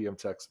an IPM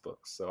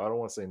textbook. So I don't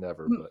want to say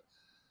never,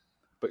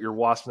 but your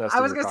wasp nest. I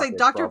and was your gonna say cockroach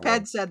Dr. problem-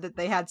 Ped said that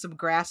they had some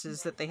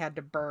grasses that they had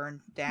to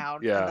burn down.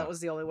 Yeah. And that was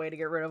the only way to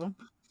get rid of them.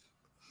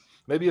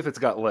 Maybe if it's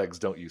got legs,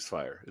 don't use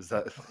fire. Is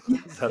that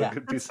Yeah, a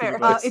good piece fair. of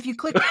advice? If you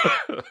click,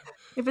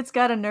 If it's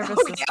got a nervous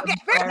Okay, system,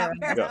 fair fire enough,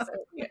 and fair gas,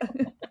 enough.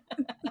 yeah.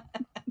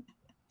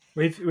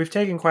 We've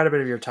taken quite a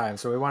bit of your time,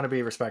 so we want to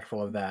be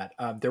respectful of that.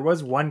 There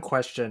was one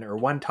question or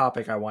one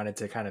topic I wanted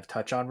to kind of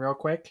touch on real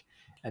quick,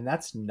 and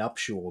that's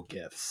nuptial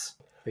gifts,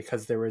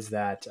 because there was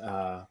that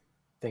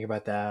think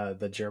about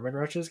the German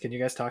roaches. Can you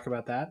guys talk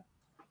about that?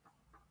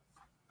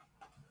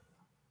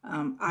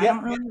 I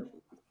don't really.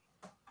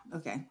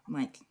 Okay,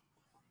 Mike.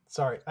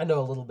 Sorry, I know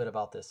a little bit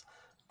about this.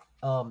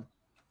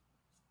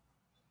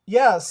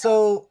 Yeah,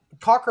 so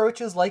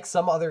cockroaches, like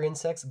some other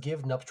insects,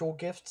 give nuptial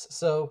gifts.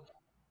 So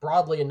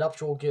broadly, a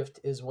nuptial gift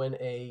is when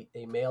a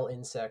male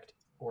insect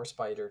or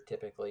spider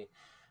typically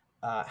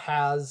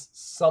has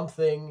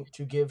something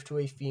to give to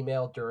a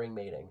female during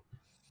mating.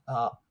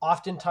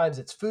 Oftentimes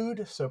it's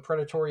food, so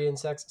predatory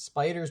insects.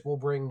 Spiders will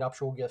bring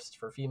nuptial gifts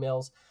for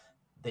females.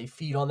 They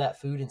feed on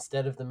that food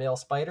instead of the male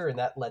spider, and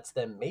that lets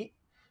them mate.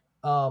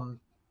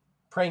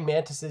 Praying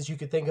mantises, you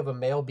could think of a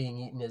male being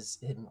eaten as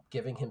him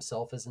giving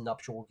himself as a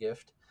nuptial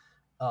gift.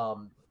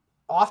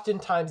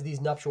 Oftentimes these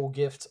nuptial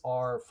gifts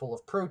are full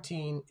of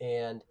protein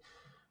and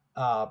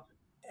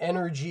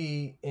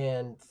energy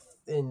and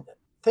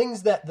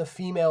things that the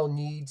female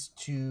needs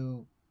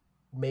to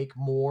make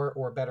more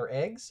or better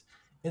eggs.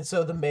 And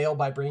so the male,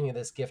 by bringing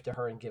this gift to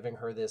her and giving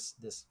her this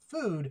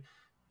food,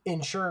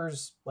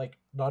 ensures like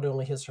not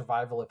only his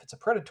survival if it's a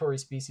predatory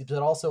species,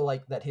 but also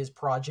like that his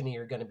progeny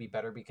are going to be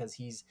better because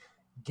he's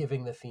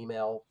giving the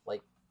female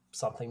like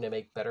something to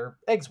make better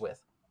eggs with.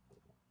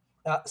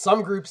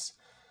 Some groups,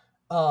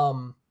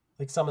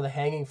 like some of the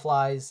hanging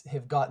flies,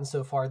 have gotten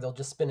so far they'll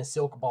just spin a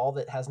silk ball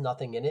that has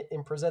nothing in it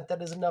and present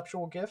that as a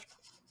nuptial gift.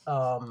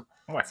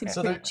 Seems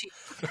So pretty there, cheap.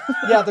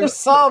 yeah, there's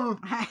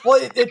some.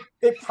 Well,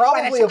 it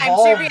probably By the time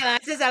evolved. she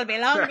realizes I'll be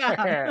long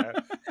gone.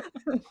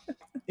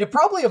 It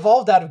probably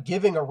evolved out of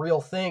giving a real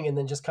thing and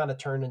then just kind of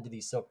turned into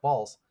these silk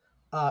balls.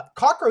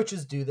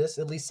 Cockroaches do this,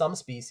 at least some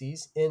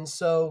species, and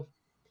so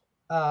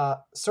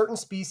certain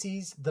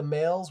species, the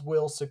males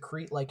will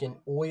secrete like an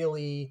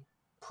oily,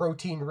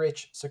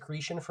 protein-rich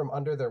secretion from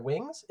under their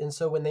wings, and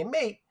so when they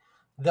mate,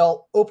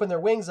 they'll open their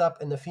wings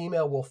up, and the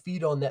female will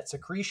feed on that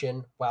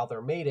secretion while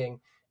they're mating,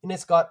 and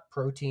it's got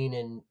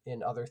protein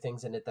and other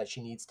things in it that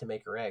she needs to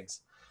make her eggs.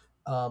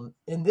 And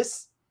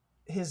this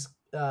has,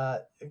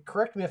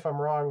 correct me if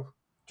I'm wrong,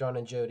 John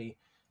and Jody,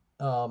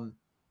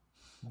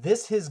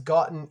 this has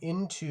gotten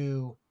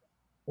into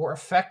or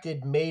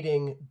affected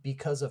mating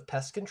because of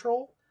pest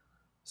control.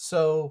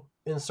 So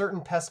in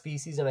certain pest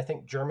species, and I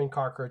think German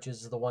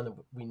cockroaches is the one that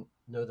we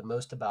know the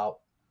most about,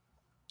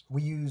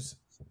 we use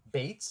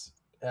baits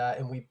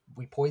and we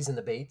poison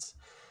the baits.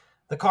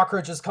 The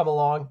cockroaches come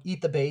along,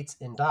 eat the baits,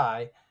 and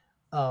die.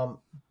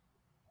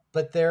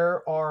 But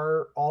there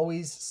are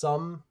always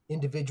some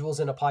individuals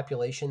in a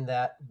population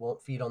that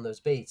won't feed on those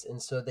baits.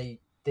 And so they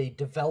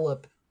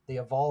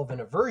evolve an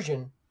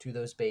aversion to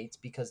those baits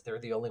because they're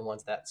the only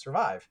ones that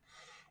survive.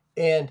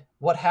 And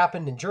what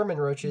happened in German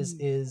roaches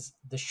is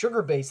the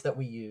sugar base that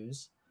we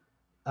use,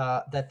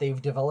 that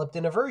they've developed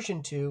an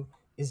aversion to,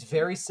 is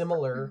very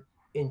similar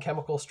in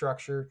chemical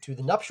structure to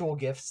the nuptial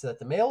gifts that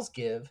the males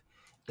give.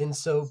 And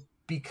so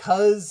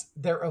because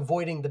they're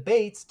avoiding the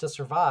baits to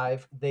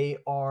survive, they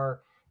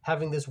are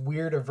having this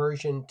weird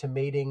aversion to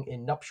mating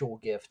in nuptial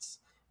gifts.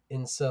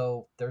 And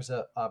so there's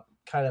a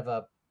kind of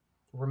a,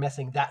 we're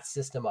messing that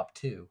system up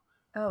too.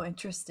 Oh,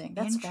 interesting.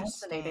 That's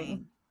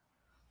fascinating.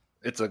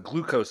 It's a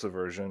glucose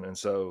aversion, and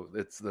so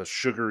it's the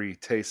sugary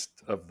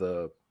taste of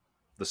the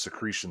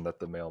secretion that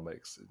the male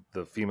makes.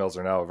 The females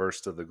are now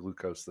averse to the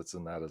glucose that's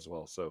in that as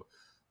well, so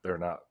they're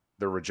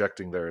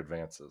rejecting their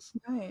advances.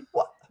 Right.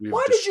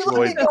 Why did you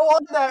let me go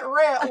on that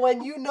rant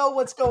when you know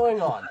what's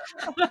going on?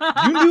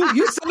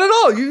 You said it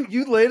all.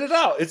 You laid it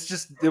out.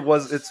 It's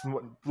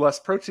less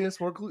protein,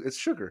 it's more it's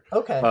sugar.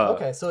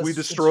 Okay. So we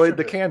destroyed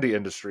the candy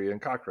industry and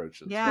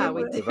cockroaches. Yeah,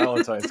 the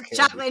Valentine's candy.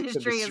 Chocolate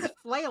industry is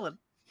flailing.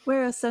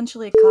 We're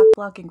essentially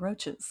cock-blocking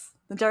roaches.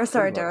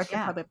 Sorry, Derek,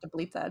 I probably have to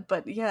bleep that,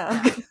 but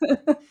yeah.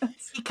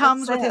 He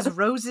comes with his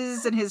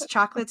roses and his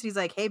chocolates. He's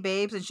like, "Hey,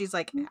 babes," and she's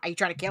like, "Are you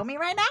trying to kill me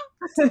right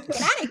now?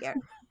 Get out of here!"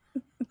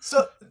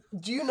 So,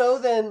 do you know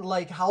then,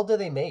 like, how do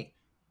they mate?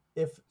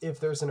 If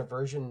there's an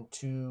aversion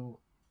to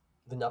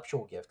the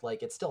nuptial gift,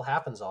 like it still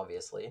happens,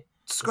 obviously.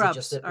 Scrubs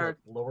just at, like,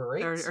 lower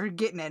rates are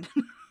getting it.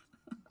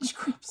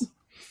 Scrubs.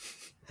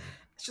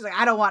 She's like,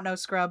 "I don't want no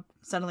scrub."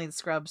 Suddenly, the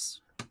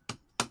scrubs.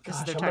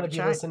 Gosh, I'm going to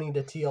be listening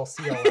to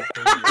TLC all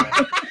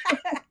after.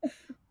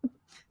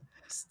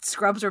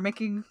 Scrubs are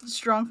making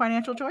strong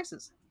financial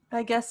choices.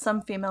 I guess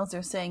some females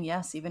are saying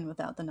yes even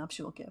without the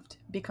nuptial gift.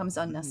 It becomes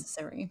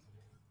unnecessary.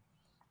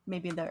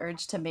 Maybe the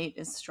urge to mate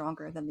is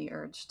stronger than the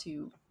urge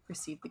to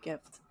receive the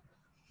gift.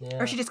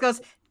 Yeah. Or she just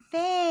goes,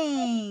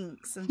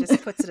 "Thanks," and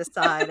just puts it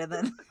aside, and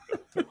then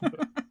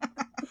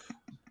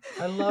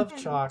I love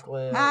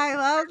chocolate. I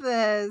love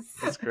this.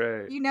 That's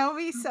great. You know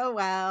me so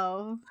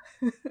well.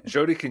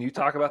 Jody, can you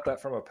talk about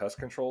that from a pest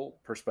control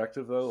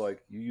perspective, though?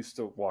 Like, you used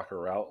to walk a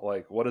route.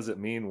 Like, what does it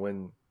mean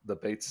when the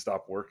baits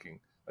stop working?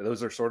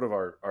 Those are sort of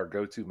our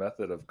go-to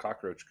method of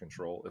cockroach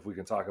control, if we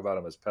can talk about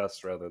them as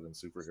pests rather than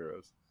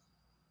superheroes.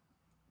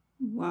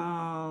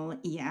 Well,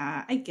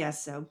 yeah, I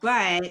guess so.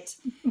 But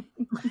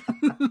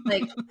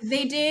like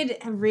they did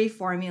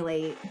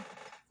reformulate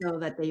so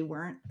that they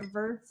weren't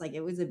averse. Like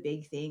it was a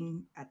big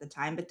thing at the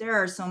time. But there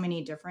are so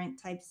many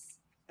different types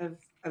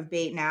of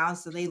bait now,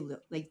 so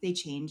they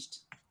changed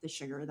the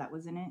sugar that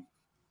was in it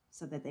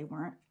so that they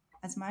weren't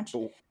as much.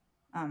 So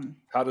Um,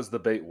 how does the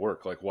bait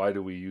work? Like, why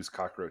do we use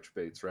cockroach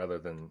baits rather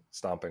than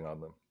stomping on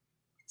them?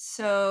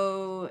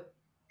 so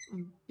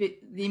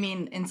you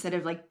mean instead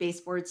of like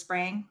baseboard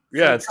spraying?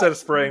 Yeah, So instead of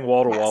spraying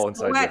wall to wall so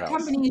inside your what house.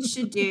 companies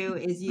should do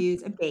is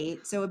use a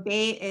bait. So a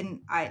bait, and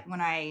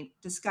when I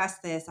discuss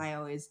this, I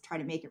always try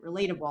to make it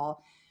relatable.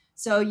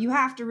 So you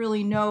have to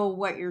really know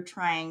what you're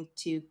trying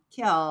to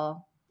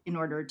kill in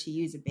order to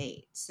use a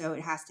bait. So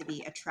it has to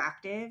be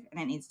attractive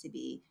and it needs to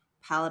be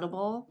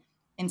palatable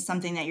and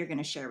something that you're going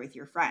to share with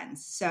your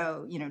friends.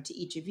 So, to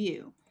each of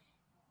you,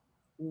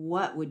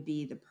 what would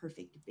be the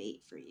perfect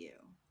bait for you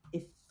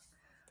if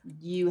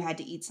you had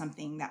to eat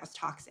something that was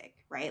toxic,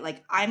 right?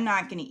 Like I'm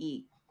not going to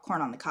eat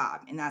corn on the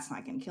cob and that's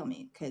not going to kill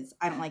me because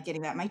I don't like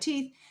getting that in my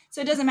teeth.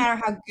 So it doesn't matter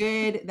how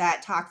good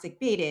that toxic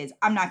bait is.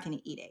 I'm not going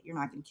to eat it. You're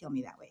not going to kill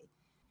me that way.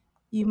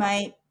 You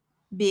might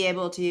be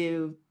able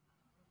to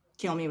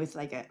kill me with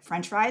like a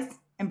French fries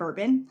and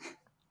bourbon,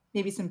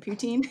 maybe some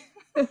poutine.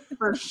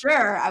 For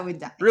sure, I would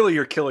die. Really,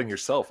 you're killing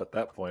yourself at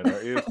that point,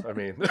 aren't you? I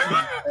mean,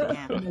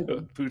 Yeah.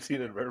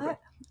 poutine and bourbon.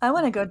 I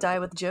want to go die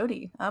with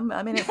Jody. I'm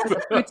in it for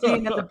the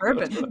poutine and the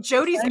bourbon.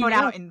 Jody's going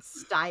out in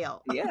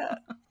style. Yeah.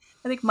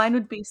 I think mine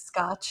would be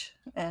scotch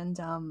and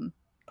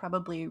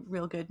probably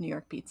real good New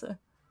York pizza.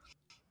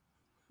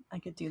 I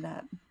could do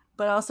that.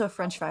 But also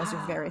French fries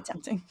are very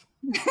tempting.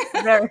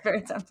 Very,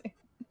 very tempting.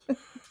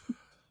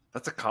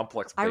 That's a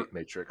complex bait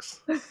matrix.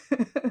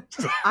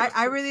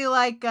 I really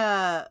like,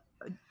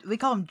 we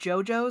call them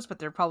JoJo's, but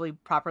they're probably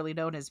properly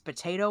known as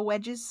potato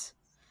wedges.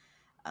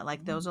 I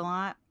like those a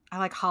lot. I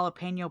like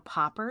jalapeno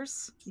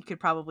poppers. You could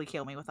probably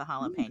kill me with a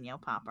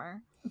jalapeno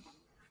popper.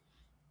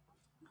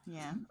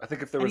 Yeah. I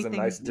think if there was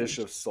Anything- a nice dish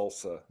of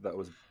salsa that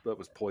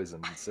was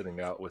poisoned and sitting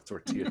out with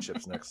tortilla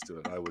chips next to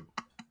it, I would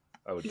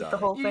Eat die. the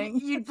whole thing.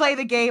 You'd play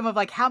the game of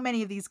like, how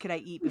many of these could I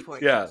eat before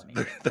it Yeah, kills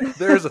me?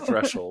 there is a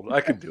threshold.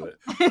 I can do it.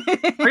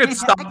 I can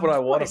stop when I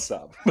want to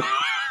stop.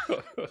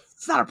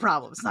 It's not a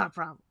problem. It's not a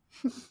problem.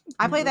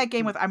 I play that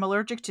game with, I'm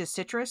allergic to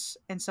citrus,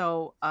 and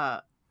so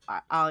I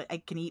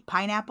can eat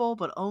pineapple,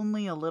 but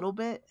only a little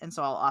bit, and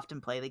so I'll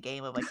often play the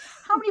game of like,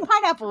 how many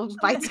pineapple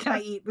bites can I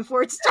eat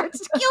before it starts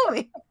to kill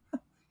me?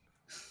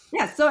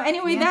 Yeah. So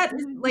anyway, Yeah.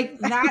 that's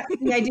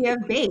the idea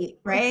of bait,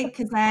 right?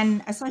 Because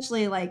then,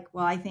 especially like,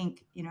 well, I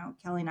think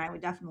Kelly and I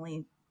would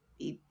definitely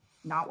be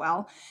not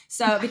well.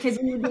 So because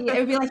it would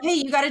be like, hey,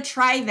 you got to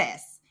try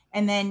this,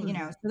 and then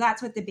so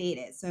that's what the bait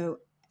is. So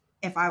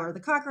if I were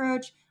the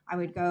cockroach, I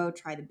would go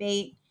try the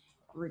bait.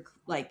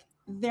 Like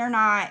they're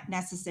not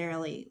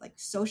necessarily like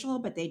social,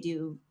 but they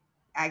do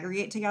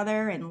aggregate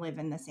together and live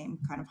in the same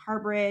kind of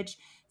harborage.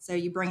 So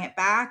you bring it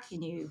back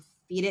and you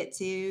feed it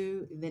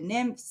to the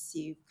nymphs,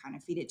 you kind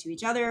of feed it to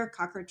each other.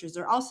 Cockroaches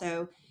are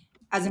also,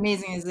 as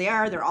amazing as they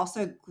are, they're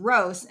also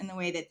gross in the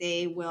way that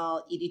they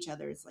will eat each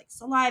other's like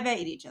saliva,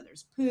 eat each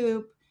other's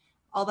poop,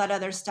 all that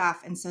other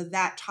stuff. And so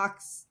that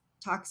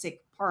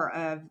toxic part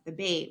of the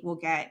bait will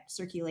get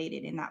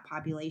circulated in that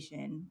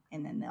population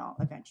and then they'll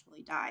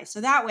eventually die.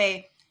 So that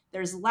way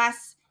there's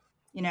less,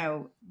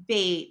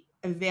 bait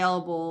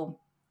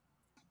available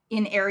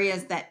in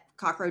areas that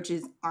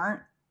cockroaches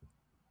aren't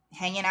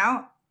hanging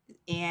out.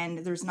 And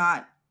there's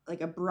not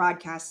like a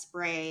broadcast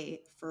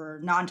spray for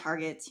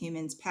non-targets,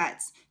 humans,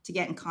 pets to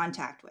get in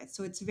contact with.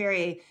 So it's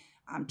very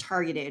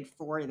targeted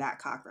for that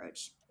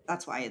cockroach.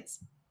 That's why it's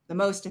the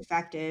most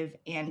effective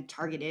and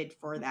targeted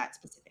for that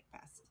specific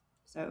pest.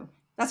 So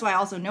that's why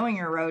also knowing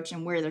your roach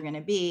and where they're going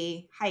to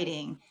be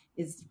hiding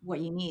is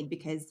what you need,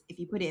 because if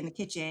you put it in the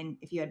kitchen,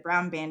 if you had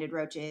brown banded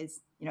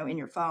roaches, in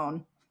your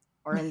phone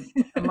or in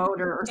a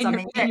motor or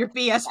something, in your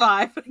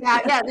PS5.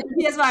 yeah, the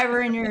PS5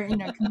 or in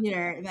your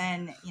computer,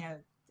 then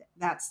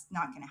that's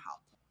not going to help.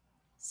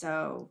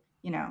 So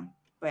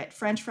but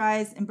French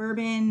fries and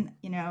bourbon,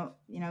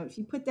 if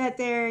you put that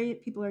there,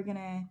 people are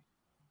gonna,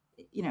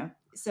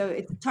 so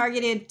it's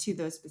targeted to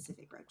those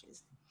specific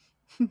roaches.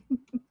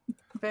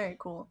 Very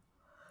cool.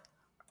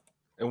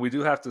 And we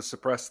do have to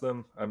suppress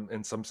them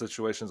in some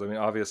situations. I mean,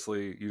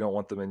 obviously, you don't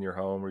want them in your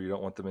home or you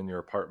don't want them in your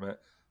apartment.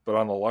 But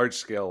on the large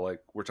scale, like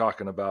we're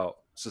talking about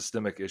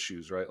systemic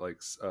issues, right? Like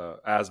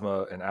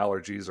asthma and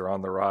allergies are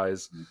on the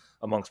rise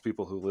amongst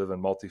people who live in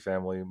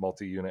multifamily,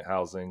 multi-unit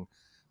housing,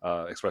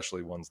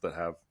 especially ones that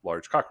have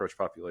large cockroach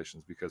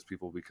populations, because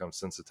people become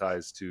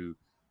sensitized to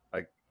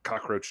like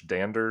cockroach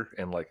dander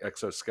and like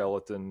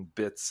exoskeleton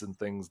bits and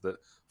things that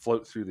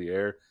float through the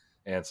air.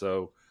 And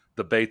so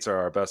the baits are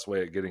our best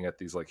way at getting at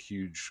these like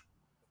huge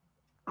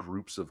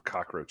groups of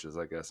cockroaches,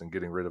 I guess, and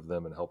getting rid of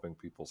them and helping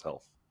people's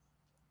health.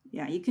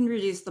 Yeah, you can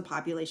reduce the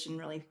population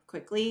really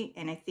quickly.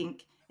 And I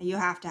think you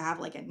have to have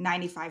like a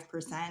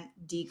 95%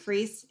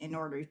 decrease in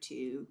order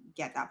to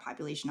get that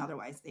population.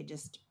 Otherwise, they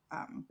just,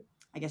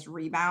 I guess,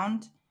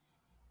 rebound.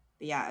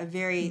 But yeah, a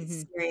very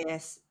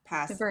serious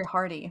pest. They're very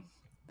hardy.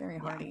 Very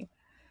hardy.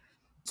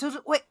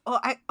 So wait,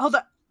 hold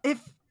on.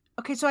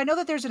 So I know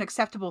that there's an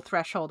acceptable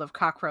threshold of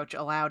cockroach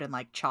allowed in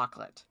like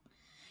chocolate.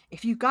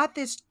 If you got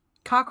this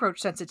cockroach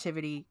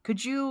sensitivity,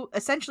 could you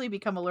essentially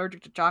become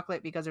allergic to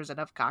chocolate because there's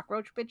enough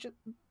cockroach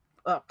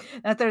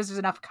that there's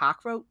enough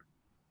cockroach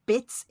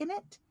bits in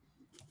it,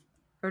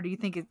 or do you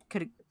think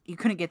you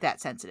couldn't get that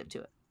sensitive to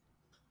it?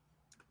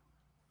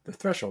 The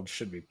threshold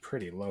should be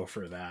pretty low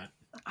for that.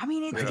 I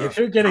mean, Like, if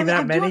you're getting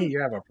that I'm many, doing-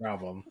 you have a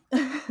problem.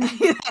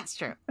 That's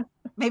true.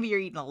 Maybe you're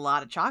eating a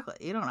lot of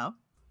chocolate. You don't know.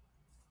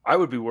 I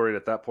would be worried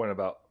at that point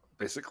about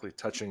basically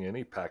touching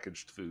any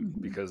packaged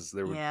food because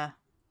there would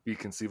be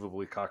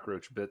conceivably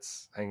cockroach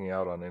bits hanging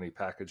out on any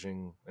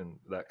packaging and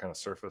that kind of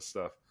surface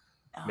stuff.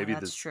 Oh, Maybe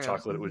that's this true.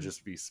 chocolate would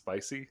just be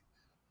spicy.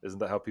 Isn't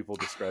that how people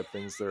describe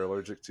things they're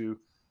allergic to?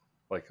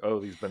 Like, oh,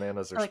 these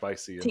bananas are Like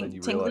spicy, and then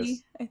you tingly,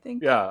 realize, I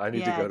think. yeah, I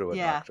need to go to a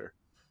doctor.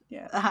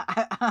 Yeah.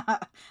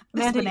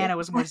 This Mandy- banana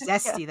was more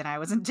zesty than I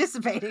was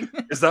anticipating.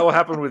 Is that what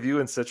happened with you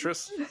in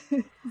citrus? Does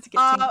it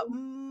get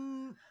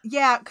tingly?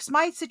 Yeah, because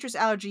my citrus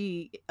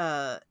allergy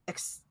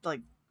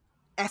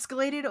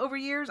escalated over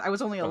years. I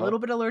was only a little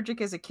bit allergic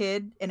as a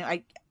kid, and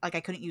I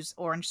couldn't use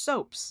orange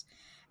soaps.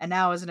 And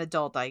now as an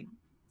adult, I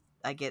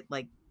get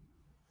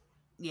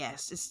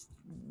it's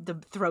the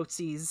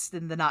throatsies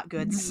and the not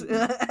goods.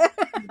 I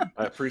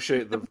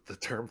appreciate the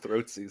term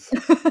throatsies.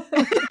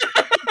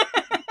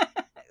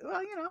 Well,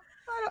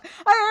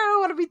 I don't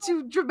want to be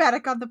too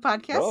dramatic on the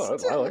podcast. Oh,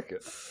 I like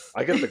it.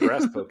 I get the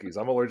grass pokies.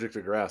 I'm allergic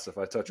to grass. If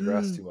I touch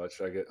grass too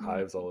much, I get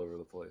hives all over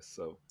the place.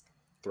 So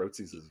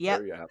throatsies is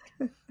very apt.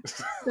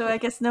 So I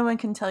guess no one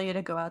can tell you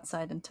to go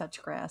outside and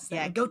touch grass.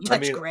 Yeah, then. go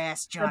touch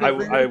grass, John.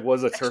 I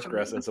was a turf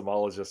grass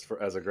entomologist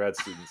as a grad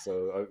student,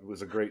 so it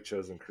was a great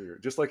chosen career.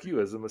 Just like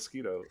you as a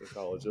mosquito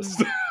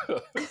ecologist.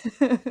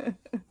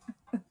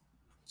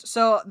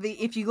 So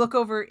if you look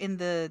over in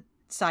the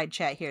side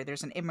chat here,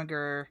 there's an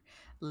Immigrant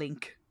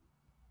link.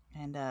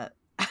 And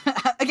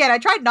again, I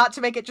tried not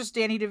to make it just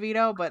Danny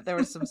DeVito, but there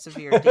was some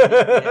severe Danny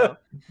DeVito.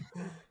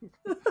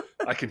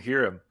 I can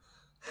hear him.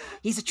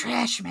 He's a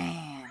trash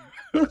man.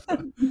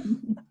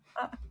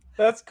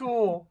 That's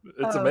cool.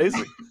 It's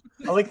amazing.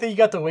 I like that you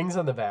got the wings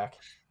on the back.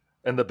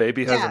 And the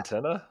baby has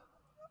antenna?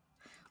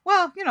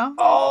 Well,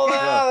 Oh,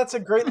 that's a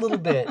great little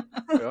bit.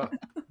 Yeah.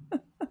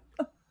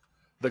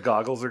 The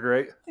goggles are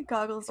great. The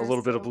goggles a are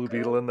little bit of so Blue good.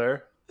 Beetle in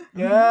there.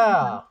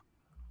 Yeah.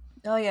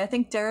 Oh yeah, I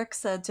think Derek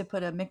said to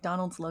put a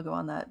McDonald's logo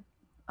on the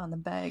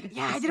bag.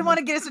 Yeah, I didn't want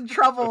to get us in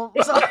trouble,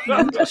 so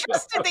I'm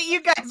interested that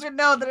you guys would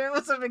know that it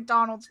was a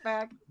McDonald's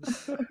bag.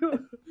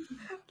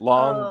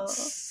 Long,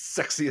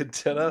 sexy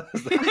antenna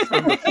from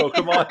the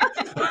Pokemon.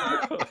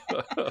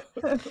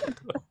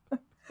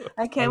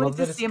 I can't wait to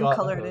that see it's him got a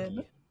colored hoagie.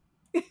 in.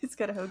 It's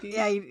got a hoagie.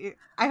 Yeah,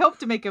 I hope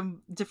to make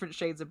him different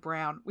shades of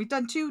brown. We've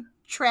done 2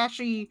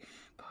 trashy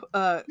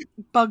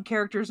bug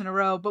characters in a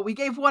row, but we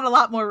gave one a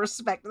lot more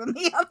respect than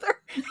the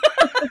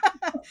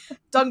other.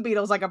 Dung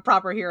Beetle's like a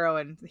proper hero,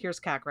 and here's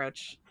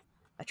Cockroach,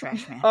 a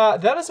trash man.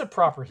 That is a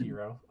proper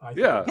hero. I think.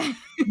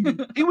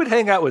 Yeah. He would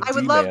hang out with I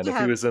would love D-Man to if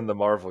have- he was in the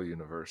Marvel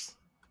universe.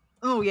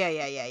 Oh yeah.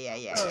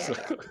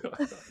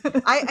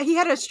 He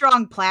had a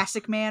strong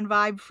Plastic Man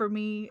vibe for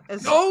me.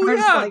 As far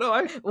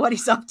as, what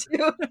he's up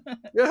to.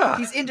 Yeah.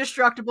 He's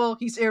indestructible.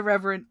 He's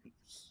irreverent.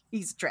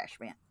 He's a trash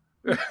man.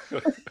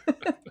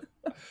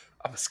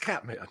 I'm a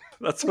scat man.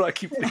 That's what I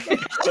keep thinking.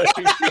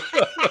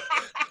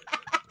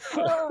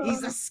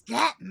 He's a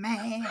scat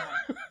man.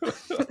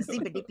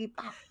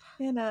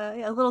 And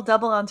a little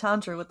double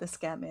entendre with the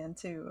Scat Man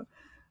too.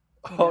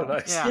 Oh,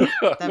 nice. Yeah,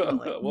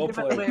 definitely. Well Give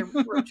it the played.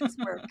 way roaches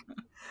work.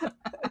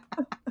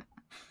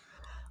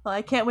 Well,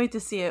 I can't wait to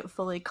see it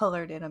fully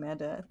colored in,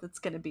 Amanda. That's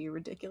going to be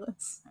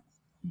ridiculous.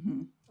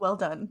 Mhm. Well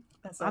done.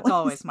 That's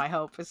always my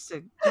hope, is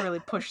to really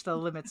push the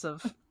limits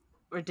of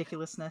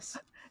ridiculousness.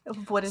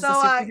 What is So, a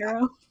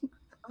superhero?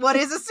 What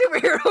is a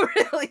superhero,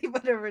 really?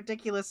 But a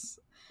ridiculous...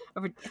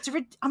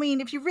 I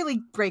mean, if you really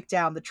break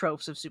down the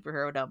tropes of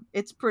superhero-dom,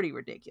 it's pretty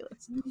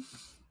ridiculous.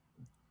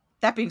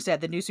 That being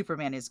said, the new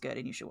Superman is good,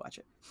 and you should watch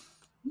it.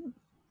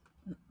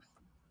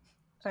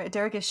 All right,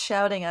 Derek is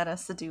shouting at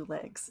us to do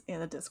legs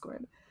in the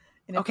Discord.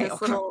 And if Okay, this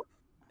okay. little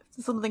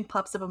if something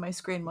pops up on my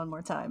screen one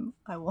more time,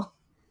 I will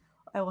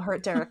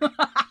hurt Derek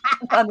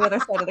on the other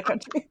side of the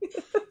country.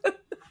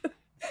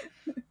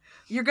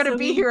 You're going to So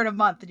be we- here in a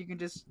month, and you can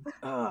just... Get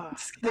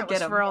that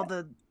was 'em. for all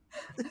the...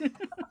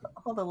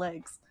 All the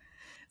legs.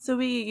 So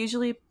we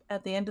usually,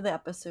 at the end of the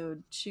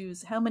episode,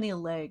 choose how many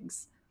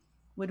legs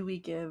would we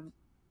give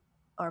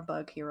our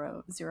bug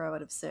hero, 0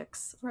 out of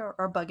 6, or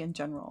our bug in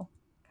general.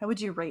 How would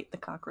you rate the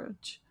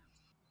cockroach?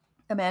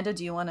 Amanda,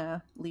 do you want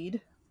to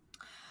lead?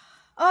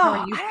 How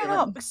are you I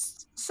don't know.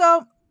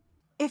 So,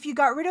 if you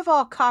got rid of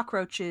all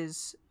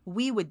cockroaches,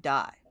 we would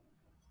die,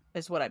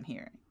 is what I'm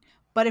hearing.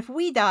 But if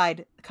we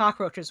died,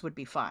 cockroaches would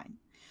be fine.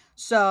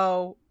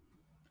 So,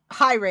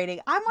 high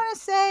rating. I'm gonna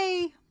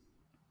say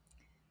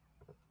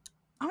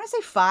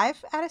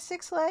 5 out of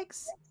 6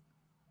 legs,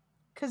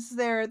 because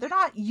they're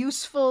not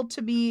useful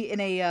to me in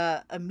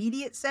a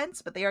immediate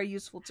sense, but they are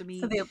useful to me.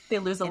 So they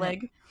lose a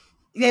leg.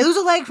 They lose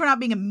a leg for not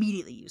being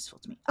immediately useful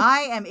to me. I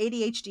am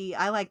ADHD.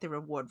 I like the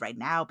reward right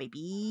now,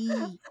 baby.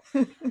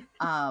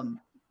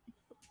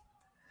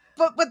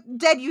 But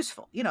dead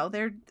useful.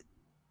 They're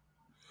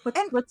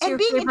What's your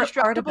being favorite part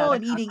indestructible about a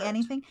and eating cockroach?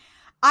 anything.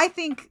 I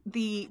think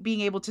the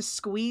being able to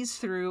squeeze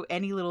through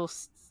any little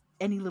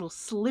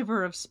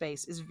sliver of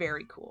space is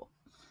very cool.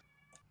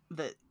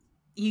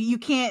 You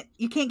can't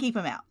keep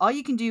them out. All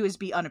you can do is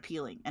be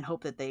unappealing and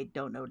hope that they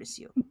don't notice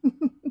you.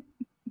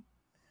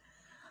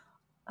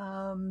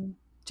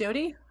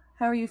 Jody,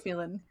 how are you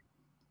feeling?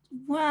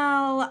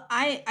 Well,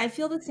 I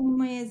feel the same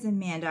way as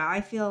Amanda.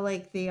 I feel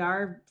like they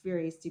are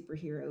very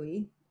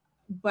superhero-y.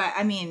 But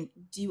I mean,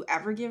 do you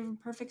ever give a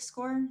perfect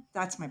score?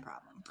 That's my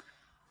problem.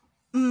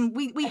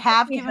 We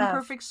have given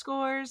perfect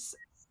scores.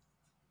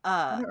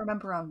 I don't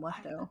remember on what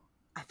though.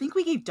 I think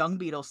we gave Dung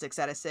Beetle 6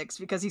 out of 6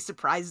 because he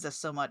surprised us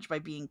so much by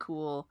being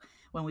cool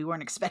when we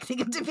weren't expecting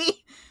him to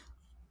be.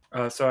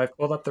 So I've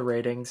pulled up the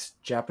ratings.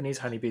 Japanese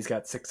honeybees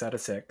got 6 out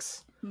of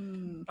 6.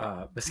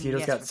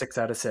 Mosquitoes got 6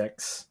 out of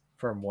 6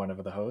 from one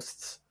of the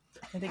hosts.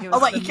 I think it was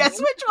I'll let you guess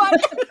which one.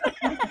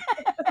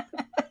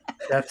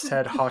 Death's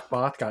Head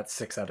Hawkmoth got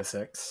 6 out of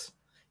 6.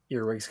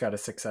 Earwigs got a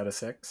 6 out of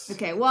 6.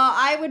 Okay, well,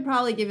 I would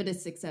probably give it a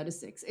 6 out of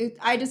 6.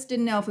 I just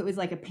didn't know if it was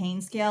like a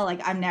pain scale.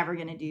 Like, I'm never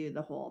going to do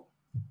the whole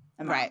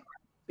amount. Right.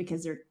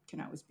 Because there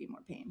can always be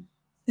more pain.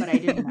 But I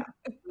didn't know.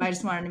 I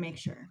just wanted to make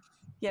sure.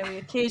 Yeah,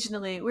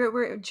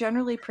 we're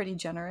generally pretty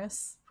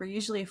generous. We're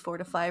usually 4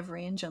 to 5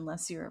 range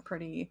unless you're a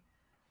pretty...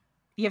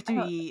 You have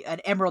to be an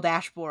Emerald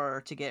Ash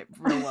Borer to get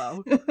real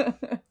low.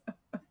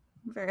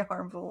 Very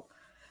harmful.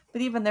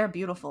 But even they're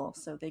beautiful,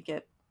 so they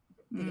get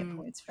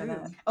points for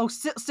that. Oh,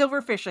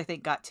 Silverfish, I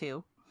think, got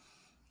 2.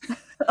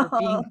 For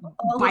being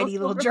bitey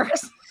little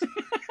jerks.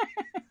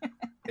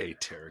 Hey,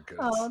 Terragos.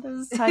 Oh,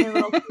 those tiny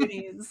little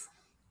cuties.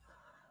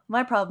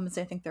 My problem is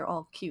I think they're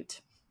all cute.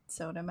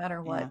 So no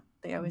matter what,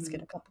 they always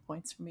get a couple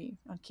points from me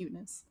on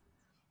cuteness.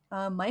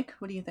 Mike,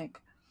 what do you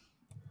think?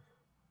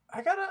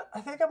 I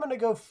think I'm going to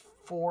go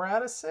 4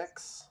 out of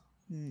 6.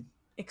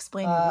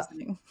 Explain your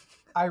reasoning.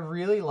 I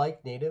really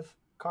like native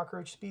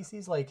cockroach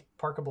species, like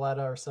Parkablata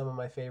are some of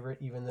my favorite,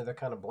 even though they're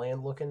kind of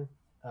bland looking.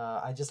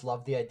 I just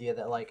love the idea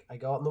that, like, I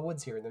go out in the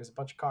woods here and there's a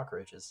bunch of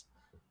cockroaches.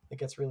 It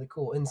gets really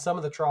cool. And some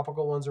of the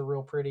tropical ones are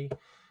real pretty.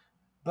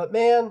 But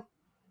man,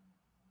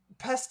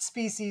 pest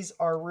species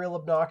are real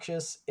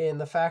obnoxious.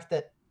 And the fact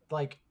that,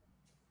 like,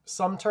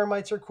 some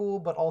termites are cool,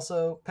 but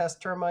also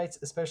pest termites,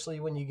 especially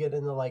when you get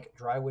into, like,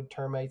 drywood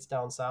termites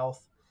down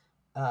south,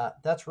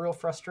 that's real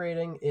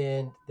frustrating.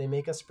 And they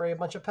make us spray a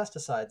bunch of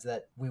pesticides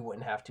that we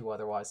wouldn't have to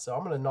otherwise. So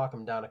I'm going to knock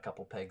them down a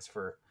couple pegs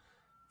for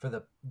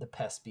the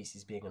pest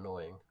species being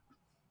annoying.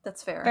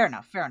 That's fair. Fair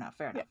enough.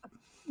 Yeah.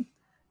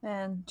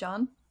 And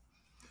John?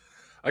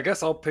 I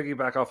guess I'll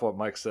piggyback off what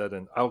Mike said,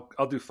 and I'll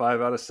do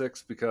 5 out of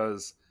 6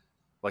 because,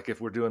 like,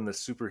 if we're doing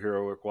this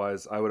superheroic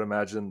wise, I would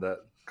imagine that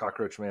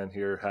Cockroach Man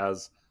here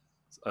has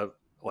a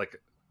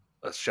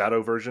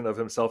shadow version of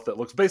himself that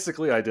looks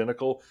basically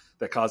identical,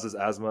 that causes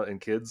asthma in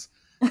kids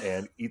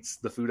and eats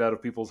the food out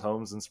of people's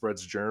homes and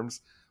spreads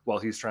germs while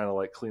he's trying to,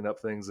 like, clean up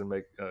things and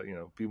make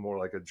be more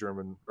like a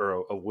German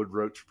or a wood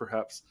roach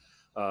perhaps.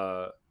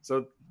 So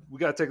we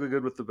got to take the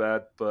good with the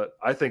bad, but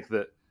I think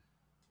that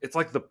it's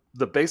like the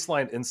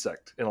baseline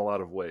insect in a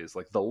lot of ways,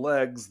 like the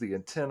legs, the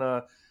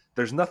antenna.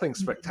 There's nothing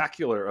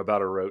spectacular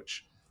about a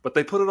roach, but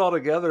they put it all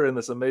together in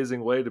this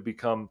amazing way to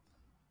become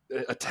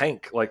a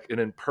tank, like an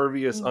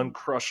impervious,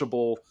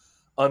 uncrushable,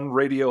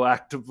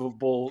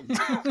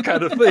 unradioactivable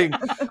kind of thing,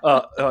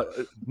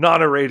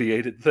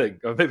 non-irradiated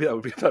thing. Or maybe that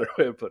would be a better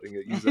way of putting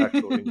it. Use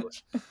actual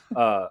English.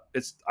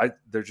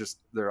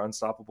 They're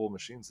unstoppable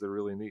machines. They're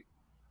really neat,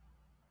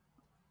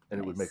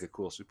 and It would make a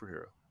cool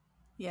superhero.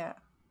 Yeah.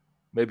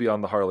 Maybe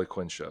on the Harley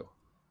Quinn show.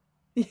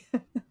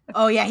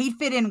 Oh yeah, he'd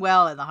fit in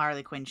well in the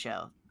Harley Quinn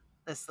show.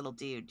 This little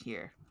dude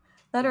here.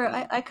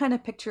 I kind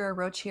of picture a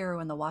roach hero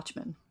in The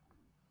Watchmen.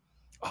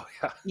 Oh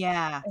yeah,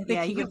 yeah, I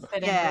think he would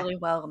fit in really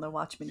well in The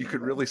Watchmen. You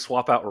could really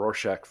swap out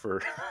Rorschach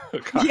for a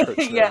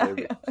cockroach. Yeah.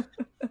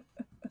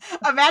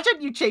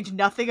 Imagine you change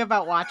nothing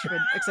about Watchmen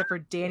except for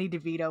Danny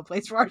DeVito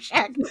plays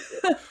Rorschach. You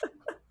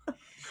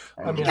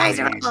guys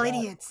are all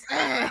idiots.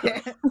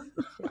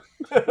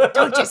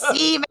 Don't you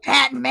see,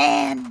 Manhattan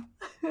Man?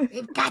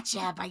 They've got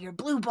you by your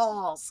blue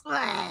balls.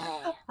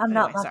 I'm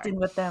not locked in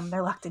with them.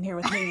 They're locked in here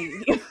with me.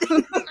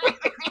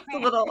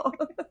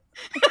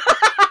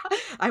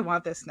 I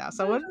want this now.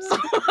 Someone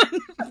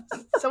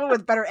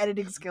with better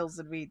editing skills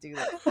than me do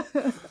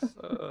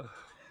that.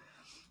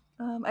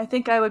 I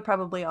think I would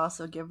probably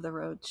also give the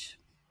roach,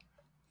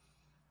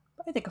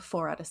 I think, a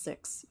 4 out of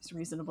 6 is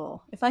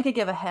reasonable. If I could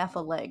give a half a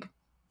leg,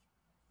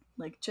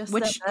 like just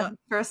that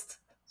first.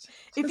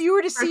 If you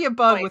were to see a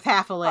bug with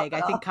half a leg,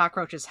 I think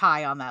cockroach is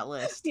high on that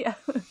list. Yeah.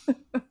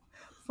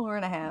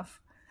 4.5.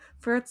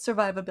 For its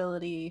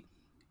survivability,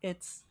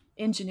 its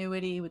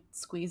ingenuity with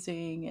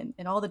squeezing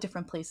and all the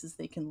different places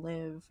they can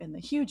live and the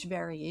huge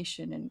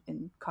variation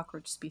in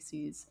cockroach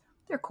species.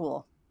 They're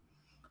cool.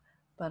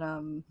 But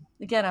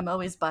again, I'm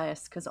always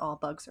biased because all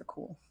bugs are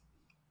cool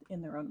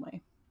in their own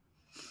way.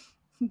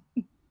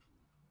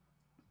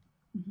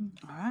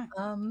 All right.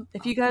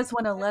 If you guys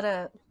want to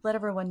let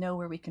everyone know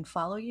where we can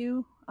follow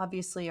you,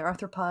 obviously our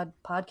Arthro-Pod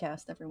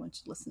podcast everyone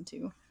should listen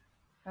to.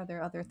 Are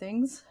there other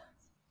things?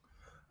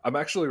 I'm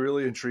actually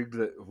really intrigued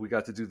that we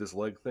got to do this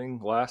leg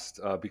thing last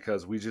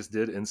because we just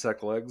did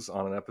insect legs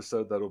on an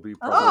episode that'll be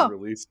probably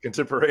released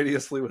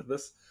contemporaneously with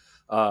this.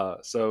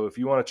 So if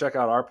you want to check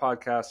out our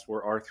podcast,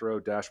 we're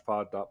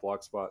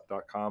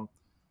arthro-pod.blogspot.com.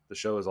 The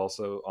show is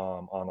also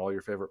on all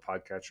your favorite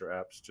podcatcher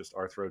apps, just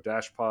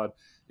arthro-pod.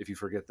 If you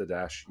forget the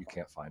dash, you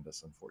can't find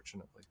us,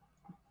 unfortunately.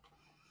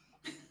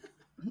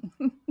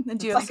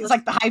 It's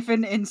like the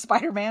hyphen in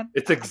Spider-Man.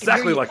 It's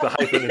exactly like the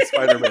hyphen in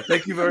Spider-Man.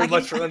 Thank you very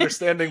much for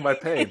understanding my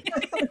pain.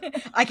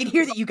 I can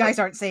hear that you guys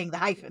aren't saying the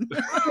hyphen.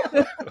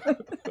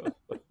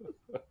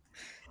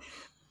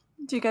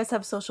 Do you guys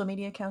have social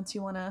media accounts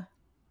you want to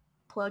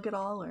plug at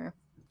all, or?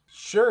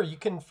 Sure, you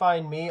can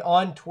find me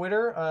on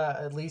Twitter,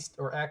 at least,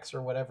 or X,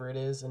 or whatever it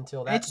is,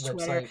 until that It's website.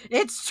 Twitter.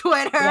 It's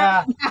Twitter.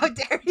 Yeah. How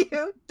dare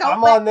you?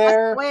 I'm on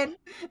there. Win.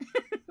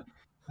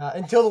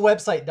 Until the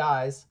website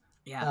dies.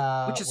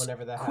 Yeah, which is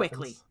whenever that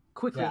quickly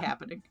Yeah.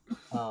 happening.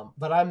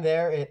 But I'm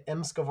there at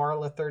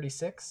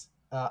mscavarla36.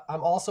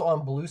 I'm also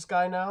on Blue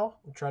Sky now.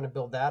 I'm trying to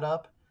build that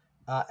up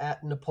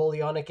at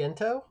Napoleonic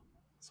Ento.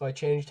 So I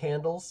changed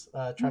handles,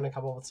 trying to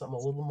come up with something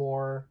a little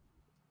more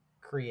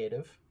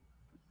creative.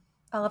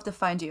 I'll have to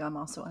find you. I'm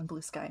also on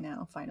Blue Sky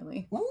now,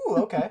 finally. Ooh,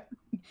 okay.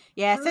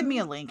 Yeah, send me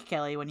a link,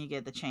 Kelly, when you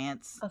get the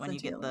chance. I'll when you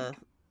send you get a the. link.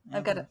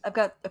 I've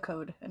got a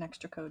code, an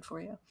extra code for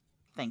you.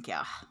 Thank you.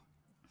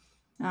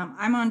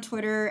 I'm on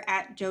Twitter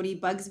at Jody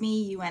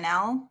Bugsme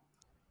UNL,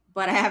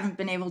 but I haven't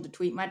been able to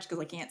tweet much because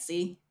I can't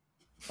see.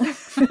 Gotta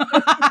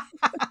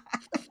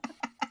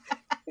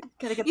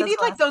get You those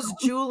need like glasses. those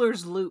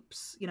jeweler's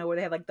loops, where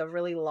they have like the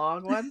really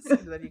long ones,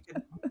 and then you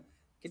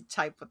can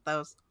type with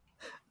those.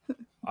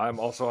 I'm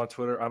also on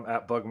Twitter. I'm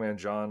at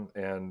BugmanJohn,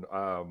 and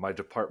my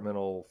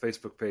departmental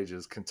Facebook page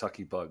is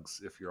Kentucky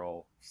Bugs, if you're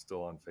all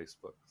still on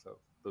Facebook. So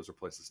those are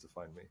places to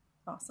find me.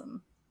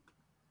 Awesome.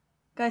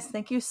 Guys,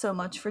 thank you so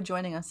much for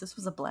joining us. This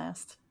was a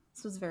blast.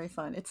 This was very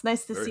fun. It's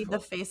nice to see the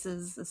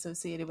faces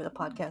associated with a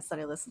podcast that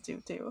I listen to,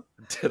 too.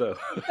 Ditto.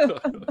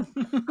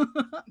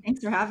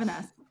 Thanks for having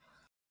us.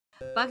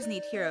 Bugs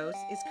Need Heroes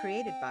is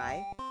created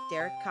by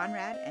Derek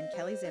Conrad and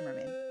Kelly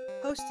Zimmerman,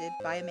 hosted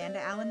by Amanda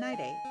Allen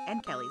Nide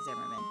and Kelly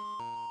Zimmerman.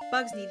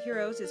 Bugs Need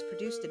Heroes is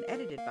produced and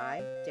edited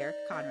by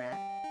Derek Conrad.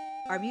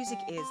 Our music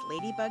is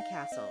Ladybug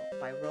Castle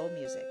by Roll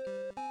Music.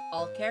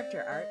 All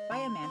character art by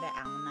Amanda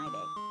Allen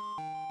Nide.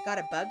 Got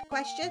a bug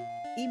question?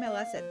 Email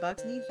us at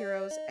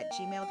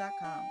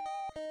bugsneedheroes@gmail.com.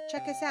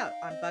 Check us out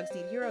on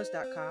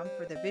bugsneedheroes.com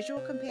for the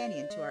visual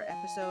companion to our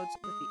episodes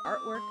with the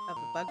artwork of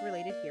the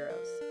bug-related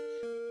heroes.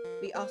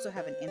 We also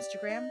have an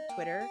Instagram,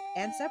 Twitter,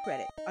 and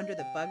subreddit under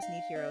the Bugs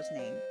Need Heroes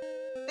name.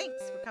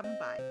 Thanks for coming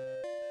by.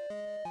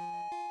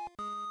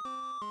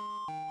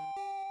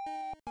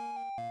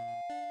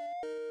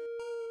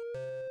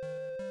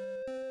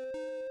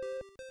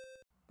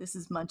 This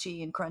is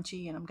munchy and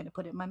crunchy, and I'm going to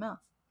put it in my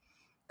mouth.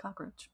 Cockroach.